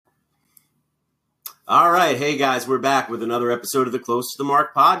All right. Hey, guys, we're back with another episode of the Close to the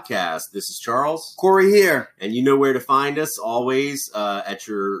Mark podcast. This is Charles. Corey here. And you know where to find us always at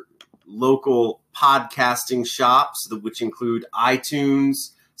your local podcasting shops, which include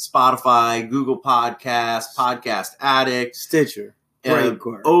iTunes, Spotify, Google Podcasts, Podcast Addict, Stitcher,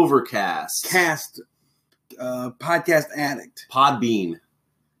 Overcast, Podcast Addict, Podbean.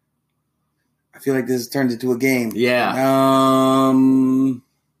 I feel like this has turned into a game. Yeah.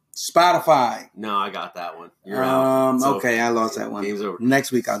 Spotify. No, I got that one. You're out. Okay, I lost that one. Game's over.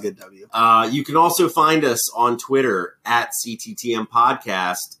 Next week I'll get W. You can also find us on Twitter at CTTM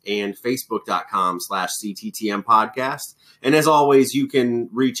Podcast and Facebook.com/CTTM Podcast. And as always, you can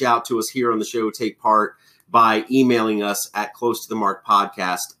reach out to us here on the show, take part by emailing us at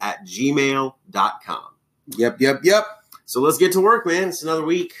closetothemarkpodcast@gmail.com. Yep. So let's get to work, man. It's another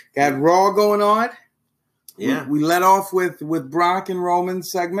week. Got Raw going on. Yeah. We let off with Brock and Roman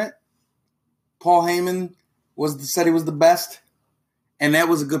segment. Paul Heyman said he was the best. And that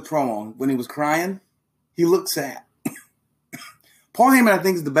was a good promo. When he was crying, he looked sad. Paul Heyman, I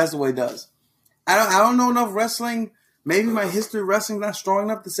think, is the best at what he does. I don't know enough wrestling. Maybe my history of wrestling is not strong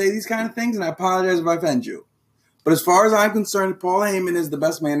enough to say these kind of things, and I apologize if I offend you. But as far as I'm concerned, Paul Heyman is the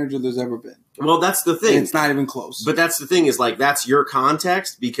best manager there's ever been. Well, that's the thing. And it's not even close. But that's the thing is, like, that's your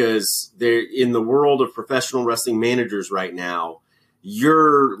context because they're in the world of professional wrestling managers right now.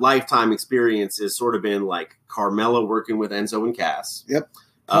 Your lifetime experience has sort of been like Carmella working with Enzo and Cass. Yep.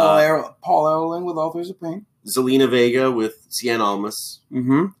 Paul Ellering with Authors of Pain. Zelina Vega with Cien Almas.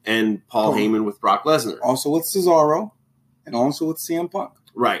 Mm-hmm. And Paul Heyman with Brock Lesnar. Also with Cesaro. And also with CM Punk.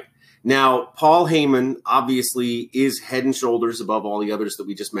 Right. Now, Paul Heyman obviously is head and shoulders above all the others that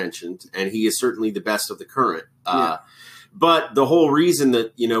we just mentioned, and he is certainly the best of the current. But the whole reason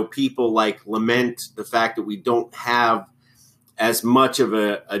that, people like lament the fact that we don't have as much of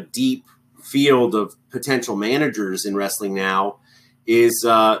a deep field of potential managers in wrestling now is,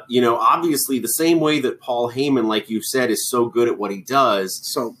 obviously the same way that Paul Heyman, like you said, is so good at what he does.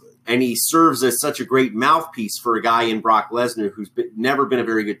 So good. And he serves as such a great mouthpiece for a guy in Brock Lesnar who's never been a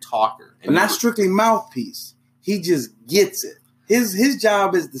very good talker. But not strictly mouthpiece. He just gets it. His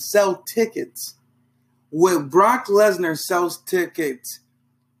job is to sell tickets. When Brock Lesnar sells tickets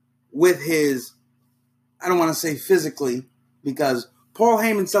with his, I don't want to say physically, because Paul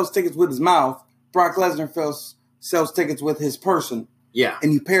Heyman sells tickets with his mouth. Brock Lesnar sells tickets with his person. Yeah.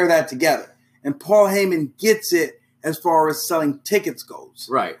 And you pair that together. And Paul Heyman gets it as far as selling tickets goes.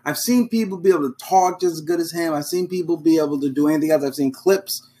 Right. I've seen people be able to talk just as good as him. I've seen people be able to do anything else. I've seen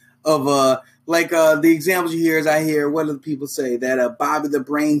clips of, the examples you hear is I hear, what do the people say? That Bobby the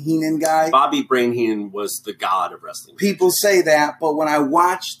Brain Heenan guy? Bobby Brain Heenan was the god of wrestling. People say that, but when I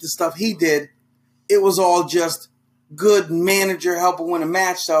watched the stuff he did, it was all just good manager helping win a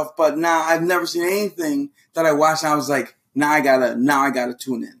match stuff. But now I've never seen anything that I watched and I was like, now I gotta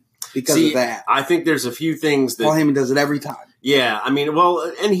tune in. Because of that. I think there's a few things that Paul Heyman does it every time. Yeah, I mean, well,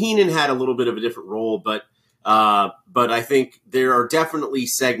 and Heenan had a little bit of a different role, but I think there are definitely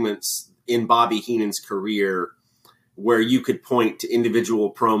segments in Bobby Heenan's career where you could point to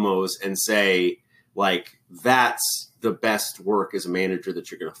individual promos and say, like, that's the best work as a manager that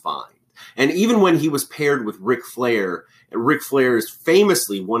you're going to find. And even when he was paired with Ric Flair, and Ric Flair is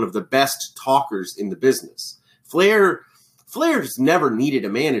famously one of the best talkers in the business. Flair's never needed a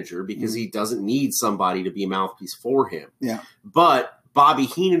manager because he doesn't need somebody to be a mouthpiece for him. Yeah. But Bobby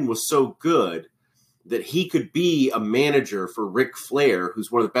Heenan was so good that he could be a manager for Ric Flair,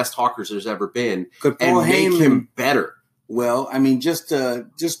 who's one of the best talkers there's ever been, and make him better. Well, I mean, just to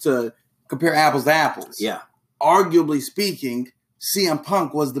compare apples to apples. Yeah. Arguably speaking, CM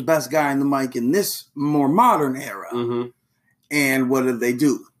Punk was the best guy in the mic in this more modern era. Mm-hmm. And what did they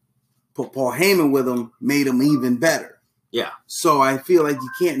do? Put Paul Heyman with him, made him even better. Yeah. So I feel like you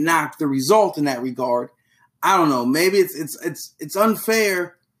can't knock the result in that regard. I don't know. Maybe it's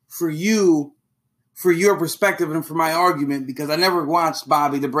unfair for you, for your perspective and for my argument, because I never watched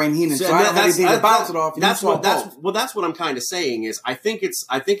Bobby the Brain Heenan, so I don't have anything to bounce it off. That's what I'm kind of saying is I think it's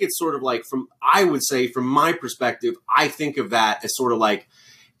sort of like from my perspective, I think of that as sort of like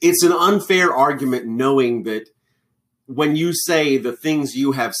it's an unfair argument knowing that when you say the things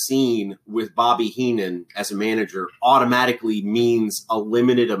you have seen with Bobby Heenan as a manager automatically means a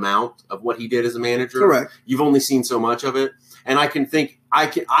limited amount of what he did as a manager. Correct. You've only seen so much of it. And I can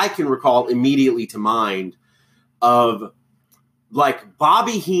recall immediately to mind of like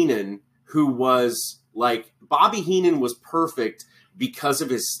Bobby Heenan, was perfect because of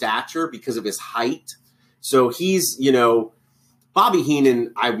his stature, because of his height. So he's, Bobby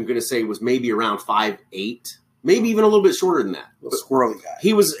Heenan, I'm going to say was maybe around 5'8". maybe even a little bit shorter than that. Little squirrely guy.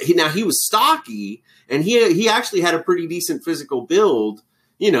 He was stocky, and he actually had a pretty decent physical build.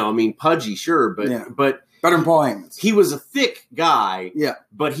 You know, I mean, pudgy, sure, but better than Paul Heyman's. He was a thick guy, yeah,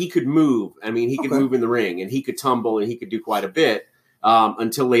 but he could move. I mean, he could move in the ring, and he could tumble, and he could do quite a bit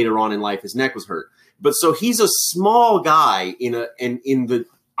until later on in life his neck was hurt. But so he's a small guy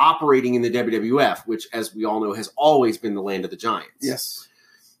operating in the WWF, which, as we all know, has always been the land of the giants. Yes.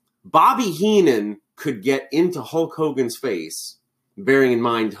 Bobby Heenan could get into Hulk Hogan's face, bearing in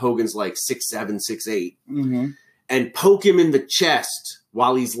mind Hogan's like 6'7", 6'8", and poke him in the chest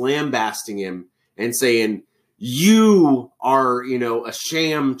while he's lambasting him and saying, "You are, a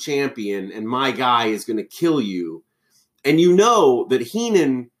sham champion, and my guy is going to kill you." And you know that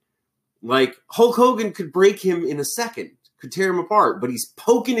Heenan, like Hulk Hogan, could break him in a second, could tear him apart, but he's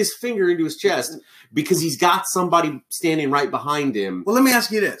poking his finger into his chest because he's got somebody standing right behind him. Well, let me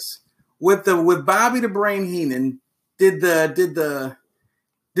ask you this: with Bobby the Brain Heenan, did the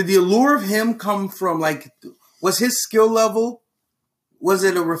allure of him come from, like, was his skill level? Was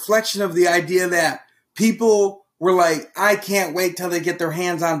it a reflection of the idea that people were like, I can't wait till they get their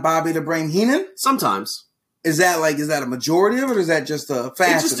hands on Bobby the Brain Heenan? Sometimes. Is that a majority of it, or is that just a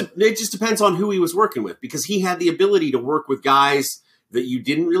facet? It just depends on who he was working with, because he had the ability to work with guys that you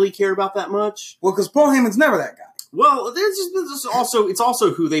didn't really care about that much. Well, because Paul Heyman's never that guy. Well, it's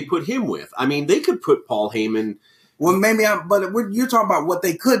also who they put him with. I mean, they could put Paul Heyman. Well, maybe, you're talking about what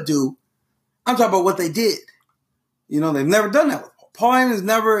they could do. I'm talking about what they did. They've never done that with Paul. Paul Heyman's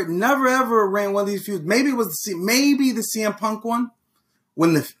never ever ran one of these feuds. Maybe it was the CM Punk one.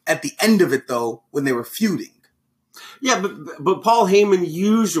 At the end of it, though, when they were feuding. Yeah, but Paul Heyman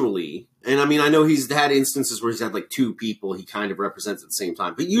usually, and I mean, I know he's had instances where he's had like two people he kind of represents at the same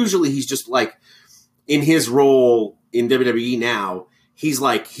time, but usually he's just like, in his role in WWE now, he's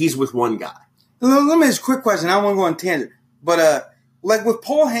with one guy. Let me ask a quick question. I don't want to go on tangent, but like with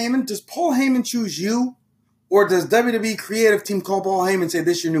Paul Heyman, does Paul Heyman choose you, or does WWE creative team call Paul Heyman and say,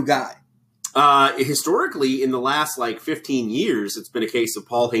 "This is your new guy"? Historically, in the last 15 years, it's been a case of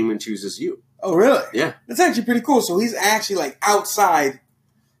Paul Heyman chooses you. Oh, really? Yeah. That's actually pretty cool. So he's actually outside,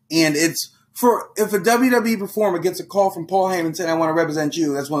 and if a WWE performer gets a call from Paul Heyman saying, "I want to represent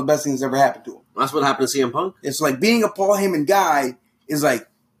you," that's one of the best things that's ever happened to him. That's what happened to CM Punk. It's like being a Paul Heyman guy is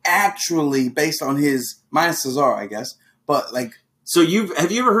actually based on his, minus Cesaro, I guess, but So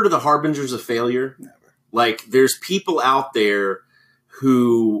have you ever heard of the Harbingers of Failure? Never. There's people out there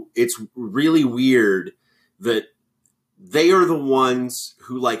who, it's really weird that they are the ones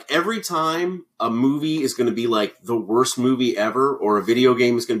who, every time a movie is going to be the worst movie ever, or a video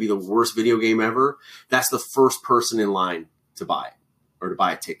game is going to be the worst video game ever, that's the first person in line to buy it, or to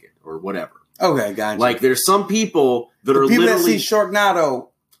buy a ticket, or whatever. Okay, gotcha. There's some people that are people literally... that see Sharknado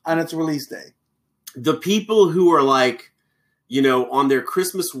on its release day. The people who are on their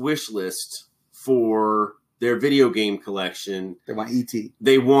Christmas wish list for their video game collection. They want E.T.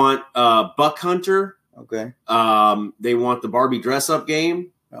 They want Buck Hunter. Okay. They want the Barbie dress-up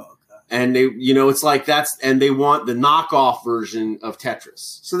game. Oh, okay. And they, and they want the knockoff version of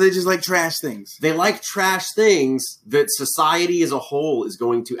Tetris. So they just like trash things. They like trash things that society as a whole is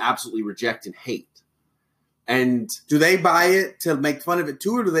going to absolutely reject and hate. And do they buy it to make fun of it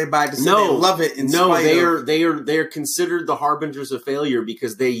too, or do they buy it to say they love it? They are considered the harbingers of failure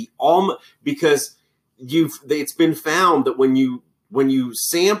because it's been found that when you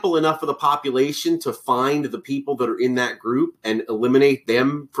sample enough of the population to find the people that are in that group and eliminate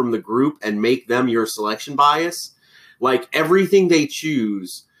them from the group and make them your selection bias, everything they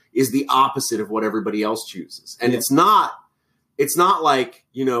choose is the opposite of what everybody else chooses. And it's not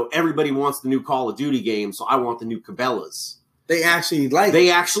everybody wants the new Call of Duty game, so I want the new Cabela's. They actually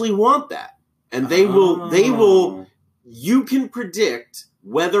want that. And they will, you can predict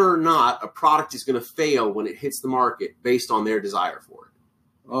whether or not a product is going to fail when it hits the market based on their desire for it.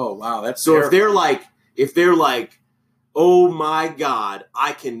 Oh, wow. That's so terrifying. if they're like, oh my God,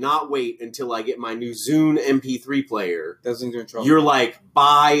 I cannot wait until I get my new Zune MP3 player. You're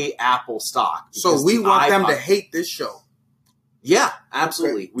buy Apple stock. So we want them to hate this show. Yeah,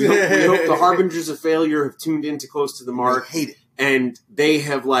 absolutely. We hope the Harbingers of Failure have tuned into Close to the Mark. They hate it. And they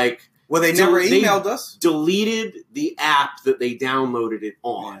have well, they never emailed us. Deleted the app that they downloaded it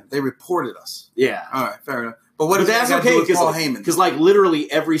on. Yeah, they reported us. Yeah. All right, fair enough. But that's okay because Paul Heyman? Because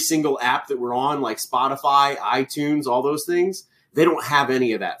literally every single app that we're on, Spotify, iTunes, all those things, they don't have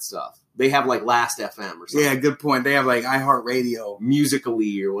any of that stuff. They have Last FM or something. Yeah, good point. They have iHeartRadio,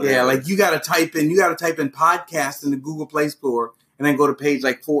 Musical.ly or whatever. Yeah, you got to type in podcast in the Google Play Store and then go to page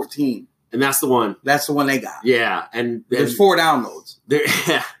 14. And that's the one. That's the one they got. Yeah, and there's 4 downloads.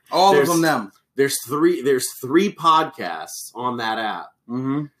 All of them. There's three podcasts on that app.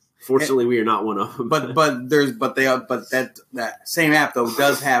 Mm-hmm. Fortunately, we are not one of them. But that same app though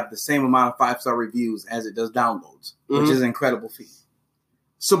does have the same amount of 5-star reviews as it does downloads, which is an incredible feat.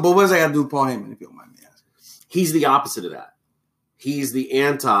 So, but what does I got to do with Paul Heyman, if you don't mind me asking? He's the opposite of that. He's the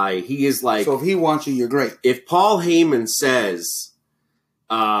anti. He is like. So if he wants you, you're great. If Paul Heyman says,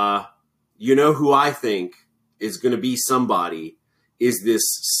 you know who I think is going to be somebody is this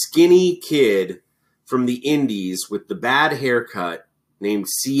skinny kid from the Indies with the bad haircut named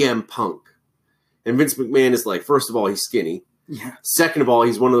CM Punk. And Vince McMahon is like, first of all, he's skinny. Yeah. Second of all,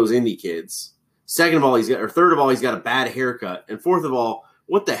 he's one of those indie kids. Third of all, he's got a bad haircut. And fourth of all,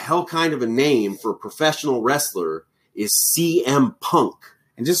 what the hell kind of a name for a professional wrestler is CM Punk?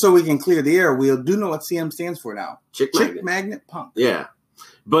 And just so we can clear the air, we do know what CM stands for now. Chick Magnet Punk. Yeah.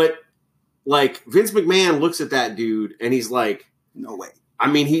 But, like, Vince McMahon looks at that dude and he's like, no way. I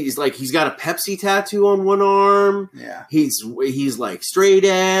mean, he's got a Pepsi tattoo on one arm. Yeah. He's like straight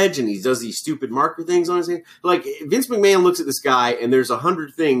edge and he does these stupid marker things on his hand. Like, Vince McMahon looks at this guy and there's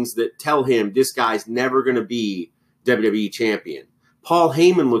 100 things that tell him this guy's never going to be WWE champion. Paul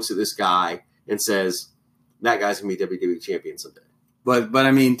Heyman looks at this guy and says, that guy's going to be WWE champion someday. But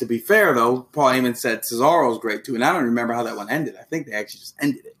I mean, to be fair, though, Paul Heyman said Cesaro's great, too. And I don't remember how that one ended. I think they actually just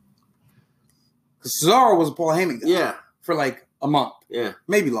ended it. Because Cesaro was a Paul Heyman guy. Yeah. For like a month. Yeah.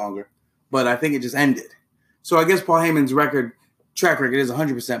 Maybe longer. But I think it just ended. So I guess Paul Heyman's track record is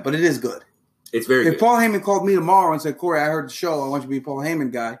 100%, but it is good. It's very good. If Paul Heyman called me tomorrow and said, Corey, I heard the show. I want you to be a Paul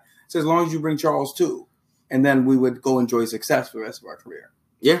Heyman guy. So as long as you bring Charles, too. And then we would go enjoy success for the rest of our career.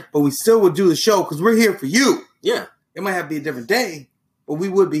 Yeah. But we still would do the show because we're here for you. Yeah. It might have to be a different day, but we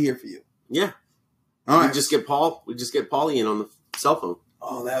would be here for you. Yeah. All right. We just get Paulie in on the cell phone.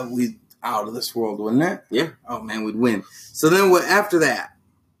 Oh, that would be out of this world, wouldn't it? Yeah. Oh, man, we'd win. So then after that?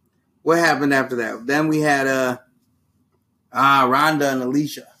 What happened after that? Then we had Ronda and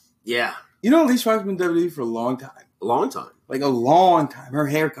Alicia. Yeah. You know Alicia Fox has been in WWE for a long time. A long time. Like a long time. Her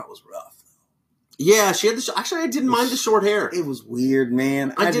haircut was rough. Yeah, she had actually, I didn't mind the short hair. It was weird,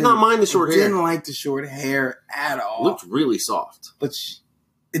 man. I did not mind the short hair. I didn't like the short hair at all. It looked really soft. But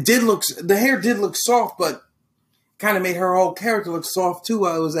the hair did look soft, but kind of made her whole character look soft too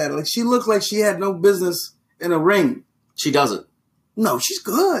while I was at it. Like she looked like she had no business in a ring. She doesn't. No, she's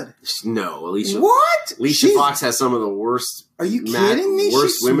good. No, Alicia. What? Alicia Fox has some of the worst. Are you kidding me?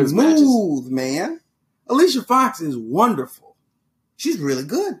 Worst she's women's smooth, matches. Man. Alicia Fox is wonderful. She's really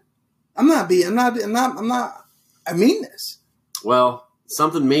good. I mean this. Well,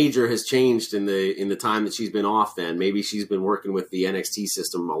 something major has changed in the time that she's been off. Then maybe she's been working with the NXT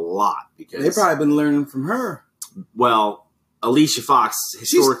system a lot because they've probably been learning from her. Well, Alicia Fox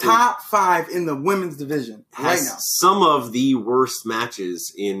historically she's top 5 in the women's division right now. Some of the worst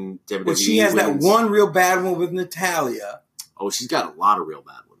matches in WWE. Well, she has that one real bad one with Natalya. Oh, she's got a lot of real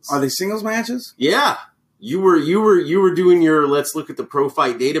bad ones. Are they singles matches? Yeah. You were doing your let's look at the Pro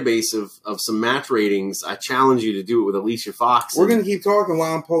Fight database of some match ratings. I challenge you to do it with Alicia Fox. We're going to keep talking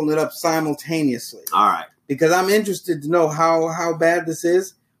while I'm pulling it up simultaneously. All right. Because I'm interested to know how bad this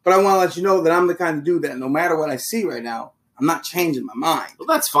is. But I want to let you know that I'm the kind of dude that no matter what I see right now, I'm not changing my mind. Well,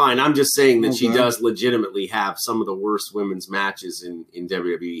 that's fine. I'm just saying that she does legitimately have some of the worst women's matches in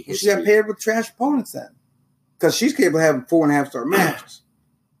WWE history. She got paired with trash opponents then. Because she's capable of having 4.5-star matches.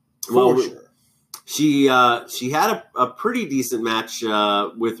 For sure. She had a pretty decent match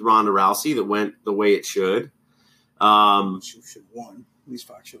with Ronda Rousey that went the way it should. She should have won. At least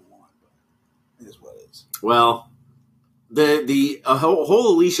Fox should have won. But it is what it is. Well, the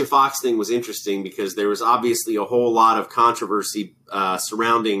whole Alicia Fox thing was interesting because there was obviously a whole lot of controversy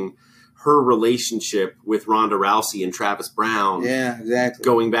surrounding her relationship with Ronda Rousey and Travis Brown. Yeah, exactly.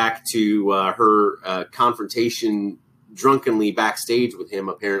 Going back to her confrontation drunkenly backstage with him,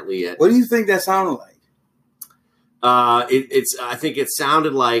 apparently. What do you think that sounded like? I think it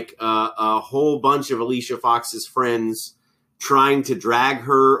sounded like a whole bunch of Alicia Fox's friends trying to drag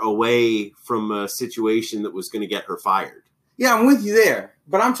her away from a situation that was going to get her fired. Yeah, I'm with you there.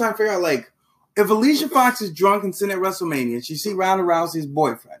 But I'm trying to figure out, like, if Alicia Fox is drunk and sitting at WrestleMania and she see Ronda Rousey's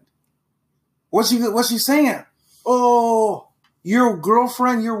boyfriend, what's she saying? Oh, your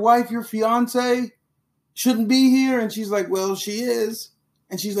girlfriend, your wife, your fiance shouldn't be here. And she's like, well, she is.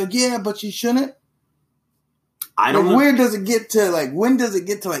 And she's like, yeah, but she shouldn't. I don't know. Where does it get to, like, when does it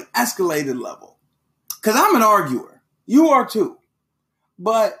get to, like, escalated level? Because I'm an arguer. You are too.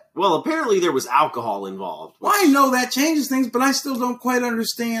 But. Well, apparently there was alcohol involved. Well, I know that changes things, but I still don't quite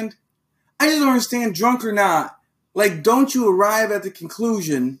understand. I just don't understand, drunk or not. Like, don't you arrive at the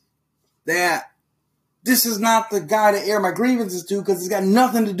conclusion that this is not the guy to air my grievances to because it's got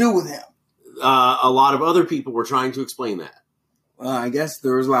nothing to do with him? a lot of other people were trying to explain that. Well, I guess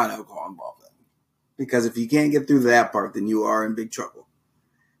there was a lot of alcohol involved then. Because if you can't get through that part, then you are in big trouble.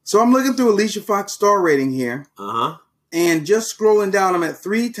 So I'm looking through Alicia Fox star rating here. Uh-huh. And just scrolling down, I'm at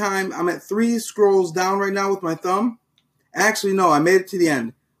three scrolls down right now with my thumb. Actually, no, I made it to the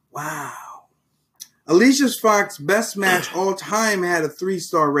end. Wow. Alicia Fox's best match all time had a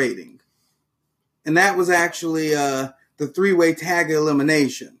 3-star rating. And that was actually the 3-way tag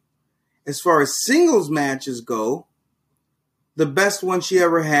elimination. As far as singles matches go, the best one she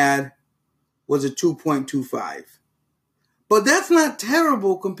ever had was a 2.25. But that's not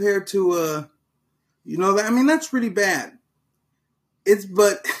terrible compared to, that's pretty bad.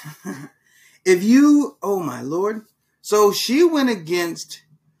 But if you, oh my Lord. So she went against,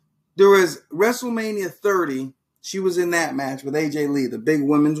 there was WrestleMania 30. She was in that match with AJ Lee, the big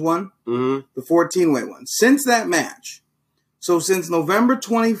women's one, the 14-way one. Since that match, so since November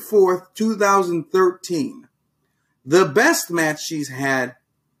 24th, 2013, the best match she's had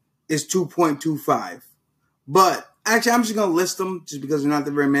is 2.25. But actually, I'm just going to list them just because they're not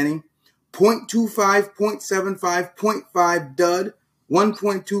that very many. 0.25, 0.75, 0.5 dud,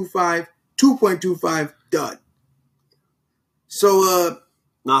 1.25, 2.25 dud. So,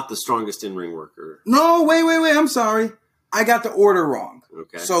 not the strongest in-ring worker. No, wait. I'm sorry. I got the order wrong.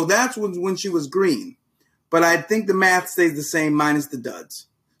 Okay. So that's when she was green. But I think the math stays the same minus the duds.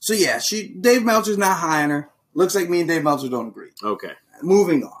 So yeah, Dave Meltzer's not high on her. Looks like me and Dave Meltzer don't agree. Okay.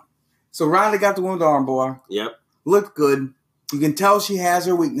 Moving on. So Ronda got the one with the armbar. Yep. Looked good. You can tell she has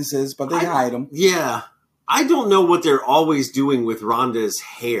her weaknesses, but they hide them. Yeah. I don't know what they're always doing with Ronda's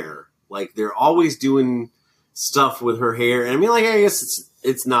hair. Like, they're always doing stuff with her hair. And I mean, like, I guess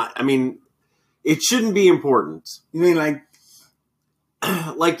it's not. I mean, it shouldn't be important. You mean like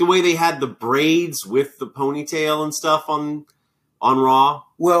like the way they had the braids with the ponytail and stuff on Raw?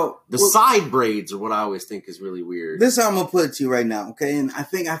 Well, side braids are what I always think is really weird. This is how I'm gonna put it to you right now, okay? And I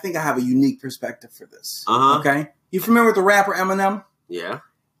think I have a unique perspective for this. Uh-huh. Okay? You familiar with the rapper Eminem? Yeah.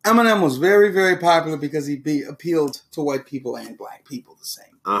 Eminem was very, very popular because he appealed to white people and black people the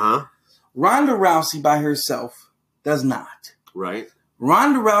same. Uh-huh. Ronda Rousey by herself does not. Right.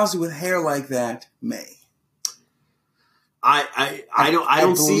 Ronda Rousey with hair like that may. I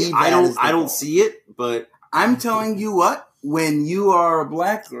don't see it, but I'm telling you what, when you are a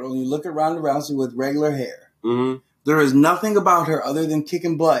black girl and you look at Ronda Rousey with regular hair, there is nothing about her other than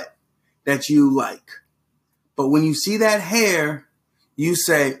kicking butt that you like. But when you see that hair, you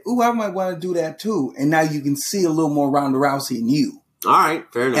say, ooh, I might want to do that too. And now you can see a little more Ronda Rousey in you. All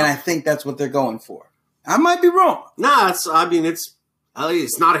right, fair enough. And I think that's what they're going for. I might be wrong. Nah, it's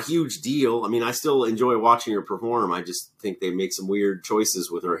not a huge deal. I mean, I still enjoy watching her perform. I just think they make some weird choices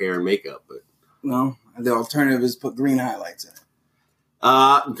with her hair and makeup. But no, the alternative is put green highlights in it.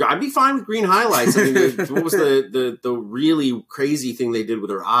 I'd be fine with green highlights. I mean, what was the really crazy thing they did with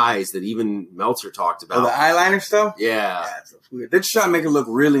her eyes that even Meltzer talked about? Oh, the eyeliner stuff? Yeah. That's weird. They're just trying to make her look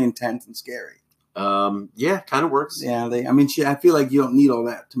really intense and scary. Yeah, kind of works. Yeah, I feel like you don't need all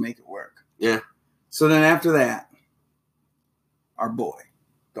that to make it work. Yeah. So then after that, our boy,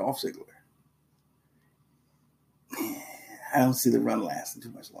 Dolph Ziggler. I don't see the run lasting too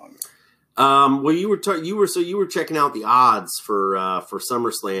much longer. Well, you were checking out the odds for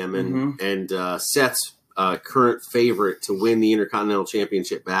SummerSlam and Seth's current favorite to win the Intercontinental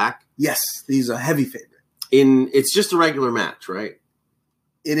Championship back. Yes, he's a heavy favorite. It's just a regular match, right?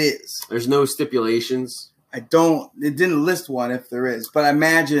 It is. There's no stipulations. It didn't list one if there is, but I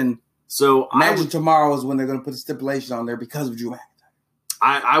imagine tomorrow is when they're going to put a stipulation on there because of Drew McIntyre.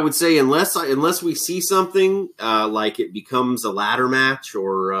 I would say unless we see something like it becomes a ladder match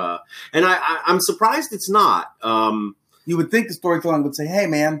and I'm surprised it's not. You would think the storytelling would say, hey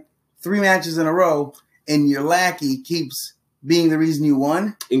man, 3 matches in a row and your lackey keeps being the reason you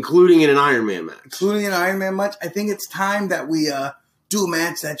won. Including in an Iron Man match. I think it's time that we do a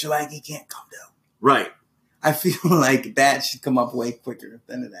match that your lackey can't come down. Right. I feel like that should come up way quicker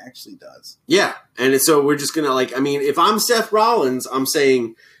than it actually does. Yeah. And so we're just going to if I'm Seth Rollins, I'm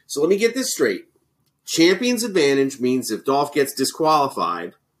saying, so let me get this straight. Champion's advantage means if Dolph gets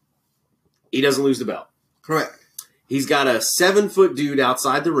disqualified, he doesn't lose the belt. Correct. He's got a 7-foot dude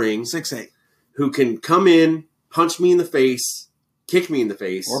outside the ring. 6'8". Who can come in, punch me in the face, kick me in the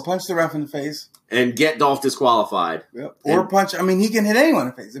face. Or punch the ref in the face. And get Dolph disqualified. Yep. Or he can hit anyone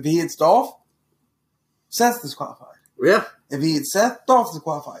in the face. If he hits Dolph, Seth's disqualified. Yeah. If he hits Seth, Dolph's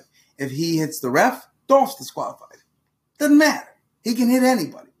disqualified. If he hits the ref, Dolph's disqualified. Doesn't matter. He can hit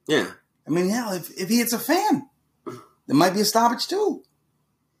anybody. Yeah. I mean, hell, if he hits a fan, there might be a stoppage too.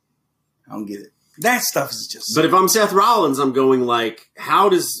 I don't get it. That stuff is just. But if I'm Seth Rollins, I'm going like, how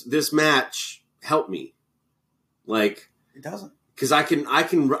does this match help me? Like, it doesn't. Because I can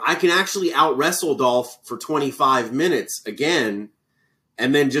actually out wrestle Dolph for 25 minutes again,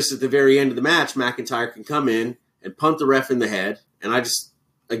 and then just at the very end of the match, McIntyre can come in and punt the ref in the head, and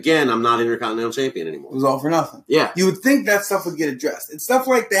I'm not Intercontinental Champion anymore. It was all for nothing. Yeah. You would think that stuff would get addressed. And stuff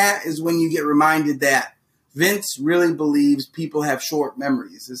like that is when you get reminded that Vince really believes people have short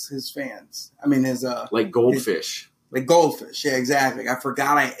memories. His fans. I mean, like goldfish. Like goldfish. Yeah, exactly. I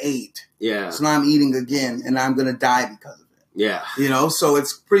forgot I ate. Yeah. So now I'm eating again, and I'm going to die because of it. Yeah. So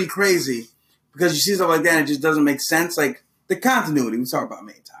it's pretty crazy because you see stuff like that and it just doesn't make sense. Like the continuity we talked about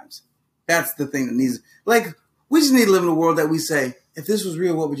many times. That's the thing that needs, like, we just need to live in a world that we say, if this was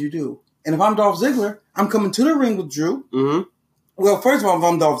real, what would you do? And if I'm Dolph Ziggler, I'm coming to the ring with Drew. Mm-hmm. Well, first of all, if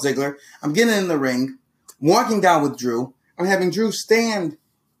I'm Dolph Ziggler, I'm getting in the ring, walking down with Drew. I'm having Drew stand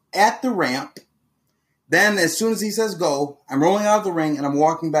at the ramp. Then as soon as he says go, I'm rolling out of the ring and I'm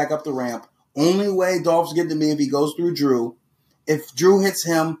walking back up the ramp. Only way Dolph's getting to me if he goes through Drew. If Drew hits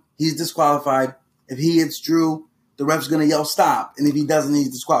him, he's disqualified. If he hits Drew, the ref's going to yell stop. And if he doesn't,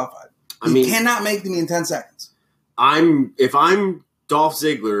 he's disqualified. He cannot make me in 10 seconds. If I'm Dolph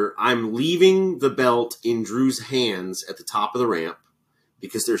Ziggler, I'm leaving the belt in Drew's hands at the top of the ramp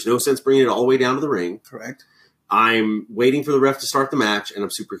because there's no sense bringing it all the way down to the ring. Correct. I'm waiting for the ref to start the match, and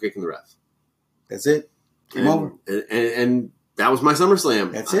I'm super kicking the ref. That's it. Game over. And that was my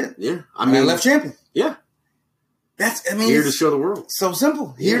SummerSlam. That's it. I left champion. Yeah. Here to show the world. So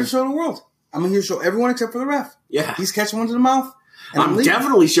simple. Here to show the world. I'm here to show everyone except for the ref. Yeah. He's catching one to the mouth. I'm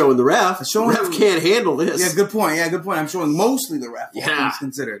definitely showing the ref. The ref can't handle this. Yeah, good point. I'm showing mostly the ref, all things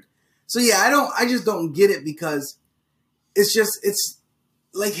considered. So I just don't get it because it's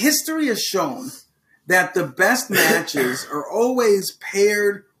like history has shown that the best matches are always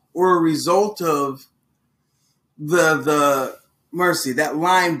paired or a result of that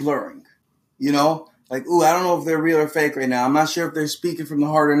line blurring, like, ooh, I don't know if they're real or fake right now. I'm not sure if they're speaking from the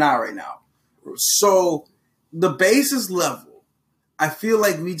heart or not right now. So the basis level, I feel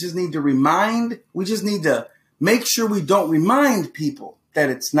like we just need to make sure we don't remind people that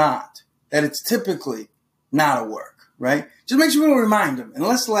it's typically not a work, right? Just make sure we don't remind them and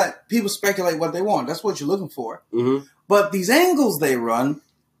let's let people speculate what they want. That's what you're looking for. Mm-hmm. But these angles they run,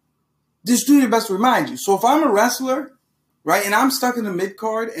 just do your best to remind you. So if I'm a wrestler, right, and I'm stuck in the mid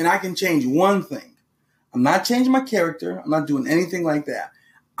card and I can change one thing, I'm not changing my character. I'm not doing anything like that.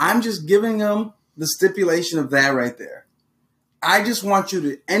 I'm just giving them the stipulation of that right there. I just want you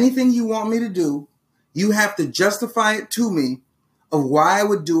to, anything you want me to do, you have to justify it to me of why I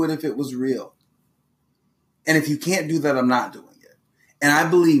would do it if it was real. And if you can't do that, I'm not doing it. And I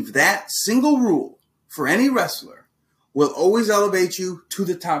believe that single rule for any wrestler will always elevate you to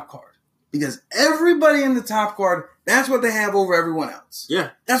the top card. Because everybody in the top card, that's what they have over everyone else. Yeah.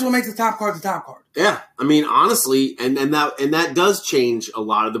 That's what makes the top card the top card. Yeah. I mean, honestly, and that does change a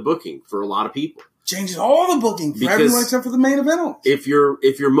lot of the booking for a lot of people. Changes all the booking for everyone except for the main event. If you're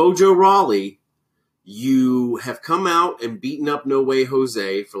Mojo Rawley, you have come out and beaten up No Way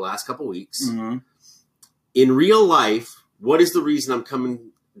Jose for the last couple weeks. Mm-hmm. In real life, what is the reason I'm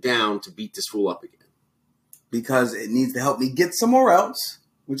coming down to beat this fool up again? Because it needs to help me get somewhere else,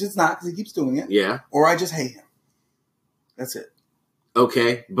 which it's not because he keeps doing it. Yeah. Or I just hate him. That's it.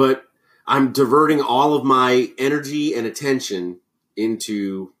 Okay, but I'm diverting all of my energy and attention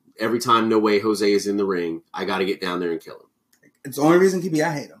into every time No Way Jose is in the ring, I got to get down there and kill him. It's the only reason, Keepy,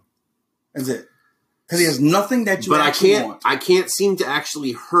 I hate him. That's it. Because he has nothing that you actually want. I can't seem to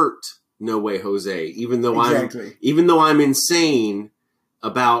actually hurt No Way Jose, even though I'm insane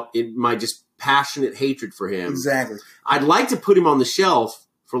about it, my just passionate hatred for him. Exactly. I'd like to put him on the shelf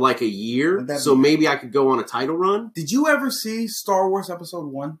for like a year, so maybe I could go on a title run. Did you ever see Star Wars Episode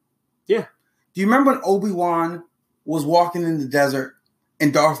 1? Yeah. Do you remember when Obi-Wan was walking in the desert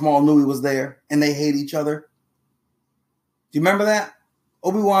and Darth Maul knew he was there and they hate each other? Do you remember that?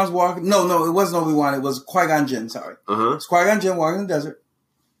 Obi-Wan's walking. No, it wasn't Obi-Wan. It was Qui-Gon Jinn, sorry. Uh-huh. It's Qui-Gon Jinn walking in the desert.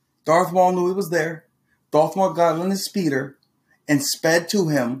 Darth Maul knew he was there. Darth Maul got on his speeder and sped to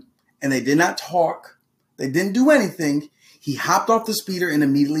him, and they did not talk. They didn't do anything. He hopped off the speeder and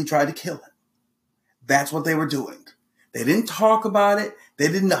immediately tried to kill him. That's what they were doing. They didn't talk about it. They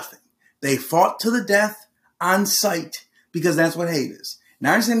did nothing. They fought to the death on sight because that's what hate is.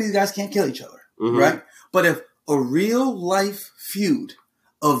 Now I understand these guys can't kill each other, right? But if a real life feud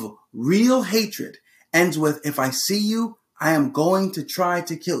of real hatred ends with, if I see you, I am going to try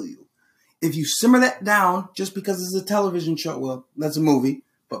to kill you. If you simmer that down just because it's a television show, well, that's a movie,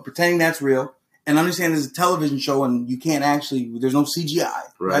 but pretending that's real, and understand it's a television show and you can't actually, there's no CGI,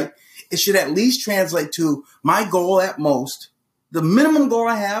 right? it should at least translate to my goal at most. The minimum goal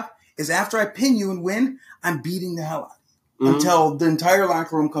I have is after I pin you and win, I'm beating the hell out of you until the entire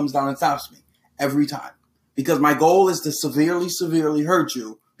locker room comes down and stops me every time. Because my goal is to severely, severely hurt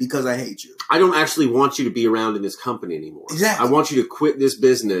you because I hate you. I don't actually want you to be around in this company anymore. Exactly. I want you to quit this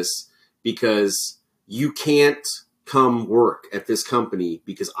business because you can't come work at this company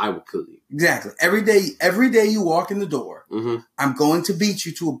because I will kill you. Exactly. Every day you walk in the door, I'm going to beat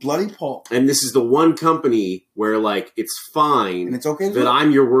you to a bloody pulp. And this is the one company where, like, it's fine and it's okay that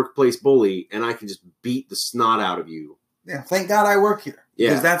I'm your workplace bully and I can just beat the snot out of you. Yeah, thank God I work here.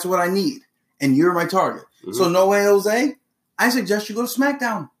 Because that's what I need. And you're my target. So No Way Jose, I suggest you go to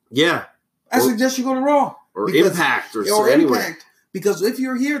SmackDown. Yeah. I suggest you go to Raw. Or Impact or anywhere. Impact. Because if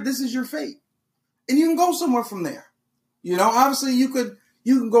you're here, this is your fate. And you can go somewhere from there. You know, obviously you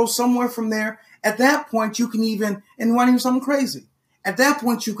can go somewhere from there. At that point, you can even, and want to hear something crazy. At that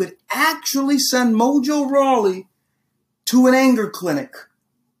point, you could actually send Mojo Rawley to an anger clinic.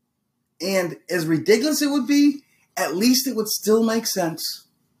 And as ridiculous it would be, at least it would still make sense.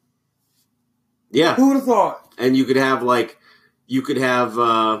 Yeah. Who would have thought? And you could have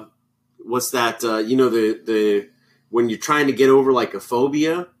what's that? You know, the when you're trying to get over like a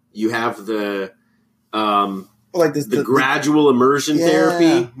phobia, you have the like this, the gradual immersion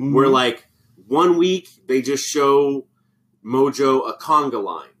therapy where like 1 week they just show Mojo a conga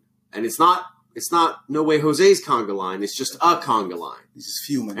line, and it's not No Way Jose's conga line. It's just a conga line. He's just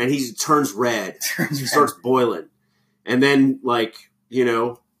fuming, and he turns red. He starts boiling, and then like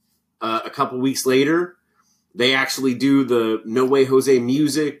a couple weeks later, they actually do the No Way Jose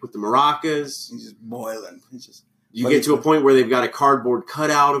music with the maracas. He's just boiling. You get to a point where they've got a cardboard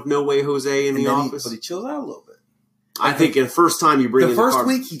cutout of No Way Jose in the office. But he chills out a little bit. I think the first time you bring in the first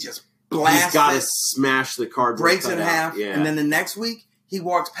week, he just blasts he's got to smash the cardboard breaks it in half. Yeah. And then the next week, he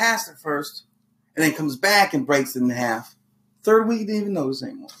walks past it first, and then comes back and breaks it in half. Third week, he didn't even notice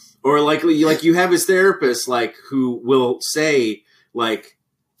anymore. Or like you have his therapist who will say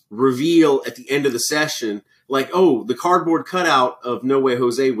reveal at the end of the session the cardboard cutout of No Way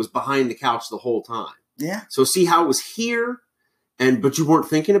Jose was behind the couch the whole time. Yeah. So see how it was here, but you weren't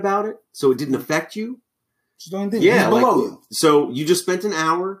thinking about it, so it didn't affect you. Yeah, below you. So you just spent an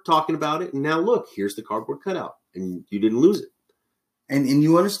hour talking about it, and now look, here's the cardboard cutout, and you didn't lose it. And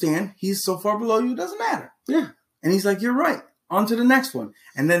you understand he's so far below you, it doesn't matter. Yeah. And he's like, you're right. On to the next one.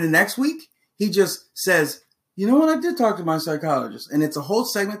 And then the next week, he just says, you know what? I did talk to my psychologist. And it's a whole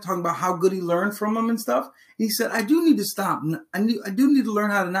segment talking about how good he learned from him and stuff. And he said, I do need to stop. I do need to learn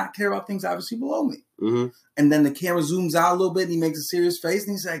how to not care about things obviously below me. Mm-hmm. And then the camera zooms out a little bit and he makes a serious face.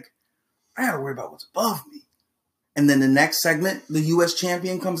 And he's like, I got to worry about what's above me. And then the next segment, the U.S.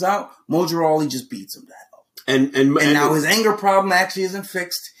 champion comes out. Mojo Rawley just beats him to hell. And now his anger problem actually isn't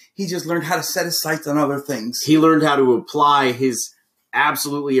fixed. He just learned how to set his sights on other things. He learned how to apply his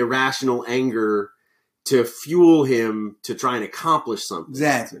absolutely irrational anger to fuel him to try and accomplish something.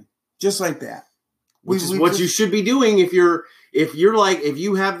 Exactly. Just like that. Which is what you should be doing if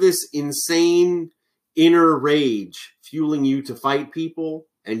you have this insane inner rage fueling you to fight people,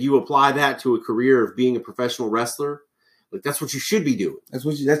 and you apply that to a career of being a professional wrestler. That's what you should be doing.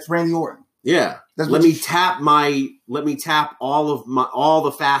 That's Randy Orton. Yeah. Let me tap all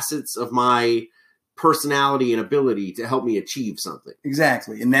the facets of my personality and ability to help me achieve something.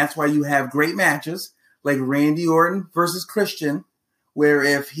 Exactly. And that's why you have great matches like Randy Orton versus Christian, where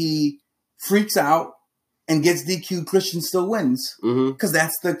if he freaks out and gets DQ, Christian still wins. Because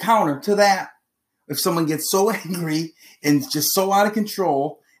that's the counter to that. If someone gets so angry and just so out of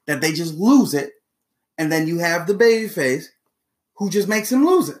control that they just lose it, and then you have the babyface who just makes him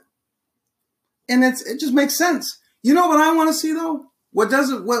lose it. And it just makes sense. You know what I want to see though? I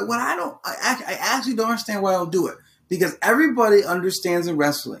actually don't understand why I don't do it. Because everybody understands in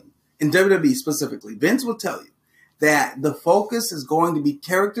wrestling, in WWE specifically, Vince will tell you that the focus is going to be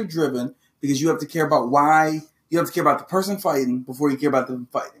character driven because you have to care about the person fighting before you care about them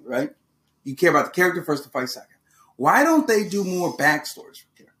fighting, right? You care about the character first to fight second. Why don't they do more backstories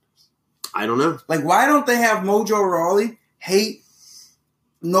for characters? I don't know. Why don't they have Mojo Rawley hate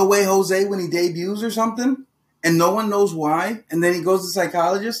No Way Jose when he debuts or something, and no one knows why, and then he goes to a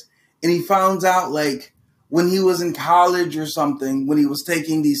psychologist, and he finds out, when he was in college or something, when he was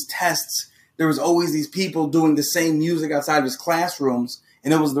taking these tests, there was always these people doing the same music outside of his classrooms,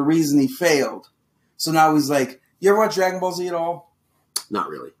 and it was the reason he failed. So now he's like, you ever watch Dragon Ball Z at all? Not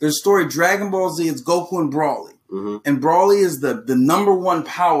really. There's a story, Dragon Ball Z, it's Goku and Broly. Mm-hmm. And Broly is the number one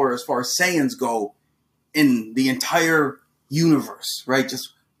power as far as Saiyans go in the entire universe, right?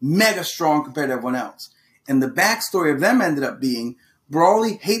 Just mega strong compared to everyone else. And the backstory of them ended up being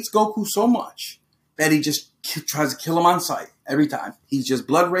Broly hates Goku so much that he just tries to kill him on sight every time. He's just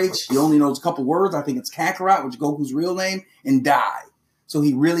blood rage. He only knows a couple words. I think it's Kakarot, which is Goku's real name, and die. So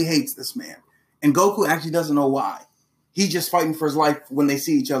he really hates this man. And Goku actually doesn't know why. He's just fighting for his life when they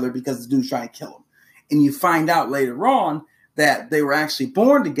see each other because the dude's trying to kill him. And you find out later on that they were actually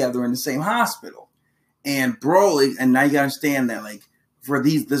born together in the same hospital. And Broly, and now you gotta understand that, like, for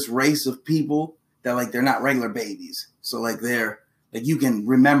this race of people, that, like, they're not regular babies. So, like, they're, like, you can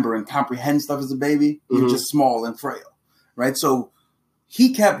remember and comprehend stuff as a baby. You're just small and frail, right? So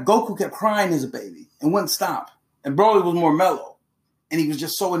Goku kept crying as a baby and wouldn't stop. And Broly was more mellow. And he was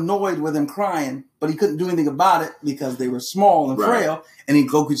just so annoyed with him crying, but he couldn't do anything about it because they were small and frail. And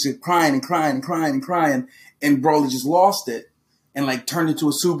Goku just kept crying and crying and crying and crying. And Broly just lost it and, like, turned into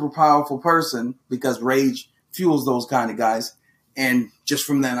a super powerful person because rage fuels those kind of guys. And just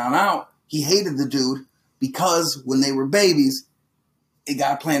from then on out, he hated the dude because when they were babies, it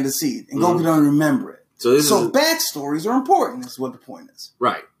got planted a seed. And Goku don't remember it. So backstories are important, is what the point is.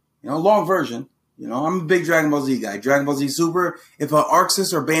 Right. You know, long version. You know, I'm a big Dragon Ball Z guy. Dragon Ball Z Super. If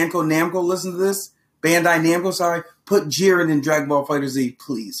Arxis or Namco listen to this, Bandai Namco, sorry, put Jiren in Dragon Ball FighterZ,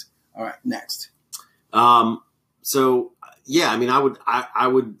 please. All right, next. So yeah, I mean, I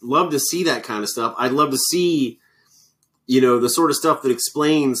would love to see that kind of stuff. I'd love to see, you know, the sort of stuff that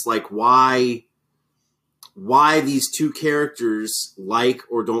explains, like, why these two characters like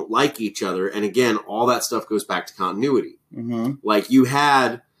or don't like each other. And again, all that stuff goes back to continuity. Like, you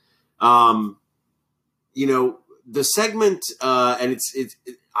had, you know, the segment, and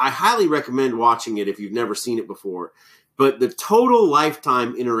I highly recommend watching it if you've never seen it before, but the total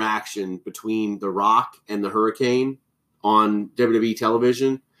lifetime interaction between The Rock and the Hurricane on WWE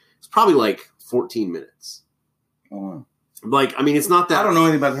television is probably like 14 minutes. Oh. Like, I mean, it's not that... I don't know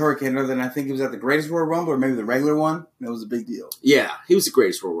anything about the Hurricane other than I think he was at the Greatest Royal Rumble or maybe the regular one. That was a big deal. Yeah, he was the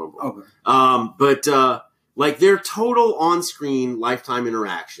Greatest Royal Rumble. Okay. But like, their total on-screen lifetime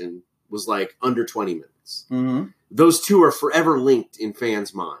interaction was like under 20 minutes. Those two are forever linked in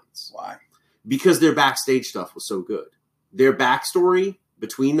fans' minds. Why? Because their backstage stuff was so good. Their backstory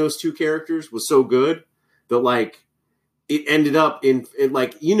between those two characters was so good that, like, it ended up in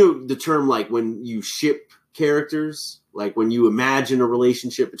like, you know, the term, like, when you ship characters, like when you imagine a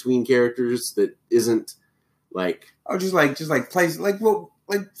relationship between characters that isn't like... Oh, just like place, like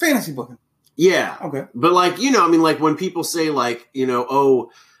fantasy booking. Yeah. Okay. But, like, you know, I mean, like, when people say, like, you know,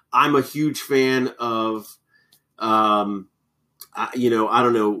 oh, I'm a huge fan of, you know, I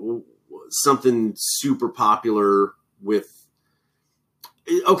don't know, something super popular with,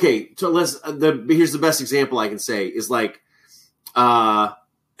 okay, so here's the best example I can say is, like,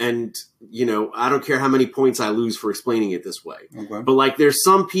 and, you know, I don't care how many points I lose for explaining it this way. Okay. But, like, there's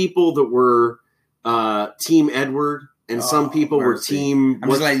some people that were Team Edward, and some people were Team... I'm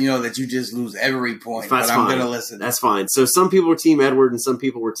just letting you know that you just lose every point, but I'm going to listen. That's fine. So some people were Team Edward, and some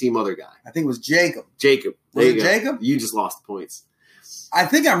people were Team Other Guy. I think it was Jacob. Was it Jacob? You just lost the points. I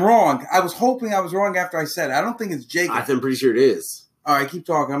think I'm wrong. I was hoping I was wrong after I said it. I don't think it's Jacob. I'm pretty sure it is. All right, keep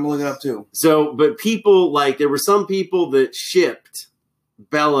talking. I'm going to look it up, too. So, but people, like, there were some people that shipped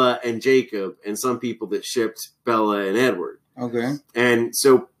Bella and Jacob, and some people that shipped Bella and Edward. Okay. And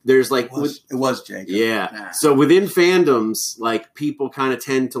so there's, like... It was Jacob. Yeah. Nah. So within fandoms, like, people kind of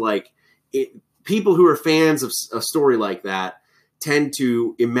tend to, like... people who are fans of a story like that tend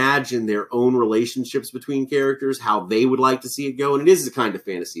to imagine their own relationships between characters, how they would like to see it go. And it is a kind of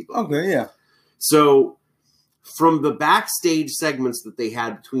fantasy book. Okay, yeah. So from the backstage segments that they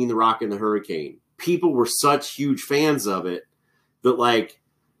had between The Rock and the Hurricane, people were such huge fans of it that, like,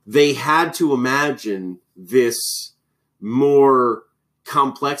 they had to imagine this more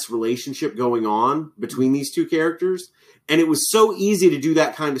complex relationship going on between these two characters. And it was so easy to do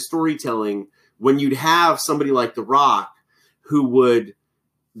that kind of storytelling when you'd have somebody like The Rock who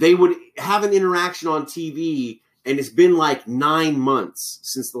they would have an interaction on TV, and it's been like 9 months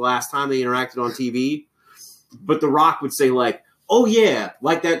since the last time they interacted on TV. But The Rock would say, like, oh yeah,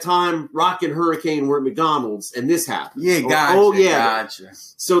 like that time Rock and Hurricane were at McDonald's and this happened. Yeah, gotcha. Oh yeah. Gotcha.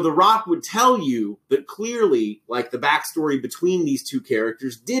 So The Rock would tell you that clearly, like, the backstory between these two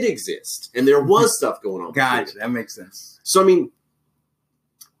characters did exist, and there was stuff going on. Gotcha. That makes sense. So I mean,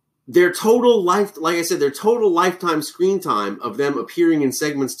 their total lifetime screen time of them appearing in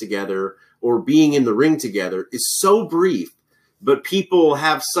segments together or being in the ring together is so brief, but people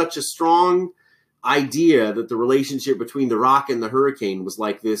have such a strong idea that the relationship between The Rock and the Hurricane was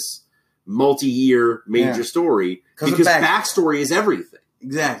like this multi-year major story because backstory is everything.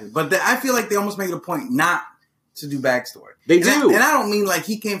 Exactly. But I feel like they almost make it a point not to do backstory. They do. And I don't mean like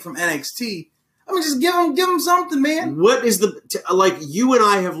he came from NXT. I mean, just give him something, man. What is like? You and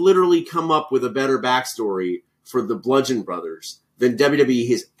I have literally come up with a better backstory for the Bludgeon Brothers than WWE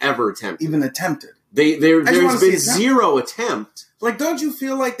has ever attempted. Even attempted. There's been zero attempt. Like, don't you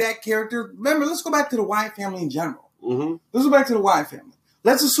feel like that character? Remember, let's go back to the Wyatt family in general. Mm-hmm. Let's go back to the Wyatt family.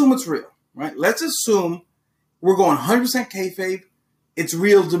 Let's assume it's real, right? Let's assume we're going 100% kayfabe. It's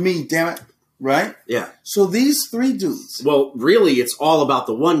real to me, damn it. Right? Yeah. So these three dudes. Well, really, it's all about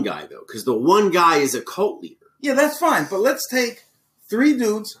the one guy, though, because the one guy is a cult leader. Yeah, that's fine. But let's take three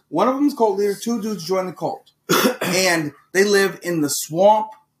dudes. One of them's cult leader. Two dudes join the cult. And they live in the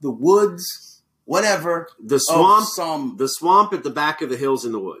swamp, the woods, whatever. The swamp at the back of the hills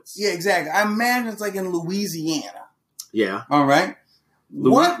in the woods. Yeah, exactly. I imagine it's like in Louisiana. Yeah. All right.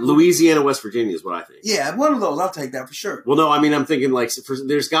 Louisiana, West Virginia is what I think. Yeah, one of those. I'll take that for sure. Well, no, I mean, I'm thinking like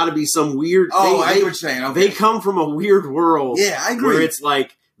there's got to be some weird. I get what you're saying. Okay. They come from a weird world. Yeah, I agree. Where it's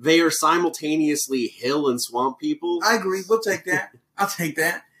like they are simultaneously hill and swamp people. I agree. We'll take that. I'll take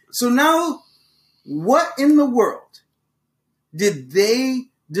that. So now, what in the world did they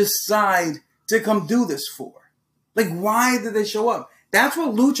decide to come do this for? Like, why did they show up? That's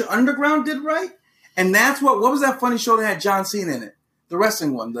what Lucha Underground did, right? And that's what was that funny show that had John Cena in it? The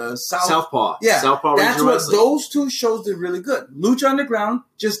wrestling one, the Southpaw. Yeah, Southpaw that's Regional what Wrestling. Those two shows did really good. Lucha Underground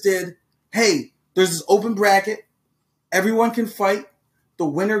just did, hey, there's this open bracket. Everyone can fight. The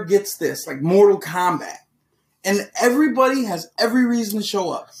winner gets this, like Mortal Kombat. And everybody has every reason to show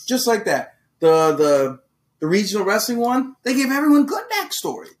up. Just like that. The regional wrestling one, they gave everyone good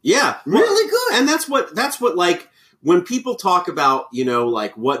backstory. Yeah. Really good. And that's what like when people talk about,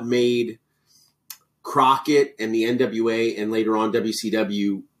 like what made Crockett and the NWA and later on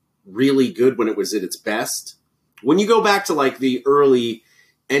WCW really good when it was at its best. When you go back to like the early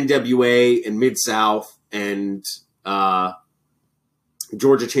NWA and Mid-South and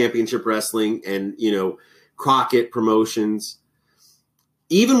Georgia Championship Wrestling and, Crockett Promotions,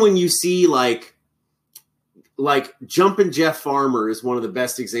 even when you see like Jumpin' Jeff Farmer is one of the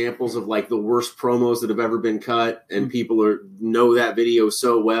best examples of like the worst promos that have ever been cut, and people know that video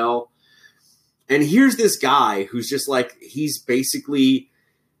so well. And here's this guy who's just like, he's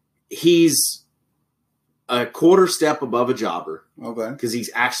a quarter step above a jobber. Okay. Because he's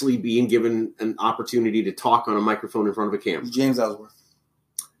actually being given an opportunity to talk on a microphone in front of a camera. James Ellsworth.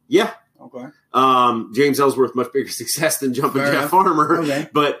 Yeah. Okay. James Ellsworth, much bigger success than Jumpin' Jeff Farmer. Okay.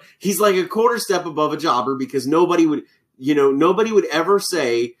 But he's like a quarter step above a jobber because nobody would ever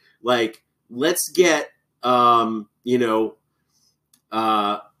say, like, let's get,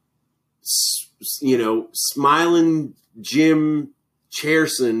 Smiling Jim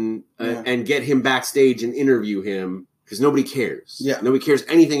Cherson and get him backstage and interview him because nobody cares. Yeah. Nobody cares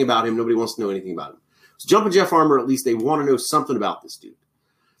anything about him. Nobody wants to know anything about him. So Jumpin' Jeff Farmer, at least they want to know something about this dude.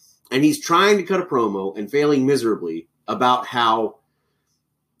 And he's trying to cut a promo and failing miserably about how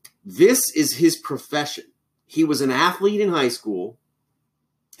this is his profession. He was an athlete in high school.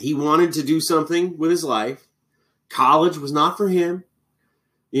 He wanted to do something with his life. College was not for him.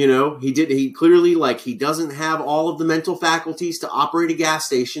 He clearly, like, he doesn't have all of the mental faculties to operate a gas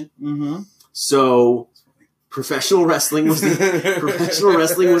station. Mm-hmm. So professional wrestling was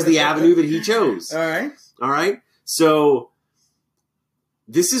the avenue that he chose. All right. So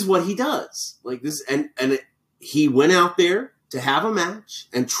this is what he does. Like this, and he went out there to have a match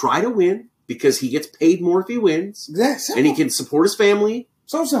and try to win because he gets paid more if he wins. Exactly. And he can support his family.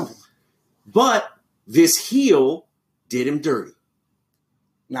 So simple. But this heel did him dirty.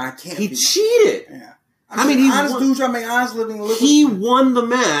 No, I can't. He cheated. Yeah. He won the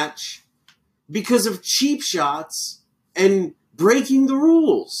match because of cheap shots and breaking the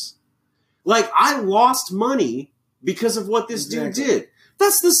rules. Like, I lost money because of what this dude did.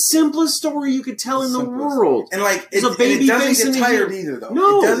 That's the simplest story you could tell in the world. And like, it doesn't get tired either, though.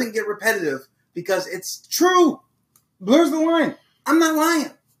 No. It doesn't get repetitive because it's true. Blurs the line. I'm not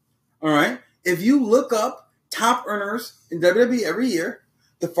lying. All right. If you look up top earners in WWE every year,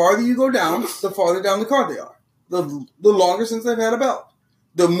 the farther you go down, the farther down the card they are. The longer since they've had a belt.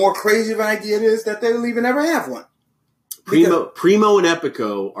 The more crazy of an idea it is that they'll even ever have one. Primo and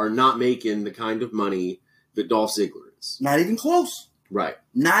Epico are not making the kind of money that Dolph Ziggler is. Not even close. Right.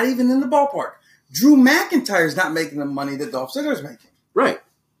 Not even in the ballpark. Drew McIntyre's not making the money that Dolph Ziggler's making. Right.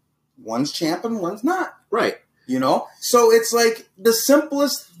 One's champ and one's not. Right. So it's like the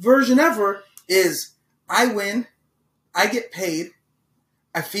simplest version ever is I win, I get paid,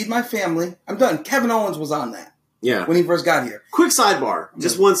 I feed my family, I'm done. Kevin Owens was on that. Yeah. When he first got here. Quick sidebar,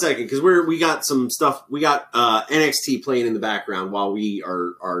 just 1 second, because we got some stuff. We got NXT playing in the background while we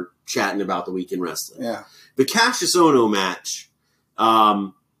are chatting about the weekend wrestling. Yeah. The Cassius Ohno match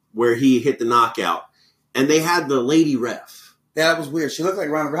where he hit the knockout, and they had the lady ref. That was weird. She looked like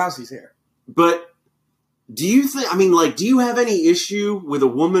Ronda Rousey's hair. But do you think? I mean, like, do you have any issue with a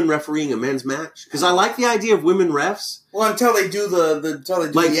woman refereeing a men's match? Because I like the idea of women refs. Well, until they do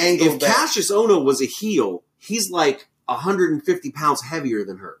the angle. If Cassius Ohno was a heel, he's like 150 pounds heavier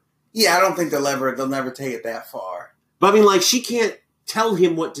than her. Yeah, I don't think they'll never take it that far. But I mean, like, she can't tell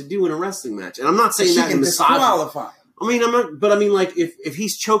him what to do in a wrestling match, and I'm not saying that in misogyny. Disqualify him. I mean, I'm not, but I mean, like, if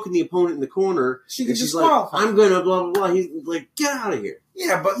he's choking the opponent in the corner, she can she's disqualify. Like, I'm gonna blah blah blah. He's like, get out of here.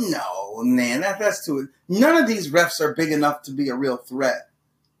 Yeah, but no, man, that's too. None of these refs are big enough to be a real threat.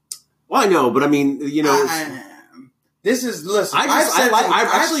 Well, I know, but I mean, you know, this is listen. I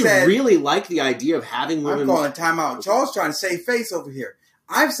actually really like the idea of having women. I'm calling timeout. Charles trying to save face over here.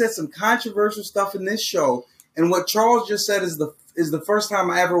 I've said some controversial stuff in this show, and what Charles just said is the first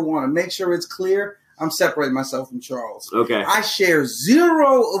time I ever want to make sure it's clear. I'm separating myself from Charles. Okay. I share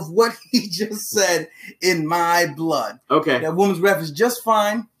zero of what he just said in my blood. Okay. That woman's ref is just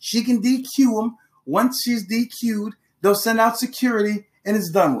fine. She can DQ him. Once she's DQ'd, they'll send out security, and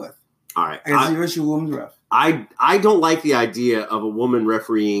it's done with. All right. I got zero issue with women's ref. I don't like the idea of a woman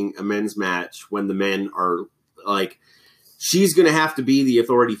refereeing a men's match when the men are like, she's going to have to be the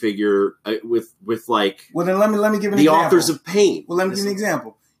authority figure with like. Well, then let me give an the example. authors of pain. Well, let me give you an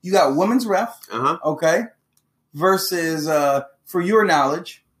example. You got women's ref, okay, versus for your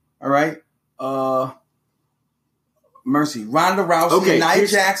knowledge, all right, Mercy, Ronda Rousey, and Nia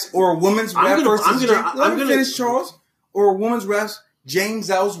Jax, or a women's ref versus. Let me finish, Charles. Or a women's ref,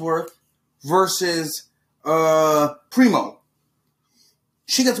 James Ellsworth versus Primo.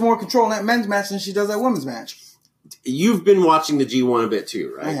 She gets more control in that men's match than she does that women's match. You've been watching the G1 a bit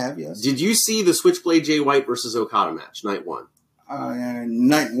too, right? I have, yes. Did you see the Switchblade Jay White versus Okada match, night one?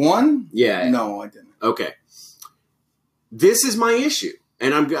 Night one? Yeah. No, I didn't. Okay. This is my issue.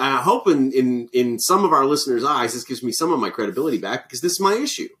 And I'm hoping in some of our listeners' eyes, this gives me some of my credibility back because this is my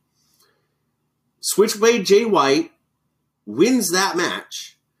issue. Switchblade Jay White wins that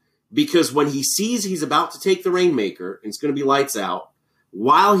match because when he sees he's about to take the Rainmaker and it's going to be lights out,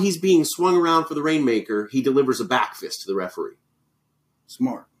 while he's being swung around for the Rainmaker, he delivers a back fist to the referee.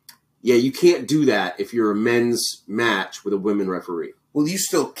 Smart. Yeah, you can't do that if you're a men's match with a women referee. Well, you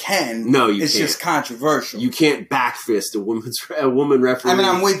still can. No, you can't. It's just controversial. You can't back fist a woman referee. I mean,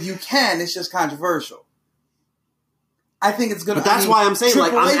 I'm with you. Can. It's just controversial. I think it's going to. But that's why I'm saying,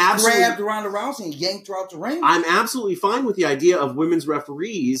 Triple like, I'm H absolutely grabbed Ronda Rousey and yanked her out the ring. I'm absolutely fine with the idea of women's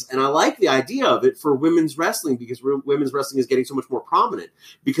referees, and I like the idea of it for women's wrestling because women's wrestling is getting so much more prominent.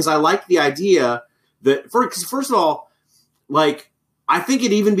 Because I like the idea that, first of all, like, I think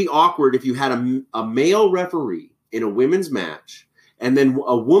it'd even be awkward if you had a male referee in a women's match, and then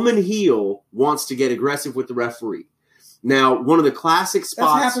a woman heel wants to get aggressive with the referee. Now, one of the classic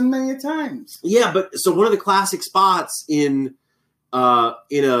spots... That's happened many times. Yeah, but so one of the classic spots in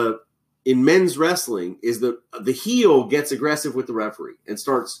men's wrestling is the heel gets aggressive with the referee and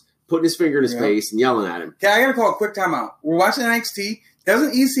starts putting his finger in his face and yelling at him. Okay, I got to call a quick timeout. We're watching NXT.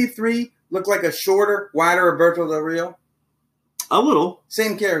 Doesn't EC3 look like a shorter, wider Alberto Del Rio? A little.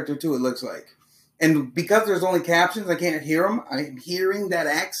 Same character, too, it looks like. And because there's only captions, I can't hear him. I'm hearing that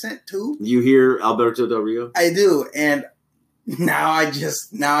accent, too. You hear Alberto Del Rio? I do, and now I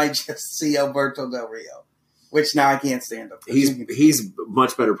just see Alberto Del Rio, which now I can't stand up. He's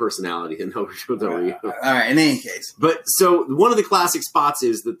much better personality than Alberto Del Rio. All right, in any case. But so one of the classic spots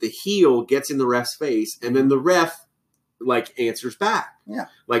is that the heel gets in the ref's face, and then the ref like answers back. Yeah,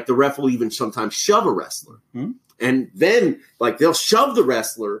 like the ref will even sometimes shove a wrestler, and then like they'll shove the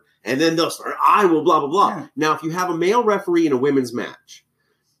wrestler, and then they'll start, I will blah blah blah. Yeah. Now, if you have a male referee in a women's match,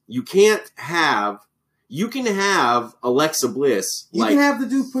 you can have Alexa Bliss. You can have the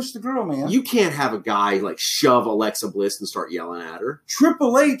dude push the girl, man. You can't have a guy like shove Alexa Bliss and start yelling at her.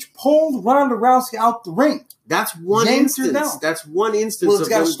 Triple H pulled Ronda Rousey out the ring. That's one instance. That's one instance. Well, it's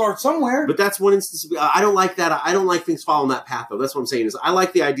got to start somewhere. But that's one instance. I don't like that. I don't like things following that path, though. That's what I'm saying. Is I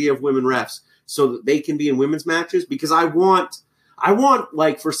like the idea of women refs so that they can be in women's matches because I want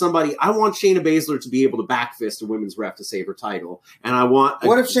like for somebody, I want Shayna Baszler to be able to backfist a women's ref to save her title, and I want.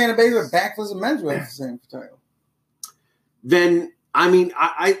 What if Shayna Baszler backfist a men's ref to save her title? Then I mean,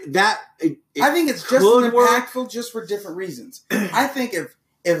 I think it's just as impactful, just for different reasons. I think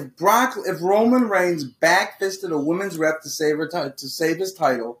if Roman Reigns backfisted a women's ref to save his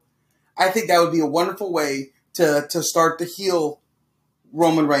title, I think that would be a wonderful way to start to heel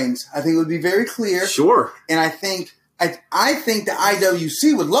Roman Reigns. I think it would be very clear. Sure, and I think the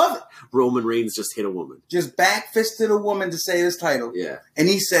IWC would love it. Roman Reigns just hit a woman. Just backfisted a woman to save his title. Yeah. And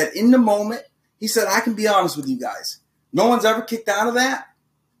he said, in the moment, I can be honest with you guys. No one's ever kicked out of that.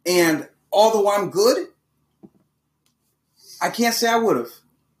 And although I'm good, I can't say I would have.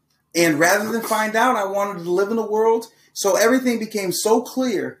 And rather than find out, I wanted to live in a world. So everything became so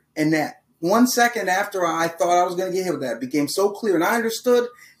clear. And that 1 second after I thought I was going to get hit with that, it became so clear. And I understood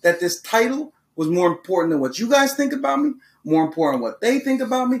that this title was more important than what you guys think about me, more important than what they think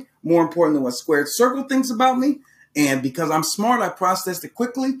about me, more important than what Squared Circle thinks about me. And because I'm smart, I processed it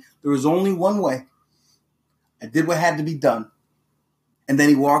quickly. There was only one way. I did what had to be done. And then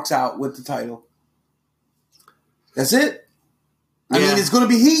he walks out with the title. That's it. I mean, it's going to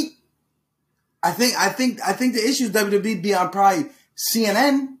be heat. I think the issue is WWE be on probably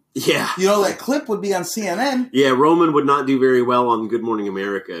CNN. Yeah. You know, that clip would be on CNN. Yeah, Roman would not do very well on Good Morning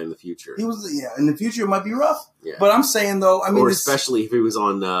America in the future. In the future it might be rough. Yeah. But I'm saying though, I mean, or especially if he was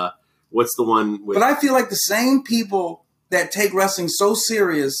on what's the one with? But I feel like the same people that take wrestling so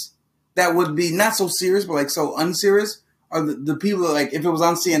serious that would be not so serious, but like so unserious are the people that, like, if it was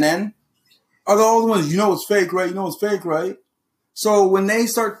on CNN, are all the ones, you know it's fake, right? You know it's fake, right? So when they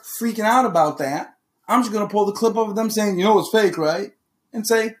start freaking out about that, I'm just going to pull the clip of them saying, you know it's fake, right? And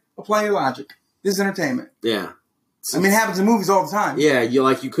say, apply your logic. This is entertainment. Yeah. I mean, it happens in movies all the time. Yeah,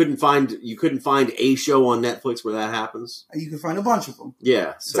 you couldn't find a show on Netflix where that happens. You can find a bunch of them.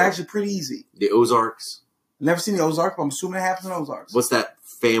 Yeah. It's actually pretty easy. The Ozarks. Never seen the Ozark, but I'm assuming it happens in Ozarks. What's that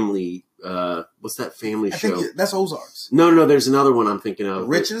family show? I think that's Ozarks. No, there's another one I'm thinking of. The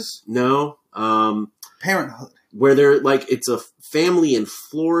Riches? No. Parenthood. Where they're like, it's a family in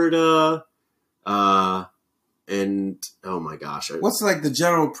Florida, and oh my gosh. What's like the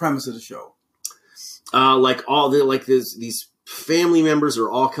general premise of the show? Like these family members are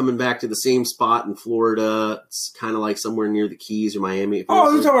all coming back to the same spot in Florida. It's kind of like somewhere near the Keys or Miami.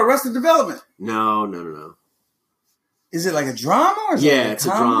 Oh, you're talking about Arrested Development? No. Is it like a drama? Or is it's a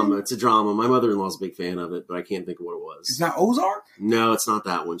drama. It's a drama. My mother-in-law's a big fan of it, but I can't think of what it was. It's not Ozark? No, it's not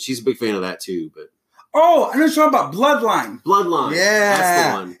that one. She's a big fan of that too, but. Oh, I know you're talking about Bloodline. Bloodline. Yeah. That's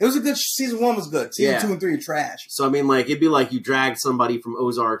the one. It was a good, season 1 was good. Season 2 and 3 are trash. So, I mean, like, it'd be like you dragged somebody from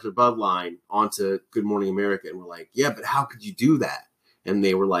Ozark or Bloodline onto Good Morning America, and we're like, yeah, but how could you do that? And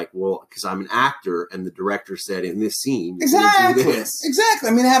they were like, well, because I'm an actor, and the director said in this scene, exactly. Do this. Exactly.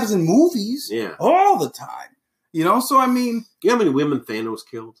 I mean, it happens in movies. Yeah. All the time. You know, so I mean. You know how many women Thanos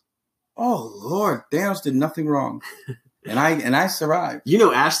killed? Oh, Lord. Thanos did nothing wrong. And I survived. You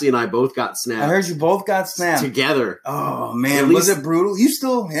know, Ashley and I both got snapped. I heard you both got snapped. Together. Oh, man. Was it brutal? You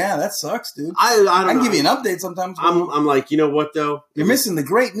still, that sucks, dude. I don't know. I can give you an update sometimes. I'm like, you know what, though? You're missing the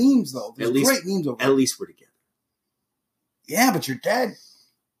great memes, though. There's great memes over there. At least we're together. Yeah, but you're dead.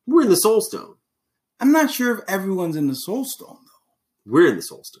 We're in the Soul Stone. I'm not sure if everyone's in the Soul Stone, though. We're in the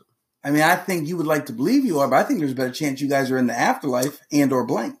Soul Stone. I mean, I think you would like to believe you are, but I think there's a better chance you guys are in the afterlife and or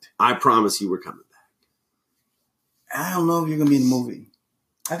blanked. I promise you we're coming back. I don't know if you're going to be in the movie.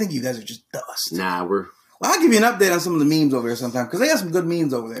 I think you guys are just dust. Nah, Well, I'll give you an update on some of the memes over there sometime, because they got some good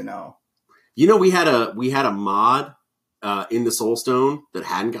memes over there now. You know, we had a mod in the Soul Stone that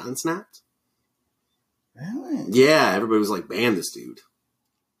hadn't gotten snapped. Really? Yeah, everybody was like, ban this dude.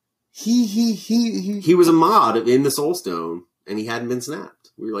 He was a mod in the Soul Stone, and he hadn't been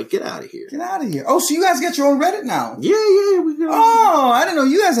snapped. We were like, get out of here. Get out of here. Oh, so you guys got your own Reddit now? Yeah. Oh, I didn't know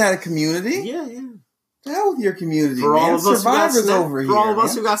you guys had a community. Yeah. The hell with your community, for man. all of us Survivors over here. For all of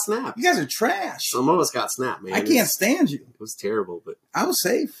us man. who got snapped. You guys are trash. Some of us got snapped, man. I can't stand you. It was terrible, but I was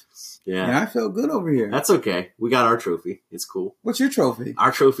safe. Yeah. And I felt good over here. That's okay. We got our trophy. It's cool. What's your trophy?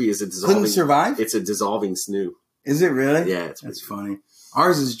 Our trophy is a dissolving. Couldn't survive? It's a dissolving snoo. Is it really? Yeah, that's funny.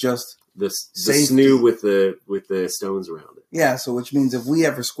 Ours is just the snoo with the stones around it. Yeah, so which means if we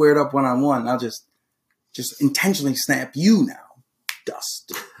ever squared up 1-on-1, I'll just intentionally snap you now.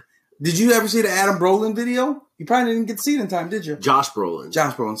 Dust. Did you ever see the Adam Brolin video? You probably didn't get to see it in time, did you? Josh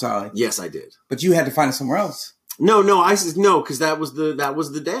Brolin, sorry. Yes, I did. But you had to find it somewhere else. No, I said no, because that was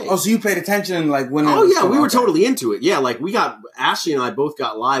the day. Oh, so you paid attention like when? Oh yeah, we were totally into it. Yeah, like Ashley and I both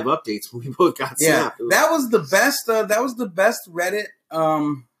got live updates when we both got snapped. That was the best. That was the best Reddit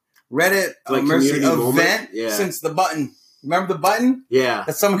like Mercy event since the button. Remember the button? Yeah.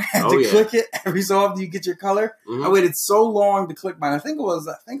 That someone had to click it every so often you get your color. Mm-hmm. I waited so long to click mine. I think it was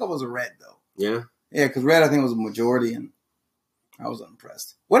a red though. Yeah. Yeah, because red I think was a majority, and I was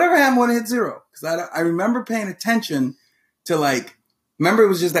unimpressed. Whatever happened when it hit 0? Because I remember paying attention to remember it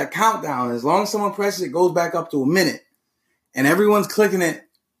was just that countdown. As long as someone presses it, goes back up to a minute, and everyone's clicking it,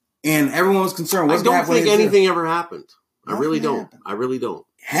 and everyone was concerned. I don't think anything ever happened. I really don't.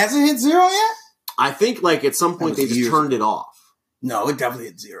 Hasn't hit 0 yet? I think at some point they just turned it off. No, it definitely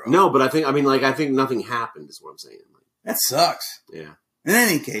hit 0. No, but I think nothing happened is what I'm saying. That sucks. Yeah. In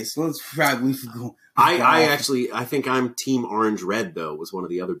any case, let's try. I think I'm Team Orange Red though. Was one of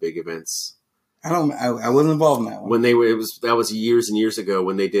the other big events. I wasn't involved in that one. When that was years and years ago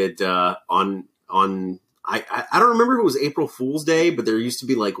when they did I don't remember if it was April Fool's Day, but there used to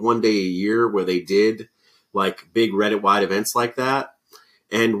be like one day a year where they did like big Reddit wide events like that.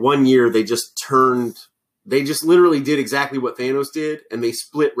 And one year they just literally did exactly what Thanos did, and they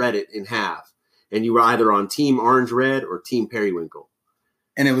split Reddit in half. And you were either on Team Orange Red or Team Periwinkle.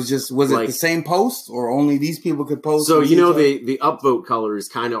 And it was just, was it the same post, or only these people could post? So, the upvote color is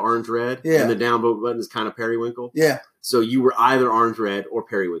kind of orange red, yeah, and the downvote button is kind of periwinkle. Yeah. So you were either orange red or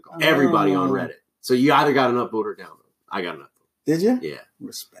periwinkle. Everybody on Reddit. So you either got an upvote or downvote. I got an upvote. Did you? Yeah.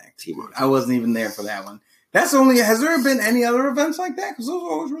 Respect. Team Orange. I wasn't even there for that one. Has there been any other events like that? Because those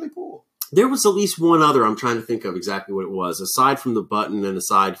are always really cool. There was at least one other. I'm trying to think of exactly what it was. Aside from the button and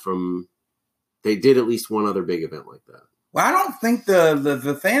aside from, they did at least one other big event like that. Well, I don't think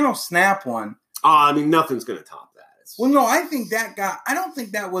the Thanos Snap one. I mean, nothing's going to top that. Well, no, I don't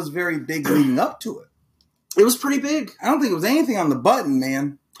think that was very big leading up to it. It was pretty big. I don't think it was anything on the button,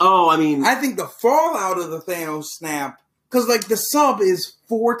 man. Oh, I mean, I think the fallout of the Thanos Snap, because like the sub is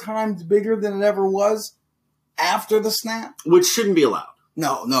 4 times bigger than it ever was after the snap, which shouldn't be allowed.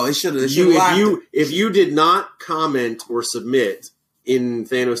 No, it should have. If you did not comment or submit in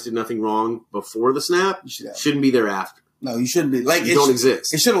Thanos Did Nothing Wrong before the snap, shouldn't be there after. No, you shouldn't be. Like, you don't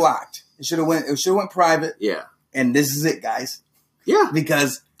exist. It should have locked. It should have went private. Yeah. And this is it, guys. Yeah.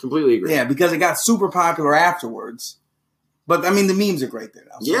 Because completely agree. Yeah, because it got super popular afterwards. But I mean, the memes are great there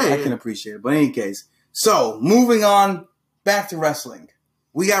now. So yeah, I can appreciate it. But in any case, so moving on back to wrestling.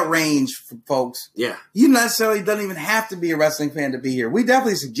 We got range, folks. Yeah. You necessarily don't even have to be a wrestling fan to be here. We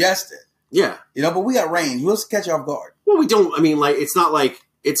definitely suggest it. Yeah. But we got range. We'll catch you off guard. Well, we don't. I mean, like, it's not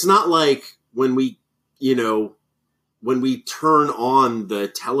like when we, when we turn on the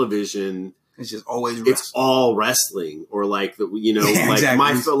television, it's just always wrestling. It's all wrestling, or like the like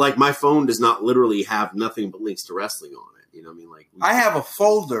exactly. my phone does not literally have nothing but links to wrestling on it. You know what I mean? Like, I have a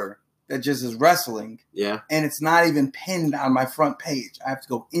folder that just is wrestling. Yeah. And it's not even pinned on my front page. I have to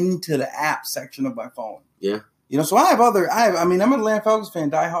go into the app section of my phone. Yeah. So I'm an Atlanta Falcons fan,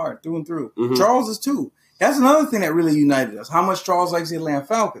 die hard, through and through. Mm-hmm. Charles is too. That's another thing that really united us. How much Charles likes the Atlanta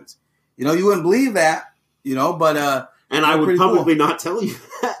Falcons. You wouldn't believe that, but and I would publicly not tell you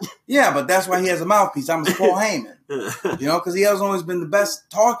that. Yeah, but that's why he has a mouthpiece. I'm a Paul Heyman. Because he has always been the best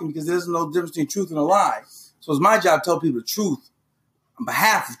talking, because there's no difference between truth and a lie. So it's my job to tell people the truth on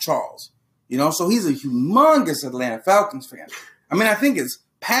behalf of Charles. So he's a humongous Atlanta Falcons fan. I mean, I think his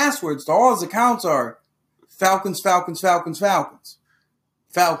passwords to all his accounts are Falcons, Falcons, Falcons, Falcons.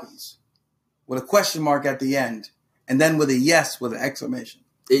 Falcons. With a question mark at the end. And then with a yes with an exclamation.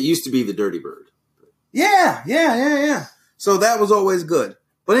 It used to be the Dirty Bird. Yeah. So that was always good.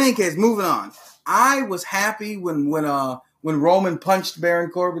 But in any case, moving on. I was happy when Roman punched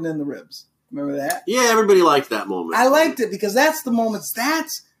Baron Corbin in the ribs. Remember that? Yeah, everybody liked that moment. I liked it because that's the moments.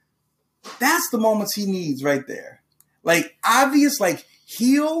 That's the moments he needs right there. Like, obvious, like,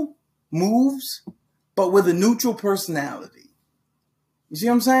 heel moves, but with a neutral personality. You see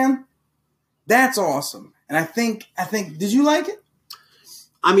what I'm saying? That's awesome. And I think, did you like it?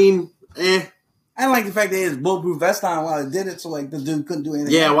 I mean, I like the fact that he had his bulletproof vest on while he did it, so like the dude couldn't do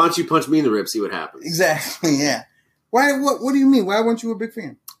anything. Yeah, why don't you punch me in the ribs, see what happens? Exactly, yeah. Why? What do you mean? Why weren't you a big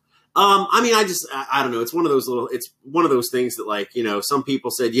fan? I mean, I don't know. It's one of those things that, like, some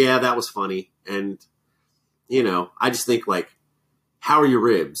people said, yeah, that was funny. And, I just think, like, how are your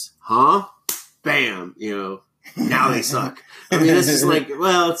ribs? Huh? Bam. Now they suck. I mean, it's just like,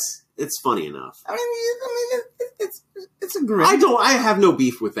 well, it's funny enough. I mean, it's a great. I have no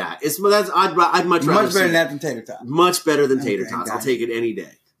beef with that. I'd much rather better than that than tater tots. Much better than tater tots. I'll take it any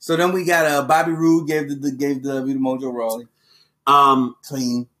day. So then we got Bobby Roode gave the Vita Mojo Rawley.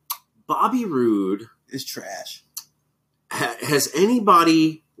 Clean. Bobby Roode is trash. Has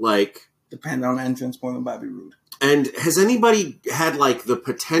anybody, like, depending on entrance point of Bobby Roode? And has anybody had, like, the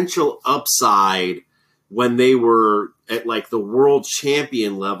potential upside when they were at, like, the world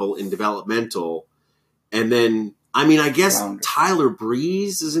champion level in developmental? And then, I mean, I guess Tyler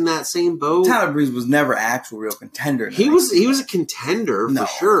Breeze is in that same boat. Tyler Breeze was never actual real contender. He was a contender for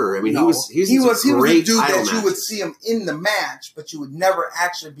sure. I mean, he was a great dude that match. You would see him in the match, but you would never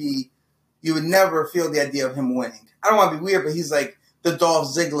actually be. You would never feel the idea of him winning. I don't want to be weird, but he's like the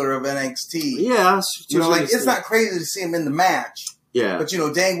Dolph Ziggler of NXT. Yeah, it's not crazy to see him in the match. Yeah, but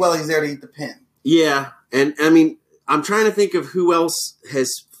dang well he's there to eat the pin. Yeah, and I mean, I'm trying to think of who else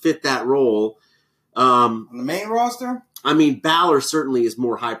has fit that role. On the main roster? I mean, Balor certainly is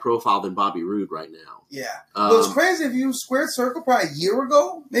more high profile than Bobby Roode right now. Yeah. Well, it's crazy. If you Squared Circle probably a year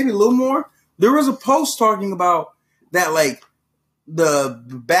ago, maybe a little more, there was a post talking about that, like, the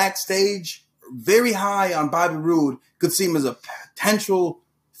backstage very high on Bobby Roode could see him as a potential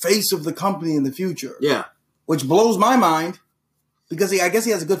face of the company in the future. Yeah. Which blows my mind because I guess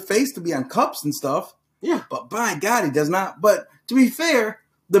he has a good face to be on cups and stuff. Yeah. But by God, he does not. But to be fair,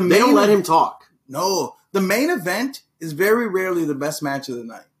 they don't let him talk. No. The main event is very rarely the best match of the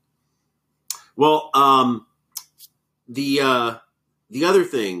night. Well, the other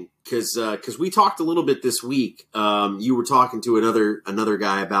thing, because we talked a little bit this week, you were talking to another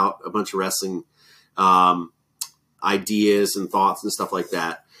guy about a bunch of wrestling ideas and thoughts and stuff like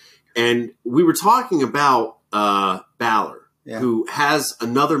that, and we were talking about Balor, who has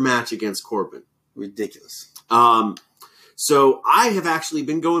another match against Corbin. Ridiculous. So I have actually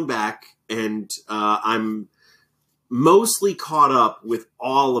been going back, and I'm mostly caught up with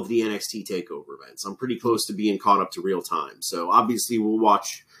all of the NXT TakeOver events. I'm pretty close to being caught up to real time. So obviously we'll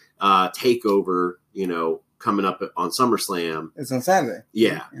watch TakeOver, coming up on SummerSlam. It's on Saturday.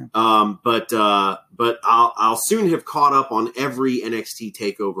 Yeah. But I'll soon have caught up on every NXT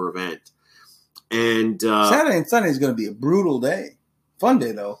TakeOver event. And Saturday and Sunday is going to be a brutal day. Fun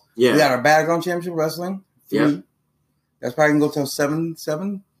day though. Yeah. We got our Battleground Championship Wrestling. 3. Yeah. That's probably going to go till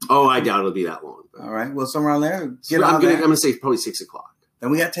 7. Oh, I doubt it'll be that long. All right. Well, somewhere around there. I'm gonna say probably 6 o'clock. Then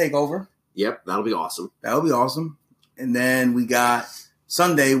we got TakeOver. Yep, that'll be awesome. That'll be awesome. And then we got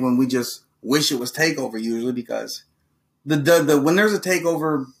Sunday when we just wish it was TakeOver usually because the when there's a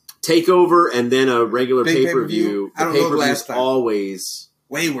TakeOver and then a regular big pay-per-view, I the don't know the pay-per-view last is time. always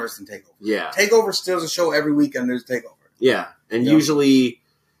way worse than TakeOver. Yeah. TakeOver steals a show every weekend. There's TakeOver. Yeah, and Yep.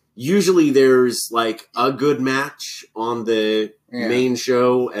 usually there's like a good match on the main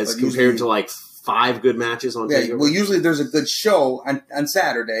show as compared to like 5 good matches on TakeOver. Well, usually there's a good show on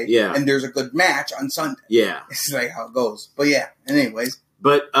Saturday, and there's a good match on Sunday. Yeah, it's like how it goes. But yeah, and anyways.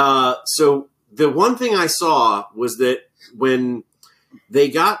 But so the one thing I saw was that when they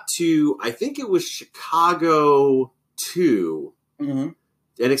got to, I think it was Chicago 2,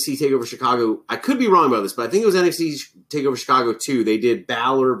 NXT TakeOver Chicago. I could be wrong about this, but I think it was NXT TakeOver Chicago 2. They did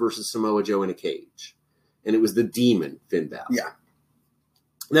Balor versus Samoa Joe in a cage. And it was the Demon, Finn Balor. Yeah.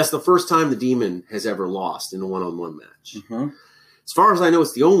 And that's the first time the Demon has ever lost in a one-on-one match. As far as I know,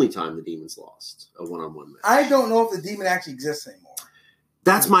 it's the only time the Demon's lost a one-on-one match. I don't know if the Demon actually exists anymore.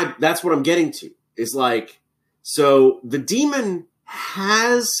 That's what I'm getting to. Is like, so the Demon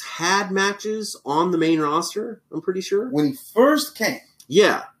has had matches on the main roster, I'm pretty sure. When he first came.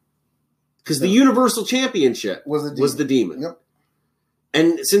 Yeah. Because the Universal Championship was the Demon. Yep.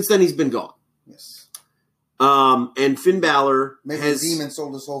 And since then, he's been gone. Yes. And Finn Balor Maybe the Demon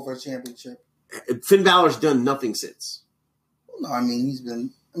sold his soul for a championship. Finn Balor's done nothing since. Well, no, I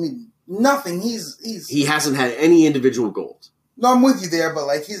mean, nothing. He hasn't had any individual gold. No, I'm with you there, but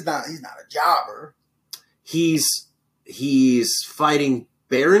like he's not a jobber. He's fighting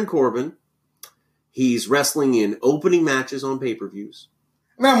Baron Corbin. He's wrestling in opening matches on pay-per-views.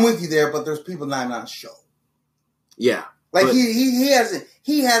 I mean, I'm with you there, but there's people not on the show. Yeah. Like he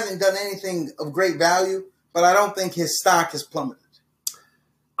hasn't done anything of great value, but I don't think his stock has plummeted.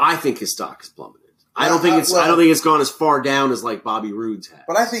 I think his stock has plummeted. I don't think it's gone as far down as like Bobby Roode's had.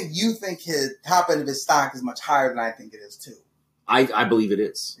 But I think you think his top end of his stock is much higher than I think it is too. I believe it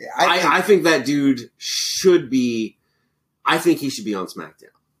is. Yeah, I think that dude should be. I think he should be on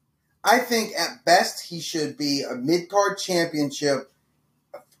SmackDown. I think at best he should be a mid-card championship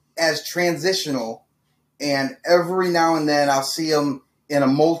as transitional, and every now and then I'll see him in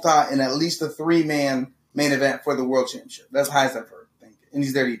at least a 3-man main event for the World Championship. That's the highest I've heard. And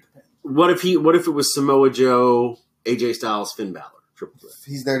he's there to eat the pin. What if it was Samoa Joe, AJ Styles, Finn Balor, triple threat?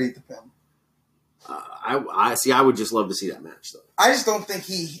 He's there to eat the pin. I see. I would just love to see that match, though. I just don't think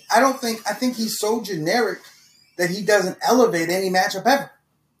I think he's so generic that he doesn't elevate any matchup ever.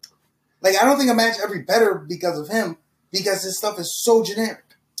 Like, I don't think a match ever be better because of him, because his stuff is so generic.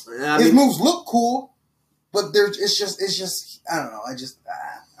 His moves look cool, but it's just I don't know.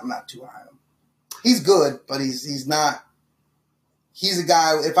 I'm not too high on him. He's good, but he's not. He's a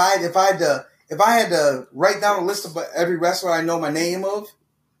guy. If I had to write down a list of every wrestler I know my name of,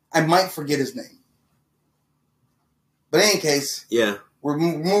 I might forget his name. But in any case, yeah, we're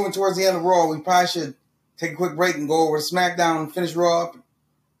moving towards the end of Raw. We probably should take a quick break and go over to SmackDown and finish Raw up.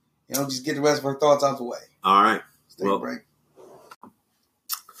 Just get the rest of our thoughts out the way. All right. Let's take a break.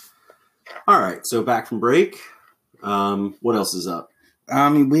 All right. So back from break. What else is up?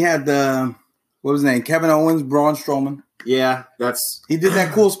 We had what was his name? Kevin Owens, Braun Strowman. Yeah, he did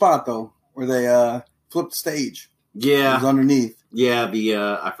that cool spot though, where they flipped the stage. It was Yeah. underneath. Yeah,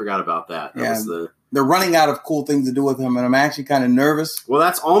 I forgot about that. That was They're running out of cool things to do with him, and I'm actually kind of nervous. Well,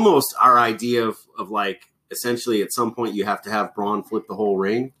 that's almost our idea of like, essentially at some point you have to have Braun flip the whole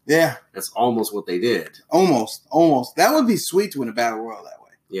ring. Yeah, That's almost what they did. almost. That would be sweet to win a battle royal that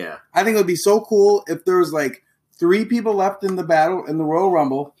way. Yeah. I think it would be so cool if there was like 3 people left in the Royal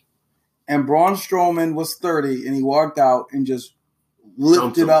Rumble, and Braun Strowman was 30, and he walked out and just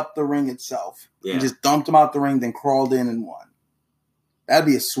lifted up the ring itself. Yeah. And just dumped him out the ring, then crawled in and won. That'd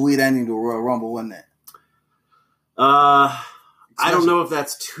be a sweet ending to a Royal Rumble, wouldn't it? I don't know if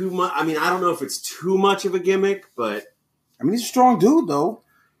that's too much. I mean, I don't know if it's too much of a gimmick, but I mean, he's a strong dude, though.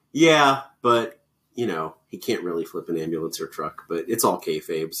 yeah, but you know, he can't really flip an ambulance or truck, but it's all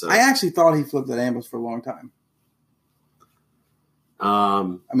kayfabe. So I actually thought he flipped that ambulance for a long time. I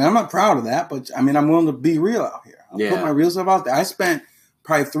mean, I'm not proud of that, but I mean, I'm willing to be real out here. I'll put my real stuff out there. I spent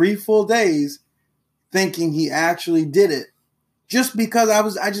probably 3 full days thinking he actually did it, just because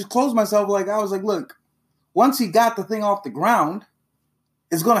I just closed myself. I was like, look, once he got the thing off the ground,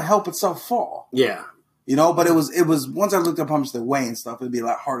 it's going to help itself fall. Yeah. You know, but it was once I looked up how much they weigh and stuff, it'd be a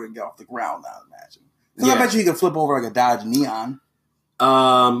lot harder to get off the ground, I would imagine. Because I bet you could flip over like a Dodge Neon.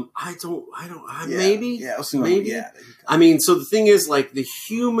 Maybe. Yeah, maybe. I mean, so the thing is, like, the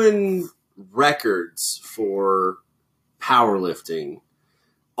human records for powerlifting,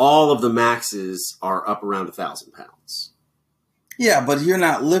 all of the maxes are up around 1,000 pounds. Yeah, but you're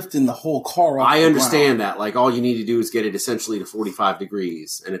not lifting the whole car up. I understand that. Like, all you need to do is get it essentially to 45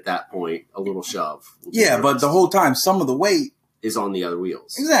 degrees, and at that point, a little shove. Yeah, but the whole time, some of the weight is on the other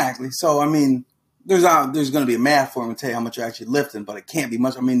wheels. Exactly. So, I mean, there's going to be a math for him to tell you how much you're actually lifting, but it can't be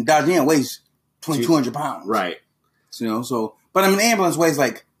much. I mean, Dodge Neon weighs 2,200 pounds. Right. You know, so, but I mean, ambulance weighs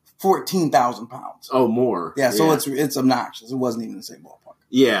like 14,000 pounds. Oh, more. Yeah, so it's obnoxious. It wasn't even the same ballpark.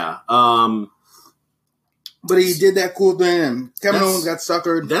 Yeah. But he did that cool thing, and Kevin Owens got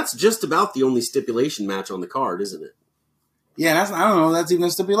suckered. That's just about the only stipulation match on the card, isn't it? Yeah, I don't know. That's even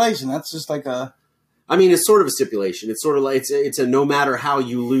a stipulation. That's just like a... I mean, it's sort of a stipulation. It's sort of like it's a no matter how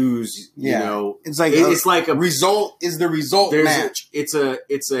you lose, you know. It's like a result is the result match. It's a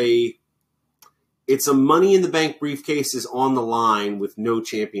Money in the Bank briefcase is on the line with no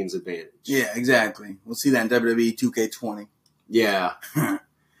champion's advantage. Yeah, exactly. We'll see that in WWE 2K20. Yeah.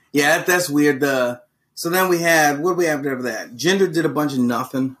 Yeah, that's weird. So then we had, what did we have after that? Jinder did a bunch of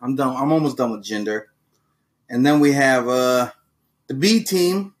nothing. I'm done. I'm almost done with Jinder. And then we have the B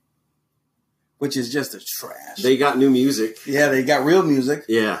Team, which is just a trash. They got new music. Yeah, they got real music.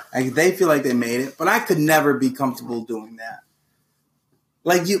 Yeah. They feel like they made it, but I could never be comfortable doing that.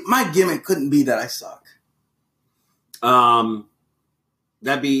 Like, my gimmick couldn't be that I suck.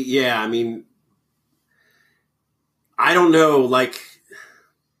 That'd be, yeah, I mean, I don't know, like,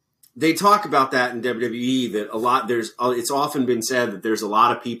 they talk about that in WWE that it's often been said that there's a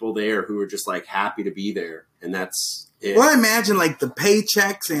lot of people there who are just, like, happy to be there, and that's it. Well, I imagine, like, the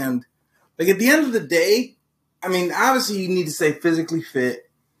paychecks and, like, at the end of the day, I mean, obviously you need to stay physically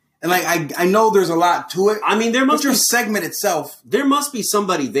fit. And, like, I know there's a lot to it. I mean, there must be... your segment itself. There must be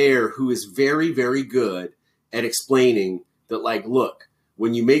somebody there who is very, very good at explaining that, like, look,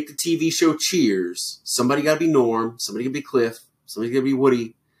 when you make the TV show Cheers, somebody got to be Norm, somebody got to be Cliff, somebody got to be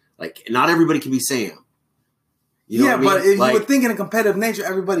Woody. Like, not everybody can be Sam. You know but if like, you would think in a competitive nature,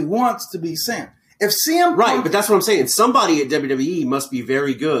 everybody wants to be Sam. If Sam... Right, but that's what I'm saying. Somebody at WWE must be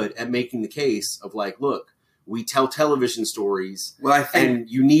very good at making the case of, like, look, we tell television stories, and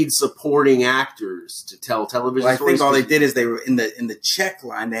you need supporting actors to tell television stories. I think all they did is they were in the check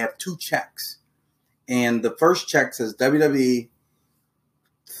line. They have 2 checks, and the first check says WWE,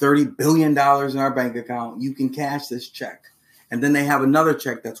 $30 billion in our bank account. You can cash this check, and then they have another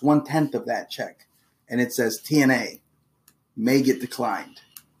check that's 1/10 of that check, and it says TNA may get declined.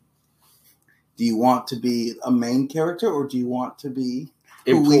 Do you want to be a main character, or do you want to be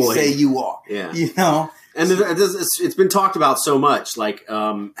who we say you are? Yeah, you know. And it's been talked about so much, like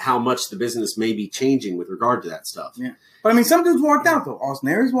how much the business may be changing with regard to that stuff. Yeah, but I mean, some dudes walked out though. Austin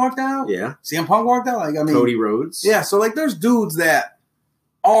Aries walked out. Yeah, CM Punk walked out. Like, I mean, Cody Rhodes. Yeah, so like, there's dudes that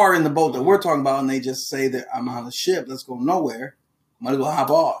are in the boat that we're talking about, and they just say that I'm on the ship that's going nowhere. Might as well hop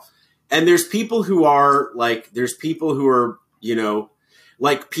off. And there's people who are you know.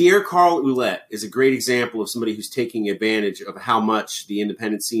 Like Pierre-Carl Ouellet is a great example of somebody who's taking advantage of how much the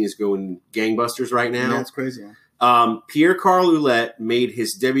independent scene is going gangbusters right now. Yeah, that's crazy. Pierre-Carl Ouellet made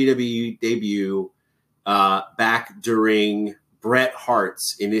his WWE debut back during Bret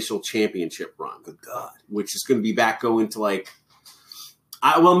Hart's initial championship run. Good God. Which is going to be back going to like...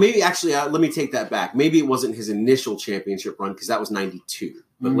 let me take that back. Maybe it wasn't his initial championship run because that was 92.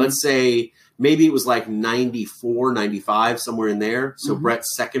 but let's say maybe it was like 94, 95, somewhere in there. So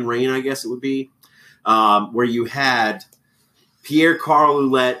Bret's second reign, I guess it would be, where you had Pierre Carl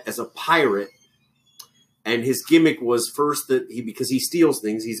Ouellet as a pirate, and his gimmick was first that because he steals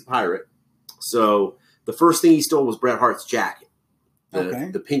things, he's a pirate. So the first thing he stole was Bret Hart's jacket,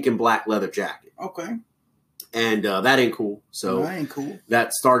 the pink and black leather jacket. Okay. And that ain't cool. So that ain't cool.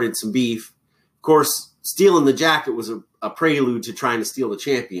 That started some beef. Of course, stealing the jacket was a prelude to trying to steal the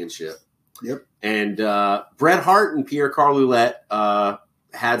championship. Yep. And Bret Hart and Pierre Carl Ouellet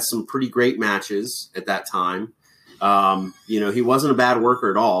had some pretty great matches at that time. He wasn't a bad worker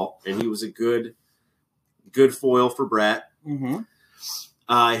at all, and he was a good foil for Bret.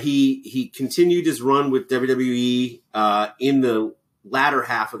 He continued his run with WWE in the latter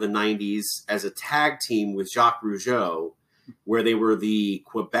half of the 90s as a tag team with Jacques Rougeau, where they were the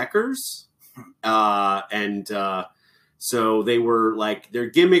Quebecers. So they were like, their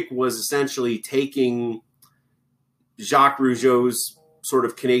gimmick was essentially taking Jacques Rougeau's sort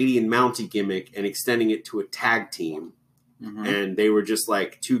of Canadian Mountie gimmick and extending it to a tag team. And they were just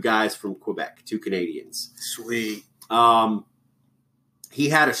like two guys from Quebec, two Canadians. Sweet. He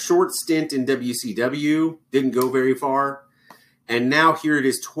had a short stint in WCW, didn't go very far. And now here it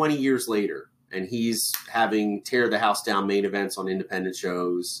is 20 years later, and he's having tear the house down main events on independent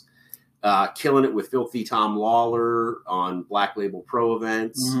shows, killing it with Filthy Tom Lawler on Black Label Pro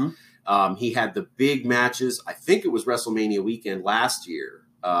events. He had the big matches. I think it was WrestleMania weekend last year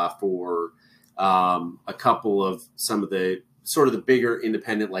for a couple of some of the sort of the bigger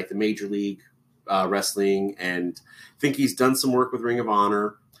independent, like the Major League Wrestling, and I think he's done some work with Ring of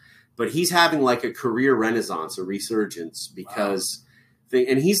Honor. But he's having like a career renaissance, a resurgence, because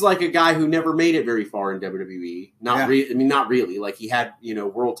and he's like a guy who never made it very far in WWE. Not really. Like he had,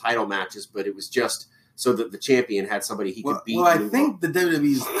 world title matches, but it was just so that the champion had somebody he could beat. Well, I think the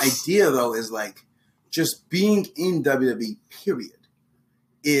WWE's idea though is like just being in WWE, period,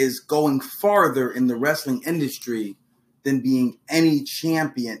 is going farther in the wrestling industry than being any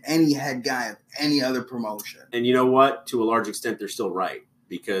champion, any head guy of any other promotion. And you know what? To a large extent, they're still right,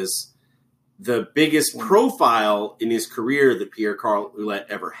 because the biggest profile in his career that Pierre Carl Ouellet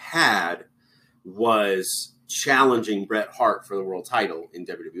ever had was challenging Bret Hart for the world title in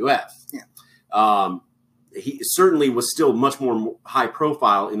WWF. Yeah. He certainly was still much more high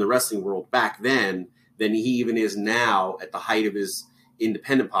profile in the wrestling world back then than he even is now at the height of his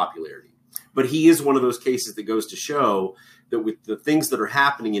independent popularity. But he is one of those cases that goes to show that with the things that are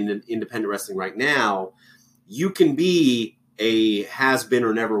happening in independent wrestling right now, you can be a has-been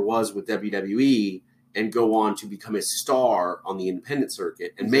or never was with WWE and go on to become a star on the independent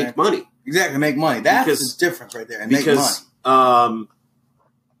circuit and make money. Exactly, make money. That's the difference right there. And make money.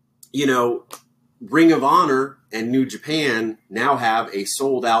 Ring of Honor and New Japan now have a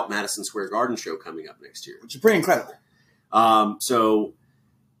sold-out Madison Square Garden show coming up next year. Which is pretty incredible. Does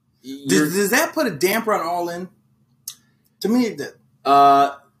that put a damper on All In? To me, it did.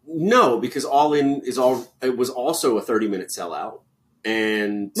 No, because All In it was also a 30-minute sellout.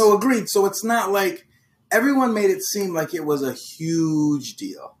 And no, agreed. So it's not like everyone made it seem like it was a huge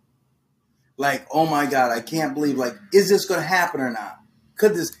deal. Like, oh my God, I can't believe, like, is this going to happen or not?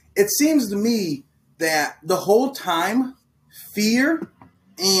 Could this? It seems to me that the whole time, fear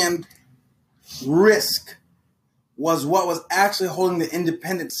and risk was what was actually holding the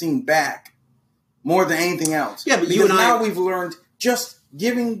independent scene back more than anything else. Yeah, but because now we've learned just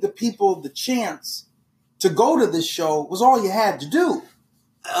giving the people the chance to go to this show was all you had to do.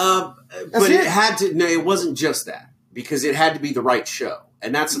 It wasn't just that, because it had to be the right show.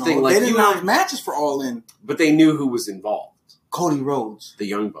 And that's the thing. Like, they didn't have matches for All In. But they knew who was involved. Cody Rhodes. The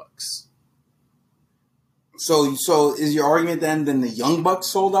Young Bucks. So is your argument then the Young Bucks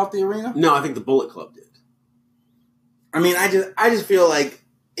sold out the arena? No, I think the Bullet Club did. I mean, I just feel like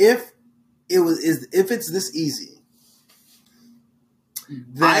if it's this easy,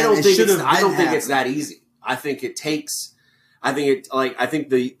 I don't think it's that easy. I think the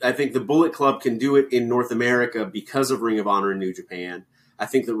Bullet Club can do it in North America because of Ring of Honor and New Japan. I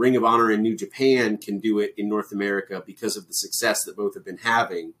think the Ring of Honor and New Japan can do it in North America because of the success that both have been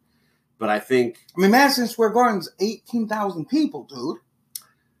having. But I mean, Madison Square Garden's 18,000 people, dude.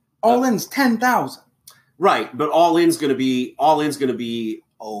 All In's 10,000. Right, but All In's going to be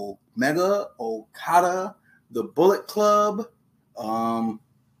Omega, Okada, the Bullet Club,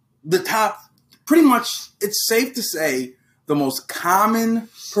 the top. Pretty much, it's safe to say the most common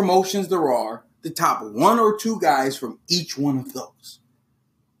promotions there are. The top one or two guys from each one of those.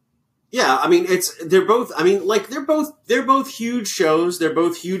 Yeah, I mean they're both huge shows. They're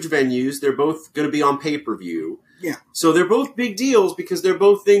both huge venues. They're both going to be on pay-per-view. Yeah. So they're both big deals because they're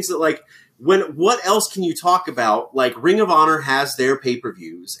both things that, like, what else can you talk about? Like, Ring of Honor has their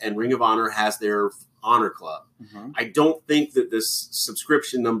pay-per-views and Ring of Honor has their Honor Club. Mm-hmm. I don't think that this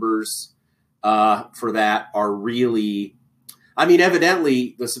subscription numbers for that are really... I mean,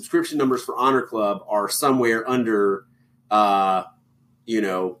 evidently, the subscription numbers for Honor Club are somewhere under, I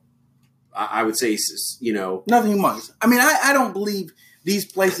would say, nothing much. I mean, I don't believe these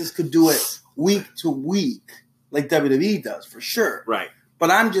places could do it week to week like WWE does, for sure. Right.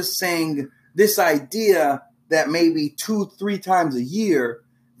 But I'm just saying this idea that maybe 2-3 times a year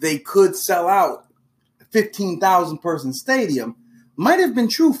they could sell out a 15,000 person stadium might have been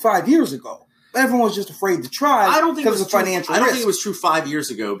true 5 years ago. Everyone was just afraid to try. I don't think it was of financial I don't risk. think it was true 5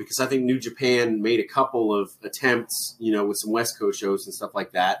 years ago because I think New Japan made a couple of attempts, with some West Coast shows and stuff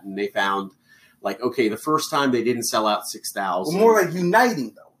like that, and they found, like, okay, the first time they didn't sell out 6,000. Well, more like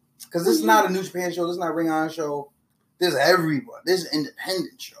uniting though, because this is not a New Japan show. This is not a Ring of Honor show. This is everyone. This is an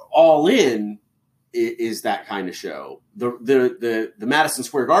independent show. All In is that kind of show. The Madison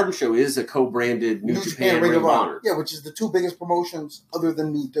Square Garden show is a co-branded New Japan Ring of Honor. Yeah, which is the two biggest promotions other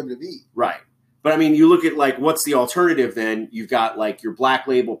than New WWE. Right. But I mean, you look at, like, what's the alternative then? You've got, like, your Black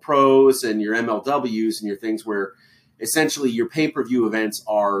Label Pros and your MLWs and your things where essentially your pay-per-view events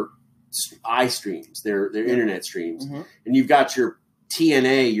are iStreams. They're internet streams. Mm-hmm. And you've got your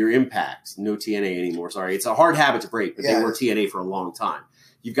TNA, your Impact. No TNA anymore, sorry. It's a hard habit to break, but they were TNA for a long time.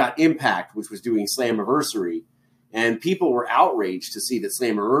 You've got Impact, which was doing Slammiversary, and people were outraged to see that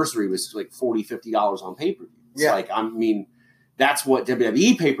Slammiversary was like $40, $50 on pay-per-view. It's like, I mean, that's what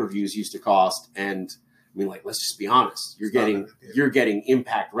WWE pay-per-views used to cost, and I mean, like, let's just be honest. You're getting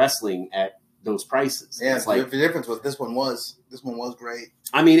Impact Wrestling at those prices. Yeah, it's like, the difference was this one was great.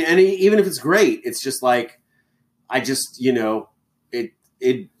 I mean, and even if it's great, it's just like, I just,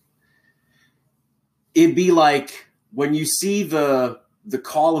 it'd be like when you see the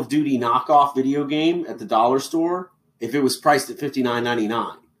Call of Duty knockoff video game at the dollar store, if it was priced at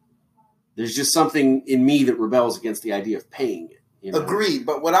 $59.99. There's just something in me that rebels against the idea of paying it. Agreed.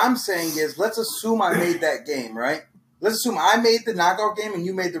 But what I'm saying is, let's assume I made that game, right? Let's assume I made the knockout game and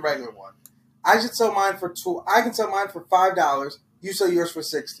you made the regular one. I should sell mine for I can sell mine for $5. You sell yours for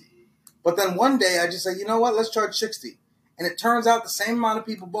 $60. But then one day I just say, you know what? Let's charge $60. And it turns out the same amount of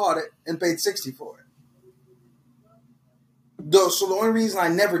people bought it and paid $60 for it. So the only reason I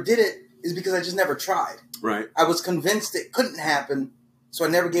never did it is because I just never tried. Right. I was convinced it couldn't happen, so I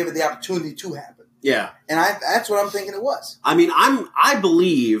never gave it the opportunity to happen. Yeah. And that's what I'm thinking it was. I mean, I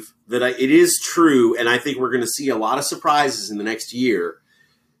believe that it is true, and I think we're going to see a lot of surprises in the next year.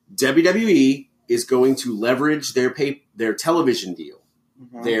 WWE is going to leverage their television deal,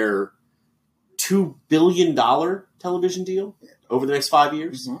 their $2 billion television deal over the next 5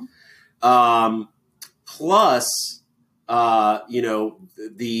 years. Mm-hmm. Plus,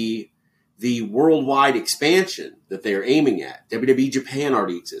 the worldwide expansion that they are aiming at. WWE Japan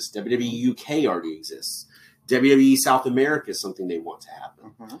already exists. WWE UK already exists. WWE South America is something they want to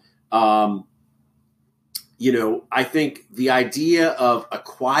happen. Mm-hmm. I think the idea of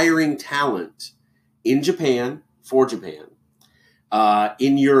acquiring talent in Japan for Japan,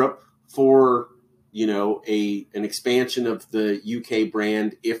 in Europe for, an expansion of the UK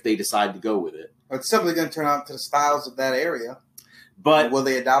brand if they decide to go with it. It's simply going to turn out to the styles of that area. But will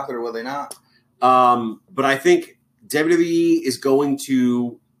they adopt it or will they not? But I think WWE is going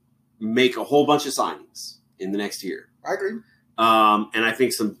to make a whole bunch of signings in the next year. I agree. And I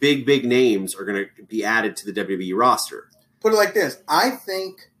think some big, big names are going to be added to the WWE roster. Put it like this. I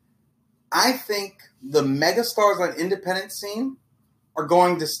think the megastars on the independent scene are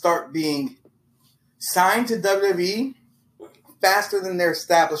going to start being signed to WWE faster than they're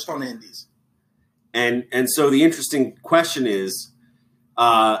established on the indies. And so the interesting question is,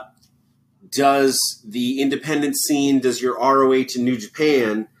 does the independent scene, does your ROH and New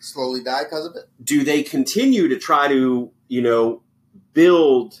Japan slowly die because of it? Do they continue to try to,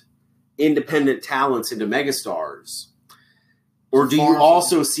 build independent talents into megastars? Or do you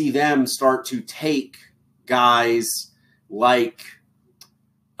also see them start to take guys like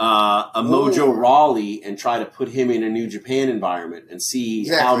a Mojo Rawley and try to put him in a New Japan environment and see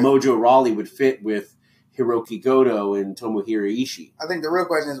how Mojo Rawley would fit with Hiroki Goto and Tomohiro Ishii? I think the real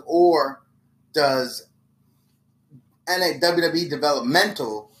question is, or does WWE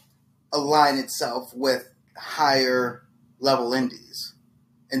developmental align itself with higher level indies?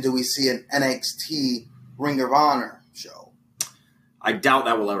 And do we see an NXT Ring of Honor show? I doubt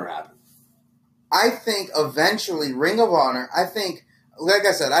that will ever happen. I think eventually Ring of Honor, like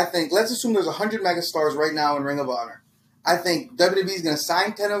I said, let's assume there's 100 megastars right now in Ring of Honor. I think WWE is going to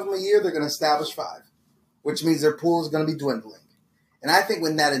sign 10 of them a year. They're going to establish 5. which means their pool is going to be dwindling. And I think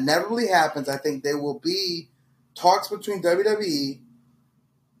when that inevitably happens, I think there will be talks between WWE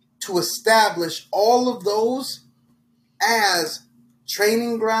to establish all of those as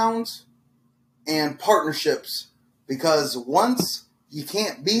training grounds and partnerships. Because once you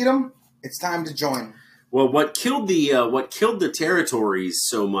can't beat them, it's time to join them. Well, what killed the territories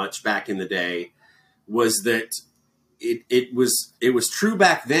so much back in the day was that it was true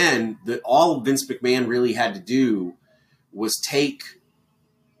back then that all Vince McMahon really had to do was take,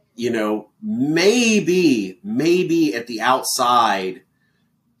 maybe at the outside,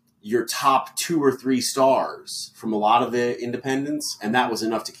 your top 2 or 3 stars from a lot of the independents, and that was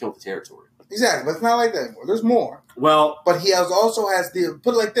enough to kill the territory. Exactly, but it's not like that anymore. There's more. Well, but he also has the,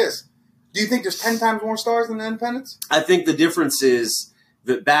 put it like this. Do you think there's 10 times more stars than the independents? I think the difference is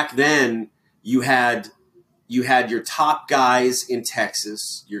that back then you had your top guys in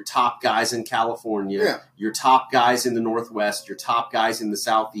Texas, your top guys in California, your top guys in the Northwest, your top guys in the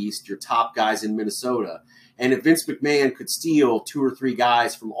Southeast, your top guys in Minnesota. And if Vince McMahon could steal 2 or 3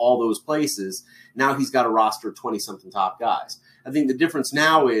 guys from all those places, now he's got a roster of 20-something top guys. I think the difference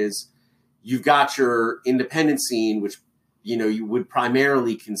now is you've got your independent scene, which you would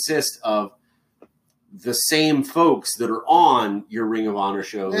primarily consist of the same folks that are on your Ring of Honor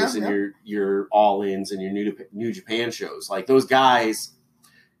shows and your All-Ins and your New Japan shows. Like those guys,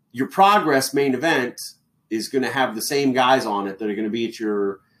 your Progress main event is going to have the same guys on it that are going to be at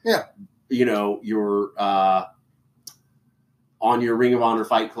your on your Ring of Honor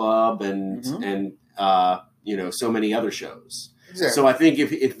Fight Club and so many other shows. Exactly. So I think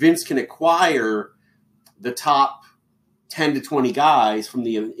if Vince can acquire the top 10 to 20 guys from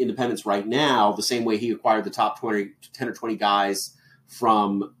the independents right now, the same way he acquired the top 10 or 20 guys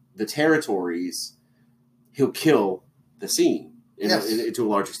from the territories, he'll kill the scene to a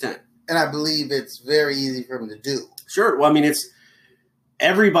large extent. And I believe it's very easy for him to do. Sure. Well, I mean,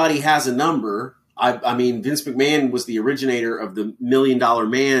 everybody has a number. I mean, Vince McMahon was the originator of the $1 Million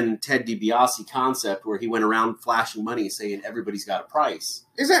Man Ted DiBiase concept, where he went around flashing money saying everybody's got a price.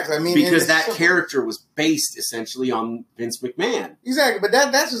 Exactly. I mean, because that character was based essentially on Vince McMahon. Exactly, but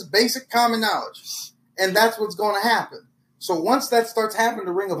that's just basic common knowledge, and that's what's going to happen. So once that starts happening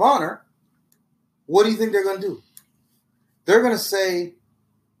to Ring of Honor, what do you think they're going to do? They're going to say,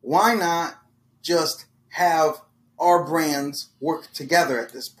 why not just have our brands work together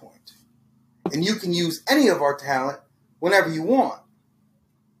at this point? And you can use any of our talent whenever you want.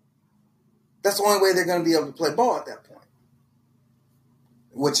 That's the only way they're going to be able to play ball at that point.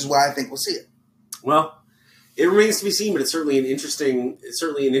 Which is why I think we'll see it. Well, it remains to be seen, but it's certainly an interesting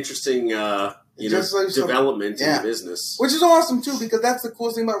development in the business. Which is awesome too, because that's the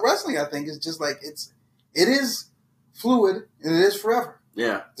coolest thing about wrestling, I think, is just like it is fluid and it is forever.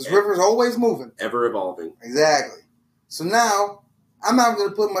 Yeah. This river is always moving. Ever evolving. Exactly. So now I'm not going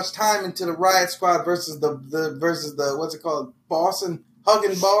to put much time into the Riot Squad versus the what's it called? Boston Hug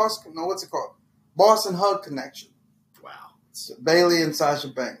and Boss? No, what's it called? Boston Hug Connection. Wow. It's Bayley and Sasha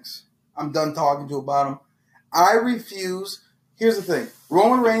Banks. I'm done talking about them. I refuse. Here's the thing.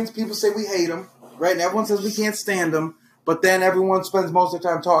 Roman Reigns, people say we hate him, right? And everyone says we can't stand him, but then everyone spends most of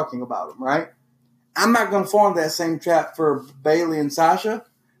their time talking about him, right? I'm not going to fall into that same trap for Bayley and Sasha.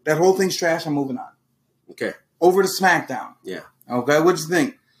 That whole thing's trash. I'm moving on. Okay. Over to SmackDown. Yeah. Okay, what'd you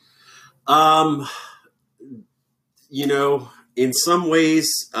think? In some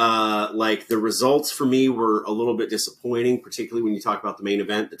ways, like the results for me were a little bit disappointing, particularly when you talk about the main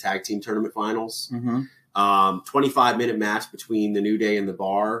event, the tag team tournament finals. 25-minute match between the New Day and the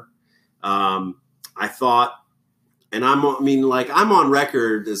Bar. I thought, and I'm on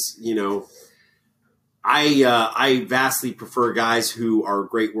record as, I vastly prefer guys who are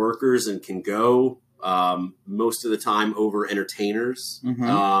great workers and can go. Most of the time over entertainers.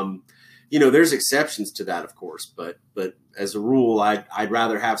 There's exceptions to that, of course, but as a rule, I'd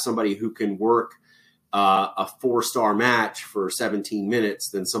rather have somebody who can work a 4-star match for 17 minutes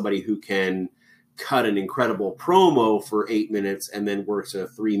than somebody who can cut an incredible promo for 8 minutes and then works a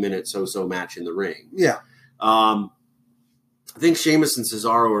 3-minute so-so match in the ring. Yeah. I think Sheamus and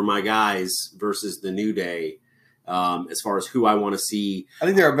Cesaro are my guys versus the New Day. As far as who I want to see. I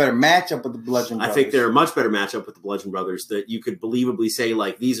think they're a better matchup with the Bludgeon Brothers. I think they're a much better matchup with the Bludgeon Brothers, that you could believably say,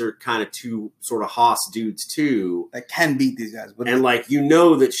 like, these are kind of two sort of Haas dudes, too. That can beat these guys. But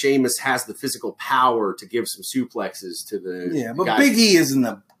that Sheamus has the physical power to give some suplexes to the guys. Big E is in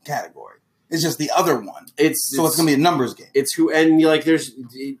the category. It's just the other one. It's going to be a numbers game. It's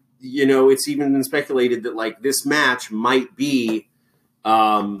it's even been speculated that, like, this match might be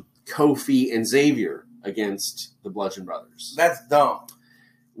Kofi and Xavier against the Bludgeon Brothers. That's dumb.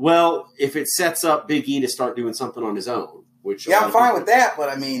 Well, if it sets up Big E to start doing something on his own, which Yeah, I'm fine with that, but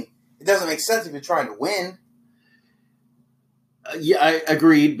I mean, it doesn't make sense if you're trying to win. Yeah, I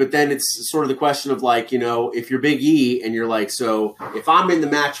agreed, but then it's sort of the question of like, if you're Big E and you're like, so if I'm in the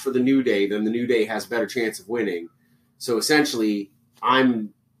match for the New Day, then the New Day has a better chance of winning. So essentially,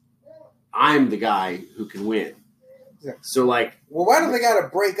 I'm the guy who can win. Yeah. So like, well, why do they got to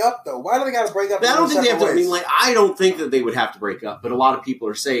break up though? Why do they got to break up? I don't think they have to. I mean, like, I don't think that they would have to break up, but a lot of people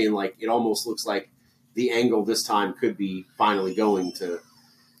are saying like it almost looks like the angle this time could be finally going to.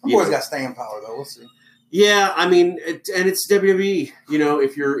 Boys got staying power though. We'll see. Yeah, I mean, it's WWE.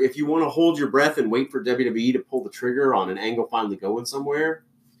 If you want to hold your breath and wait for WWE to pull the trigger on an angle finally going somewhere,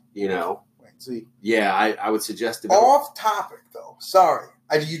 Wait, see. Yeah, I would suggest it. Off topic though. Sorry,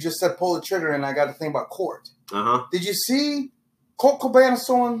 you just said pull the trigger, and I got to think about Court. Did you see Colt Cabana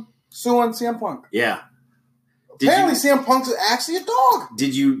suing CM Punk? Yeah. Apparently, CM Punk's actually a dog.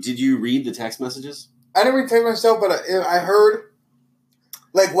 Did you read the text messages? I didn't read text myself, but I heard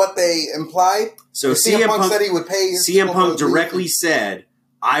like what they implied. So CM Punk said he would pay. CM Punk directly said,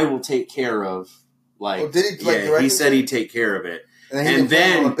 "I will take care of." Like, oh, did he? Like, yeah, he said he'd take care of it, and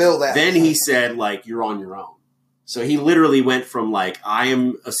then he said, "Like, you're on your own." So he literally went from like, "I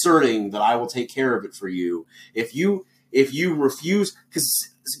am asserting that I will take care of it for you. If you refuse, because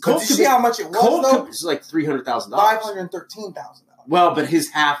did you see how much it was? Though? It was like $300,000, $513,000. Well, but his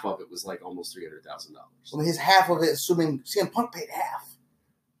half of it was like almost $300,000. Well, his half of it, assuming CM Punk paid half.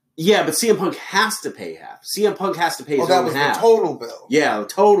 Yeah, but CM Punk has to pay half. CM Punk has to pay his own half. That was the total bill. Yeah, the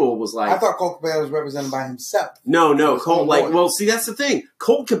total was like... I thought Colt Cabana was represented by himself. No, Colt, well, see, that's the thing.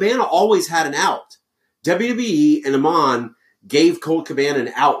 Colt Cabana always had an out. WWE and Amon gave Colt Cabana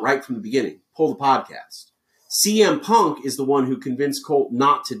an out right from the beginning. Pull the podcast. CM Punk is the one who convinced Colt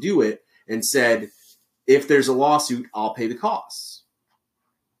not to do it and said, if there's a lawsuit, I'll pay the costs.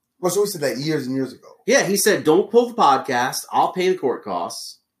 Well, so we said that years and years ago. Yeah, he said, don't pull the podcast. I'll pay the court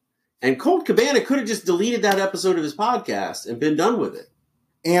costs. And Colt Cabana could have just deleted that episode of his podcast and been done with it.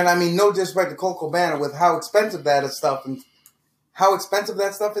 And I mean, no disrespect to Colt Cabana with how expensive that is stuff and how expensive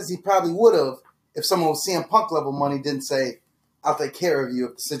that stuff is, he probably would have if someone with CM Punk level money didn't say, I'll take care of you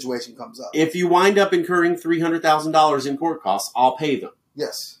if the situation comes up. If you wind up incurring $300,000 in court costs, I'll pay them.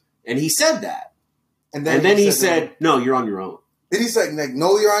 Yes. And he said that. And then he said, no, you're on your own. Did he say, like,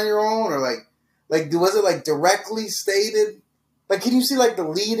 no, you're on your own? Or like was it like directly stated? Like, can you see like the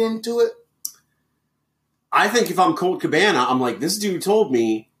lead into it? I think if I'm Colt Cabana, I'm like, this dude told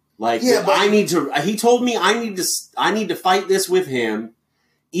me, like, yeah, but he told me I need to fight this with him,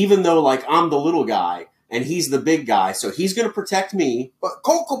 even though, like, I'm the little guy and he's the big guy, so he's going to protect me. But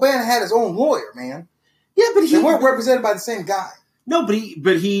Colt Cabana had his own lawyer, man. Yeah, but they weren't represented by the same guy. No, but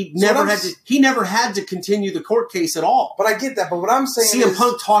he never had to continue the court case at all. But I get that. But what I'm saying CM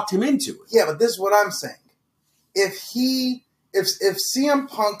Punk talked him into it. Yeah, but this is what I'm saying. If CM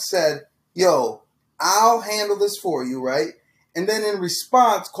Punk said, yo, I'll handle this for you, right? And then in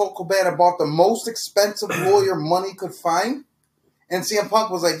response, Colt Cabana bought the most expensive lawyer money could find. And CM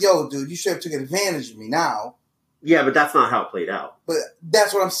Punk was like, yo, dude, you should have taken advantage of me now. Yeah, but that's not how it played out. But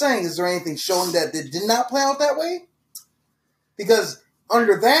that's what I'm saying. Is there anything showing that it did not play out that way? Because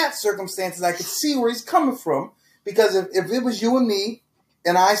under that circumstances, I could see where he's coming from. Because if it was you and me,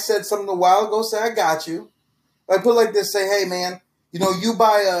 and I said something a while ago, say, I got you. I put it like this, say, hey, man, you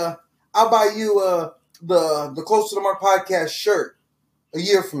buy I'll buy you the Close to the Mark podcast shirt a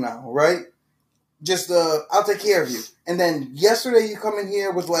year from now, right? Just I'll take care of you. And then yesterday you come in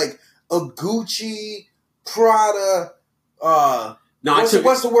here with like a Gucci, Prada, what's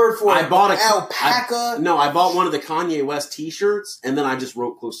the word for it? I bought alpaca. I bought one of the Kanye West T-shirts, and then I just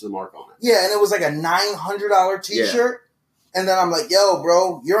wrote Close to the Mark on it. Yeah, and it was like a $900 T-shirt. Yeah. And then I'm like, yo,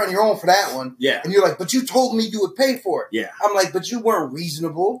 bro, you're on your own for that one. Yeah. And you're like, but you told me you would pay for it. Yeah. I'm like, but you weren't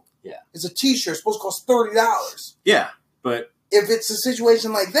reasonable. Yeah. It's a T-shirt. It's supposed to cost $30. Yeah, but if it's a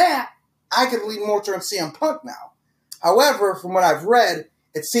situation like that, I could lean more towards CM Punk now. However, from what I've read,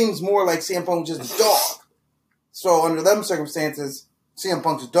 it seems more like CM Punk was just a dog. So under them circumstances, CM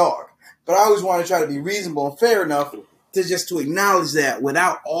Punk's a dog. But I always want to try to be reasonable and fair enough to acknowledge that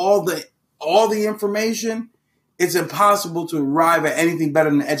without all the information, it's impossible to arrive at anything better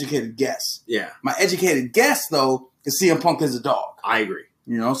than an educated guess. Yeah. My educated guess, though, is CM Punk is a dog. I agree.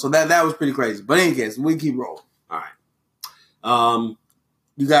 So that was pretty crazy. But in any case, we keep rolling. All right.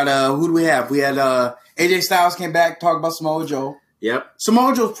 You got, who do we have? We had AJ Styles came back, talked about Samoa Joe. Yep.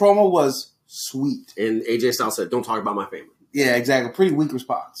 Samoa Joe's promo was sweet. And AJ Styles said, don't talk about my family. Yeah, exactly. Pretty weak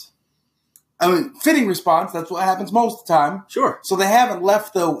response. I mean, fitting response. That's what happens most of the time. Sure. So they haven't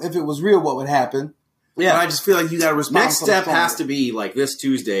left, though, if it was real, what would happen. But I just feel like you got to respond. Next step has to be like this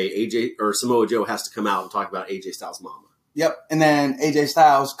Tuesday. AJ or Samoa Joe has to come out and talk about AJ Styles' mama. Yep, and then AJ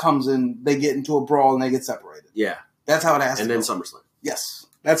Styles comes in. They get into a brawl and they get separated. Yeah, that's how it has to go. And then SummerSlam. Yes,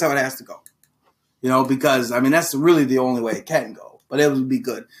 that's how it has to go. Because I mean that's really the only way it can go. But it would be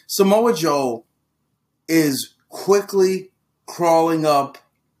good. Samoa Joe is quickly crawling up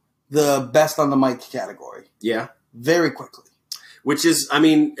the best on the mic category. Yeah, very quickly. Which is, I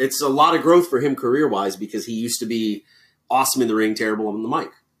mean, it's a lot of growth for him career-wise because he used to be awesome in the ring, terrible on the mic.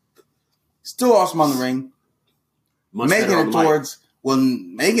 Still awesome on the ring. Making it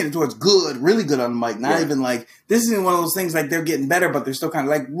towards good, really good on the mic. Not even like, this isn't one of those things like they're getting better, but they're still kind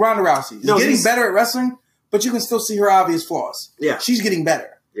of like Ronda Rousey. She's getting better at wrestling, but you can still see her obvious flaws. Yeah. She's getting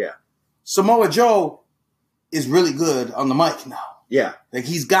better. Yeah. Samoa Joe is really good on the mic now. Yeah. Like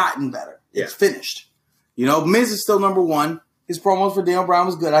he's gotten better. Yeah. It's finished. Miz is still number one. His promos for Daniel Bryan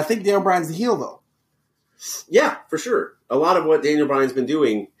was good. I think Daniel Bryan's the heel, though. Yeah, for sure. A lot of what Daniel Bryan's been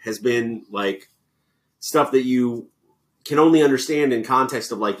doing has been, like, stuff that you can only understand in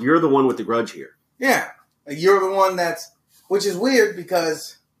context of, like, you're the one with the grudge here. Yeah. Like, you're the one which is weird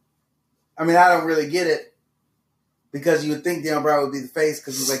because, I mean, I don't really get it. Because you would think Daniel Bryan would be the face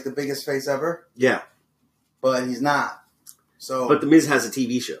because he's, like, the biggest face ever. Yeah. But he's not. But The Miz has a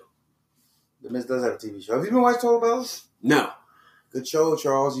TV show. The Miz does have a TV show. Have you been watching Total Bellas? No. Good show,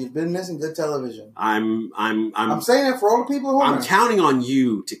 Charles. You've been missing good television. I'm saying that for all the people who are. I'm counting on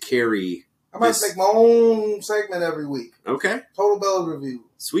you to carry. I might make my own segment every week. Okay. Total Bellas review.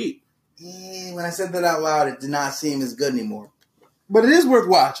 Sweet. When I said that out loud, it did not seem as good anymore. But it is worth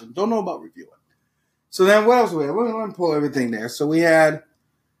watching. Don't know about reviewing. So then what else we had? We're going to pull everything there. So we had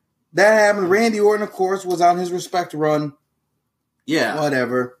that happened. Randy Orton, of course, was on his Respect run. Yeah.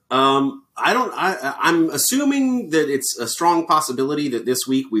 Whatever. I'm assuming that it's a strong possibility that this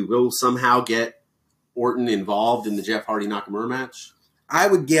week we will somehow get Orton involved in the Jeff Hardy Nakamura match. I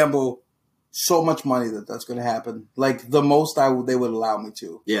would gamble so much money that that's going to happen. Like the most they would allow me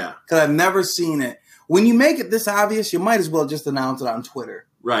to. Yeah. Because I've never seen it. When you make it this obvious, you might as well just announce it on Twitter.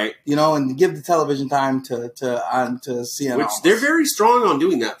 Right. And give the television time to CNN. Which they're very strong on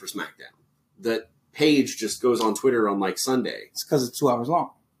doing that for SmackDown. That page just goes on Twitter on like Sunday. It's because it's 2 hours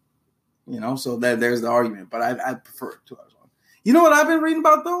long. So there's the argument. But I prefer it 2 hours long. You know what I've been reading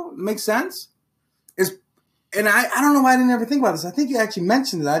about, though? It makes sense. And I don't know why I didn't ever think about this. I think you actually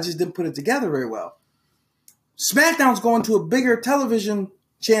mentioned it. I just didn't put it together very well. SmackDown's going to a bigger television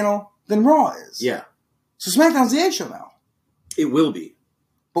channel than Raw is. Yeah. So SmackDown's the A show now. It will be.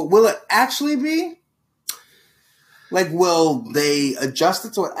 But will it actually be? Like, will they adjust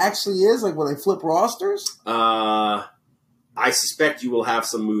it so it actually is? Like, will they flip rosters? I suspect you will have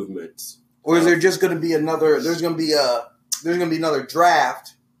some movement. Or is there just going to be another? There's going to be another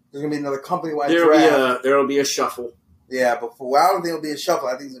draft. There's going to be another company-wide draft. There'll be a shuffle. Yeah, but I don't think it'll be a shuffle.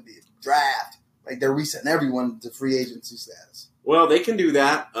 I think it's going to be a draft. Like they're resetting everyone to free agency status. Well, they can do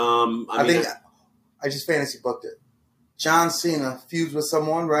that. I just fantasy booked it. John Cena feuds with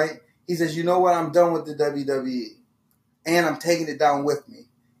someone, right? He says, "You know what? I'm done with the WWE, and I'm taking it down with me.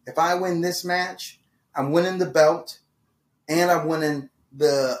 If I win this match, I'm winning the belt, and I'm winning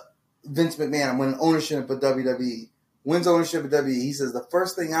the Vince McMahon. I'm winning ownership of WWE. Wins ownership of WWE. He says the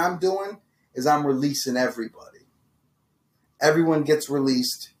first thing I'm doing is I'm releasing everybody. Everyone gets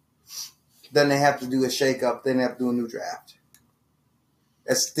released. Then they have to do a shakeup. Then they have to do a new draft."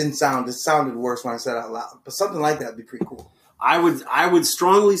 It sounded worse when I said it out loud. But something like that would be pretty cool. I would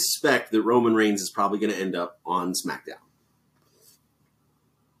strongly suspect that Roman Reigns is probably going to end up on SmackDown.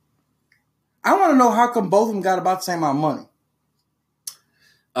 I want to know how come both of them got about the same amount of money.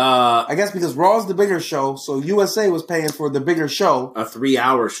 I guess because Raw's the bigger show, so USA was paying for the bigger show. A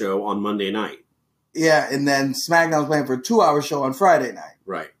 3-hour show on Monday night. Yeah, and then SmackDown was paying for a 2-hour show on Friday night.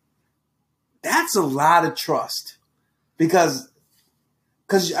 Right. That's a lot of trust. Because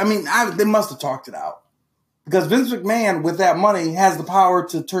they must have talked it out. Because Vince McMahon, with that money, has the power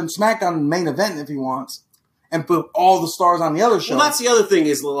to turn SmackDown into main event if he wants. And put all the stars on the other show. Well, that's the other thing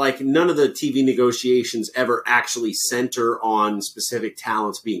is, like, none of the TV negotiations ever actually center on specific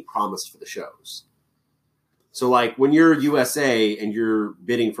talents being promised for the shows. So, like, when you're USA and you're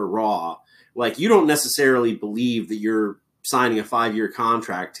bidding for Raw, like, you don't necessarily believe that you're signing a 5-year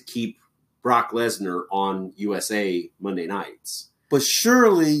contract to keep Brock Lesnar on USA Monday nights. But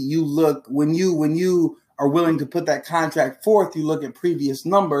surely you look, when you are willing to put that contract forth, you look at previous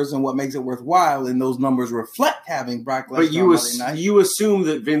numbers and what makes it worthwhile, and those numbers reflect having Brock Lesnar but Monday night. You assume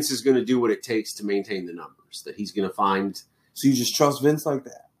that Vince is going to do what it takes to maintain the numbers, that he's going to find... So you just trust Vince like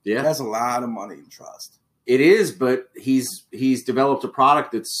that? Yeah. That's a lot of money to trust. It is, but he's developed a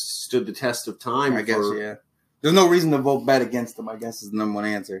product that's stood the test of time. I guess, yeah. There's no reason to vote bet against him, I guess, is the number one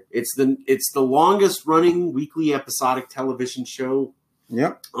answer. It's the longest running weekly episodic television show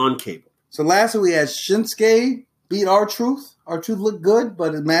on cable. So lastly, we had Shinsuke beat R-Truth. R-Truth looked good,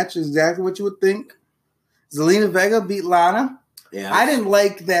 but it matched exactly what you would think. Zelina Vega beat Lana. Yeah. I didn't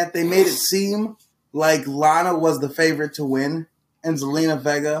like that they made it seem like Lana was the favorite to win, and Zelina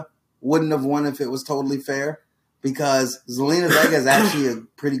Vega wouldn't have won if it was totally fair, because Zelina Vega is actually a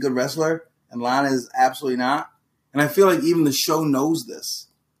pretty good wrestler, and Lana is absolutely not. And I feel like even the show knows this,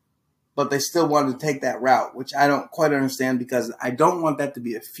 but they still wanted to take that route, which I don't quite understand, because I don't want that to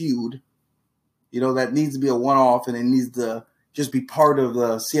be a feud. That needs to be a one-off, and it needs to just be part of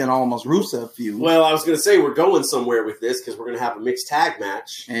the Cien Almas Rusev feud. Well, I was going to say we're going somewhere with this, because we're going to have a mixed tag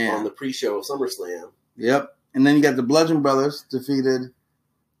match on the pre-show of SummerSlam. Yep. And then you got the Bludgeon Brothers defeated,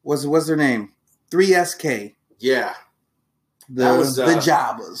 what's their name? 3SK. Yeah. The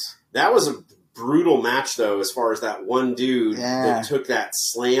Jabbas. That was a brutal match, though, as far as that one dude that took that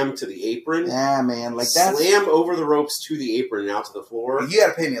slam to the apron. Yeah, man. Like that. Slam over the ropes to the apron and out to the floor. You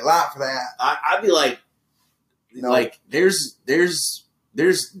got to pay me a lot for that. I'd be like, there's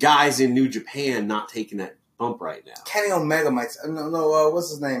guys in New Japan not taking that bump right now. Kenny Omega might. No,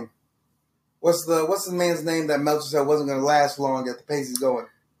 what's his name? What's the man's name that Meltzer said wasn't going to last long at the pace he's going?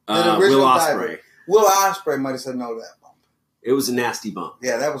 Will Ospreay. Will Ospreay might have said no to that bump. It was a nasty bump.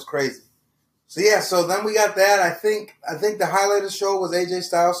 Yeah, that was crazy. So then we got that. I think the highlight of the show was AJ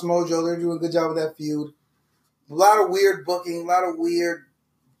Styles, Samoa Joe. They're doing a good job with that feud. A lot of weird booking, a lot of weird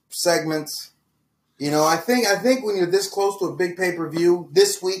segments. I think when you're this close to a big pay-per-view,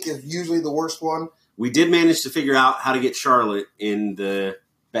 this week is usually the worst one. We did manage to figure out how to get Charlotte in the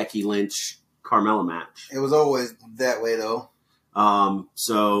Becky Lynch Carmella match. It was always that way, though.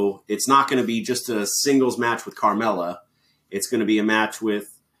 So it's not going to be just a singles match with Carmella. It's going to be a match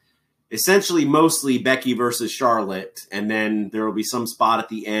with essentially mostly Becky versus Charlotte, and then there will be some spot at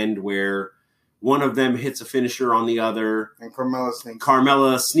the end where one of them hits a finisher on the other. And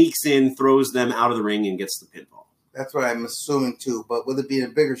Carmella sneaks in, throws them out of the ring, and gets the pinfall. That's what I'm assuming, too. But with it being a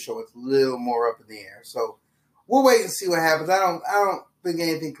bigger show, it's a little more up in the air. So we'll wait and see what happens. I don't think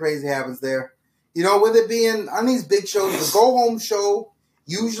anything crazy happens there. With it being on these big shows, the go-home show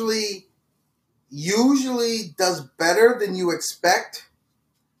usually does better than you expect,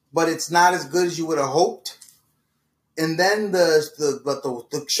 but it's not as good as you would have hoped. And then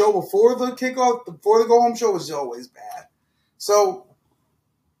the show before the kickoff, before the go-home show, was always bad. So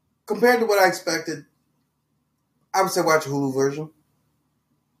compared to what I expected, I would say watch a Hulu version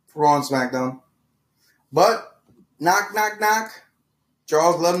for Raw and SmackDown. But knock, knock, knock.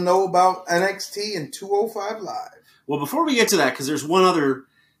 Charles, let them know about NXT and 205 Live. Well, before we get to that, because there's one other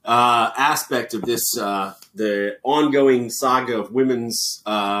aspect of this, the ongoing saga of women's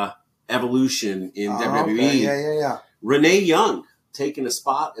evolution in WWE. Okay. Yeah. Renee Young taking a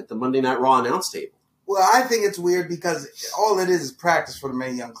spot at the Monday Night Raw announce table. Well, I think it's weird because all it is practice for the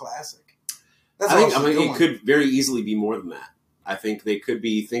Mae Young Classic. I mean, it could very easily be more than that. I think they could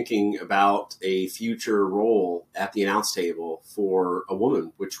be thinking about a future role at the announce table for a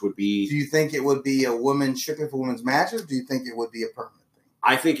woman, which would be... Do you think it would be a woman strictly for women's matches? Or do you think it would be a permanent thing?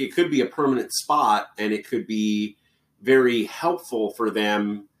 I think it could be a permanent spot, and it could be very helpful for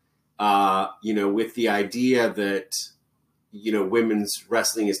them, with the idea that, women's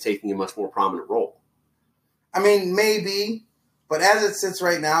wrestling is taking a much more prominent role. I mean, maybe, but as it sits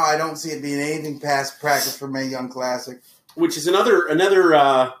right now, I don't see it being anything past practice for Mae Young Classic. Which is another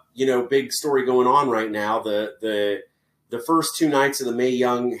big story going on right now. The first two nights of the Mae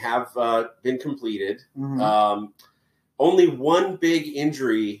Young have been completed. Mm-hmm. Only one big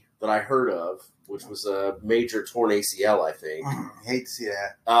injury that I heard of, which was a major torn ACL, I think. I hate to see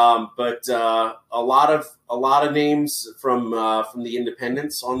that. But a lot of names from the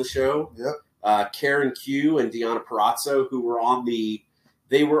independents on the show. Yep. Karen Q and Deonna Purrazzo, who were on the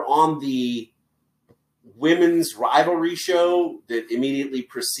women's rivalry show that immediately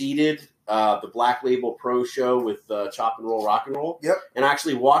preceded the Black Label Pro show with Chop and Roll Rock and Roll. Yep. And I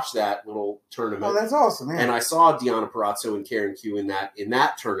actually watched that little tournament. Oh, that's awesome, man. And I saw Deonna Purrazzo and Karen Q in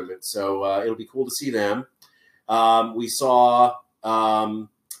that tournament. So it'll be cool to see them. We saw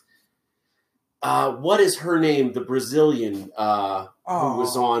what is her name? The Brazilian who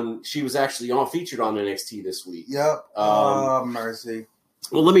was on. She was actually featured on NXT this week. Yep. Mercy.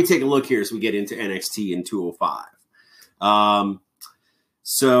 Well, let me take a look here as we get into NXT in 205.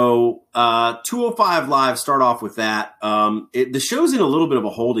 So 205 Live, start off with that. The show's in a little bit of a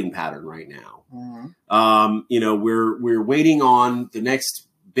holding pattern right now. Mm-hmm. We're waiting on the next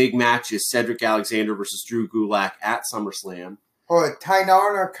big match is Cedric Alexander versus Drew Gulak at SummerSlam. Or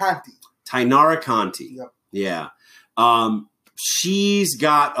Tainara Conti. Tainara Conti. Yep. Yeah. She's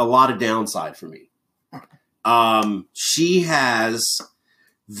got a lot of downside for me. She has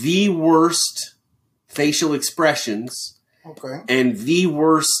the worst facial expressions and the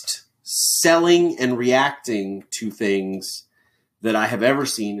worst selling and reacting to things that I have ever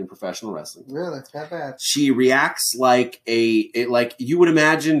seen in professional wrestling. Really? It's that bad. She reacts like like you would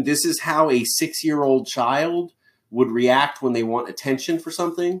imagine this is how a 6-year-old child would react when they want attention for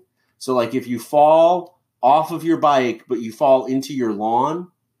something. So like if you fall off of your bike, but you fall into your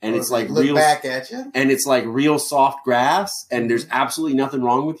lawn and it's like look real back at you, and it's like real soft grass and there's absolutely nothing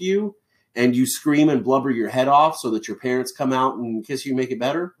wrong with you and you scream and blubber your head off so that your parents come out and kiss you and make it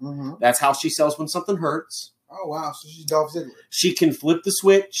better. Mm-hmm. That's how she sells when something hurts. Oh, wow. So she's Dolph Ziggler. She can flip the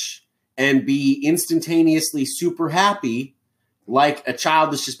switch and be instantaneously super happy like a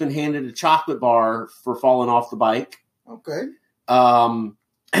child that's just been handed a chocolate bar for falling off the bike. Okay.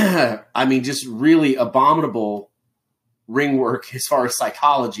 I mean, just really abominable ring work as far as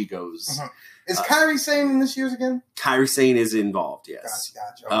psychology goes. Uh-huh. Is Kairi Sane in this year's again? Kairi Sane is involved, yes.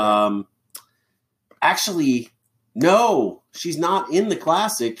 Gotcha. Okay. Actually, no, she's not in the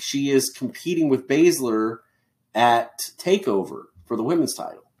Classic. She is competing with Baszler at TakeOver for the women's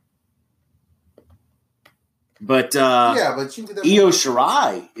title. But but Io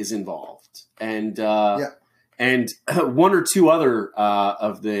Shirai is involved, and one or two other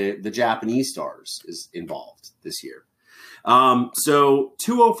of the Japanese stars is involved this year. So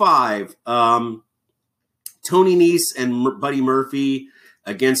 205, Tony Nese and Buddy Murphy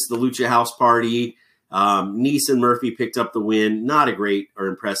against the Lucha House Party. Nese and Murphy picked up the win. Not a great or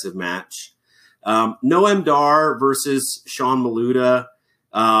impressive match. Noam Dar versus Sean Maluda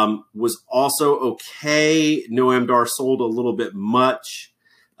was also okay. Noam Dar sold a little bit much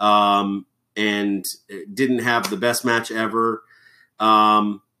and didn't have the best match ever.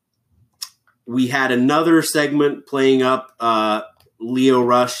 We had another segment playing up Lio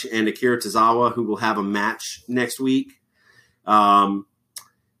Rush and Akira Tozawa, who will have a match next week.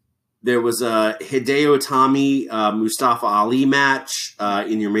 There was a Hideo Itami Mustafa Ali match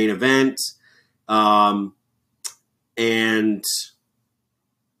in your main event.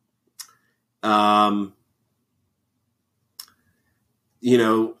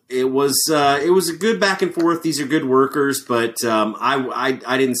 It was a good back and forth. These are good workers, but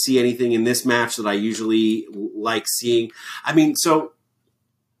I didn't see anything in this match that I usually like seeing. I mean, so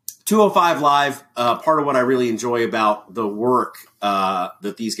 205 Live, part of what I really enjoy about the work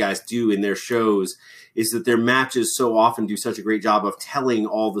that these guys do in their shows is that their matches so often do such a great job of telling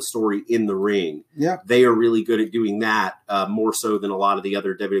all the story in the ring. Yeah. They are really good at doing that, more so than a lot of the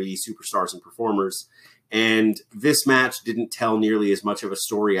other WWE superstars and performers. And this match didn't tell nearly as much of a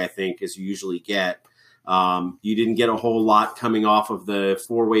story, I think, as you usually get. You didn't get a whole lot coming off of the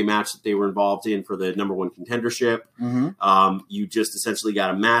 4-way match that they were involved in for the number one contendership. Mm-hmm. You just essentially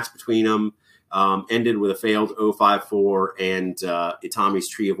got a match between them, ended with a failed 054 and Itami's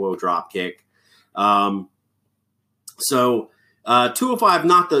Tree of Woe dropkick. So 205,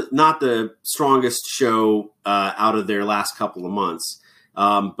 not the strongest show out of their last couple of months.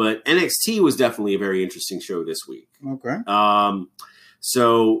 But NXT was definitely a very interesting show this week. Okay.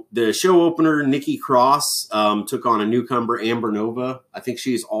 So the show opener, Nikki Cross, took on a newcomer, Amber Nova. I think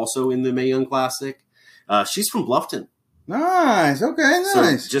she's also in the Mae Young Classic. She's from Bluffton. Nice. Okay.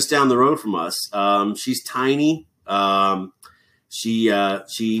 Nice. So just down the road from us. She's tiny.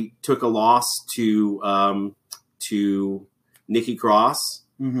 She took a loss to Nikki Cross.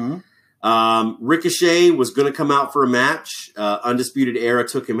 Mm-hmm. Ricochet was going to come out for a match. Undisputed Era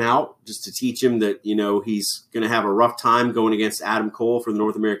took him out just to teach him that, he's going to have a rough time going against Adam Cole for the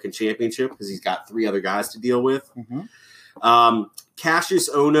North American Championship because he's got 3 other guys to deal with. Mm-hmm. Cassius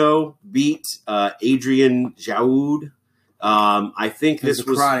Ohno beat Adrian Jaoud. I think this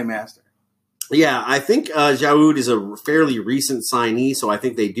was Karate Master. Yeah, I think Jaoud is a fairly recent signee, so I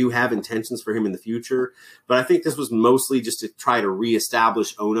think they do have intentions for him in the future. But I think this was mostly just to try to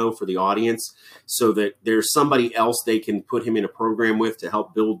reestablish Ohno for the audience so that there's somebody else they can put him in a program with to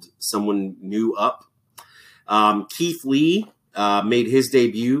help build someone new up. Keith Lee made his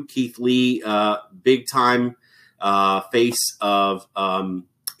debut. Keith Lee, big-time face of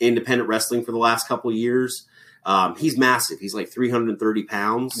independent wrestling for the last couple of years. He's massive. He's like 330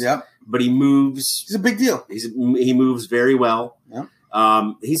 pounds. Yep. But he moves. He's a big deal. He moves very well. Yep.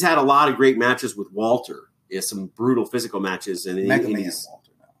 He's had a lot of great matches with Walter. He has some brutal physical matches. And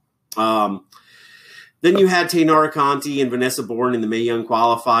Walter now. Then you had Taynara Conti and Vanessa Bourne in the Mae Young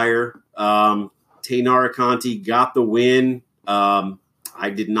qualifier. Taynara Conti got the win. I I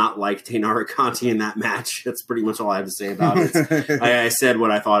did not like Taynara Conti in that match. That's pretty much all I have to say about it. I said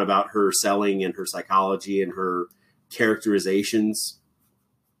what I thought about her selling and her psychology and her characterizations.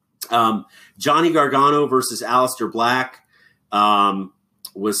 Johnny Gargano versus Aleister Black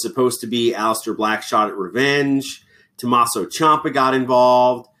was supposed to be Aleister Black's shot at revenge. Tommaso Ciampa got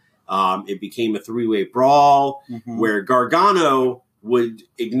involved. It became a three-way brawl where Gargano would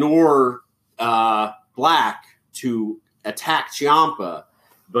ignore Black to attack Ciampa,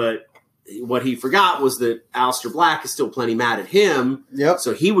 but what he forgot was that Aleister Black is still plenty mad at him. Yep.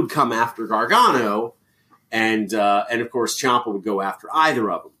 So he would come after Gargano, and of course Ciampa would go after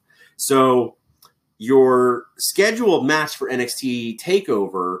either of them. So your scheduled match for NXT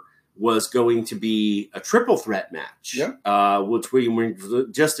TakeOver was going to be a triple threat match, which we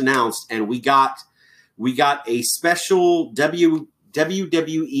just announced, and we got a special WWE.com.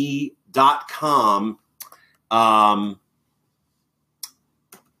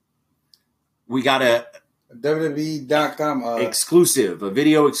 We got a WWE.com exclusive, a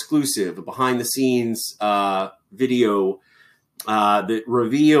video exclusive, a behind the scenes video that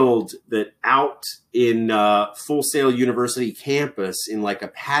revealed that out in Full Sail University campus in like a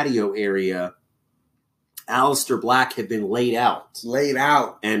patio area, Aleister Black had been laid out,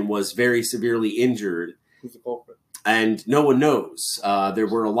 and was very severely injured. Who's the culprit? And no one knows. There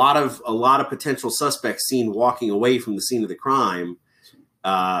were a lot of potential suspects seen walking away from the scene of the crime.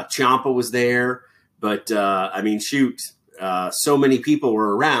 Ciampa was there, but I mean, shoot, so many people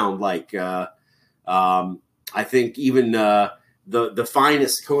were around. Like I think even the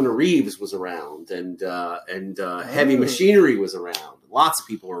finest Kona Reeves was around, and Heavy Machinery was around. Lots of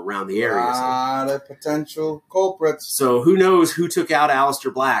people were around the area. A lot of potential culprits. So who knows who took out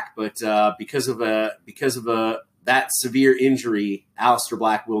Aleister Black? But because of that severe injury, Aleister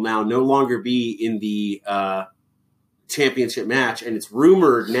Black will now no longer be in the championship match, and it's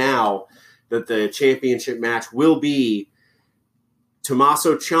rumored now that the championship match will be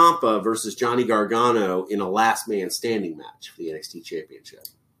Tommaso Ciampa versus Johnny Gargano in a last man standing match for the NXT Championship.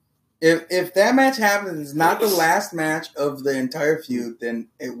 If that match happens, it's not the last match of the entire feud, then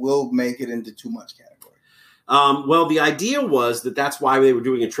it will make it into too much category. Well, the idea was that's why they were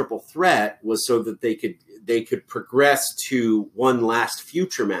doing a triple threat, was so that they could progress to one last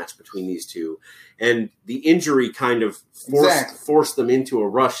future match between these two. And the injury kind of forced them into a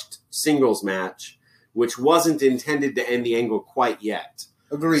rushed singles match, which wasn't intended to end the angle quite yet.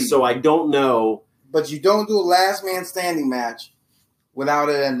 Agreed. So I don't know. But you don't do a last man standing match without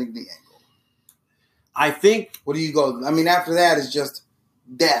it ending the angle. I think... What do you go? I mean, after that, it's just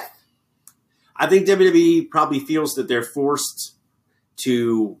death. I think WWE probably feels that they're forced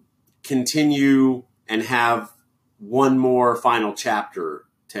to continue and have one more final chapter.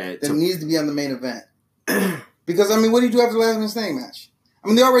 That needs to be on the main event. Because, I mean, what do you do after the last man standing match? I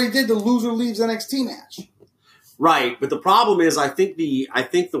mean, they already did the loser leaves NXT match. Right, but the problem is I think the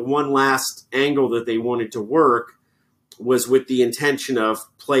one last angle that they wanted to work was with the intention of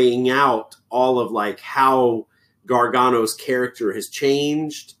playing out all of like how Gargano's character has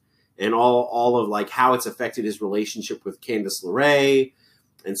changed and all of like how it's affected his relationship with Candice LeRae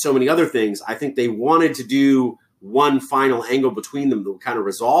and so many other things. I think they wanted to do one final angle between them that would kind of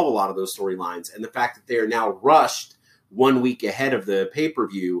resolve a lot of those storylines. And the fact that they are now rushed 1 week ahead of the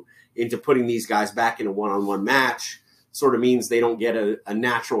pay-per-view into putting these guys back in a one-on-one match sort of means they don't get a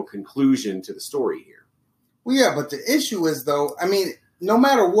natural conclusion to the story here. Well, yeah, but the issue is, though, I mean, no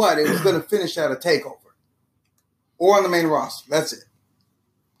matter what, it was going to finish at a TakeOver or on the main roster. That's it.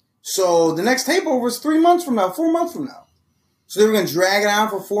 So the next TakeOver is 3 months from now, 4 months from now. So they were going to drag it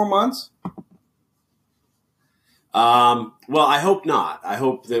out for 4 months? Well, I hope not. I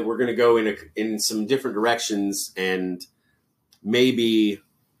hope that we're going to go in some different directions and maybe...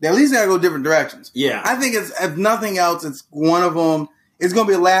 They at least got to go different directions. Yeah. I think it's, if nothing else, it's one of them. It's going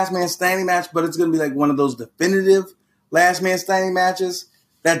to be a last man standing match, but it's going to be like one of those definitive last man standing matches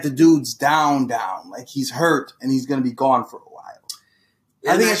that the dude's down. Like he's hurt and he's going to be gone for a while.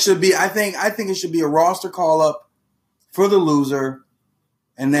 I think it should be, I think it should be a roster call up for the loser.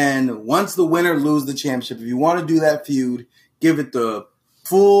 And then once the winner loses the championship, if you want to do that feud, give it the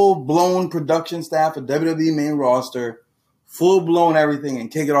full-blown production staff of WWE main roster, full-blown everything,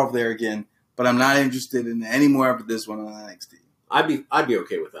 and kick it off there again. But I'm not interested in any more after this one on NXT. I'd be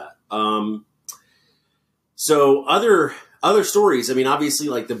okay with that. So other stories. I mean, obviously,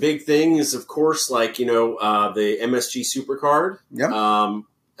 like the big thing is, of course, like the MSG Supercard. Yep.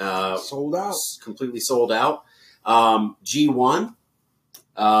 Sold out. Completely sold out. G1.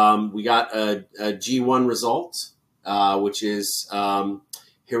 We got a G1 result, which is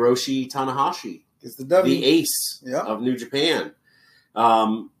Hiroshi Tanahashi, it's the ace of New Japan.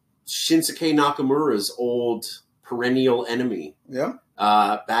 Shinsuke Nakamura's old perennial enemy. Yeah.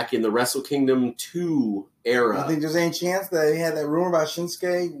 Back in the Wrestle Kingdom 2 era. I think there's any chance that he had that rumor about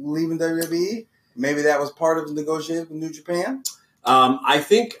Shinsuke leaving WWE? Maybe that was part of the negotiation with New Japan?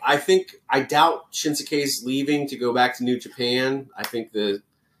 I doubt Shinsuke's leaving to go back to New Japan. I think the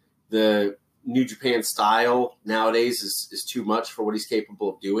New Japan style nowadays is too much for what he's capable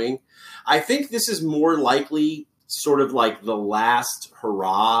of doing. I think this is more likely sort of like the last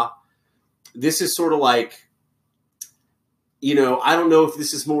hurrah. This is sort of like, I don't know if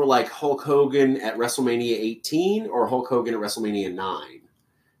this is more like Hulk Hogan at WrestleMania 18 or Hulk Hogan at WrestleMania 9.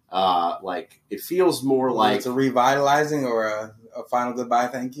 It feels more like it's a revitalizing or a final goodbye,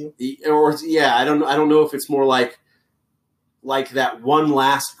 thank you. Or I don't know if it's more like that one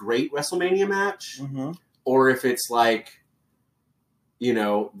last great WrestleMania match, or if it's like,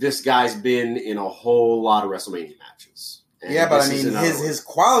 this guy's been in a whole lot of WrestleMania matches. Yeah, but I mean, his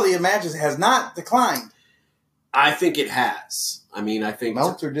quality of matches has not declined. I think it has. I mean, I think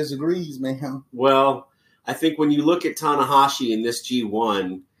Meltzer disagrees, man. Well, I think when you look at Tanahashi in this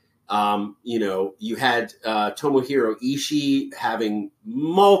G1, you had Tomohiro Ishii having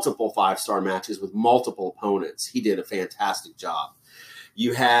multiple 5-star matches with multiple opponents. He did a fantastic job.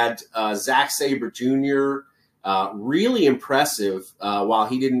 You had Zack Sabre Jr., really impressive. While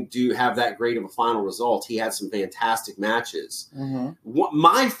he didn't have that great of a final result, he had some fantastic matches.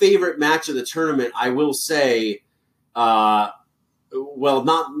 My favorite match of the tournament, I will say, not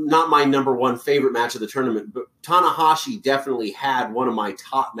my number one favorite match of the tournament, but Tanahashi definitely had one of my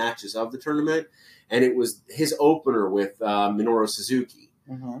top matches of the tournament, and it was his opener with Minoru Suzuki,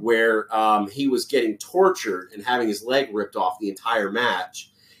 where he was getting tortured and having his leg ripped off the entire match.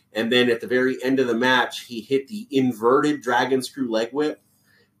 And then at the very end of the match, he hit the inverted dragon screw leg whip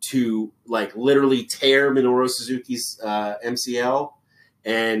to literally tear Minoru Suzuki's MCL.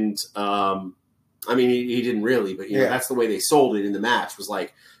 And he didn't really, but that's the way they sold it in the match. Was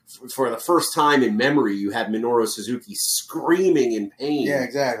like for the first time in memory, you had Minoru Suzuki screaming in pain,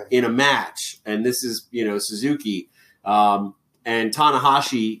 in a match. And this is Suzuki, and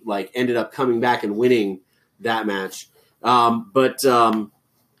Tanahashi ended up coming back and winning that match.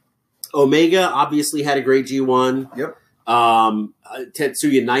 Omega obviously had a great G1. Yep.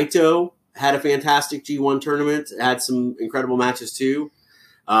 Tetsuya Naito had a fantastic G1 tournament. Had some incredible matches too.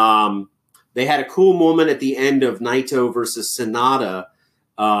 They had a cool moment at the end of Naito versus Sonata.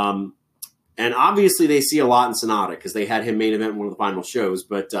 And obviously they see a lot in Sonata because they had him main event in one of the final shows.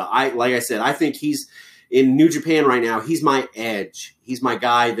 But I think he's in New Japan right now. He's my edge. He's my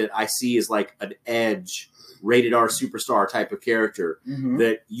guy that I see as like an edge rated R superstar type of character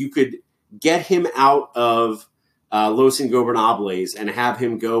that you could get him out of Los Ingobernables and have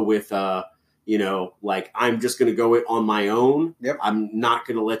him go with, I'm just going to go it on my own. Yep. I'm not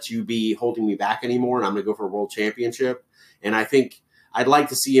going to let you be holding me back anymore, and I'm going to go for a world championship. And I think I'd like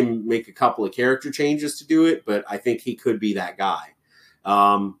to see him make a couple of character changes to do it, but I think he could be that guy.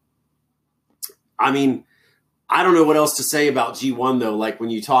 I don't know what else to say about G1 though. When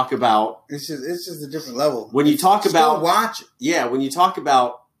you talk about, it's just a different level. When you talk about watch, when you talk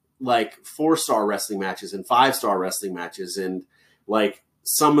about 4-star wrestling matches and 5-star wrestling matches and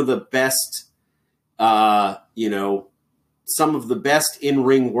some of the best, some of the best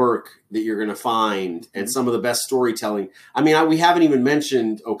in-ring work that you're going to find and some of the best storytelling. We haven't even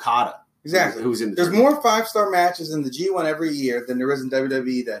mentioned Okada. Exactly. Who's in? There's more 5-star matches in the G1 every year than there is in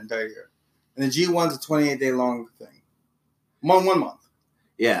WWE that entire year. And the G1's a 28-day long thing. 1 month.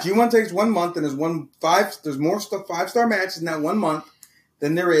 Yeah. G1 takes 1 month and there's more 5-star matches in that 1 month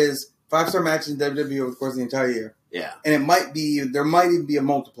than there is 5-star matches in WWE over the course of the entire year. Yeah. And there might even be a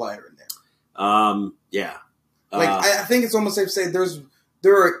multiplier in there. Yeah. I think it's almost safe to say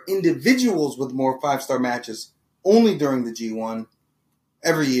there are individuals with more 5-star matches only during the G1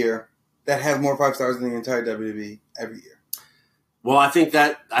 every year that have more 5 stars than the entire WWE every year. Well, I think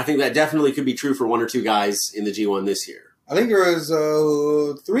that definitely could be true for 1 or 2 guys in the G1 this year. I think there is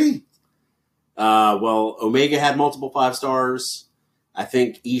 3. Omega had multiple 5 stars. I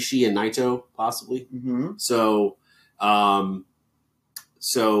think Ishii and Naito possibly. Mm-hmm. So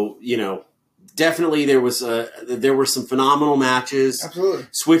definitely there were some phenomenal matches. Absolutely.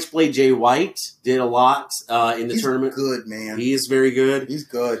 Switchblade Jay White did a lot in the tournament. He's good, man. He is very good. He's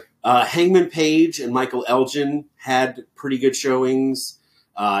good. Hangman Page and Michael Elgin had pretty good showings.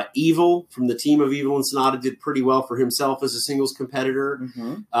 Evil from the team of Evil and Sonata did pretty well for himself as a singles competitor.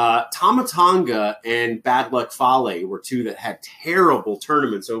 Tama Tonga and Bad Luck Fale were two that had terrible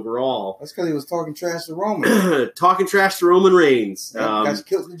tournaments overall. That's because he was talking trash to Roman. Talking trash to Roman Reigns. Got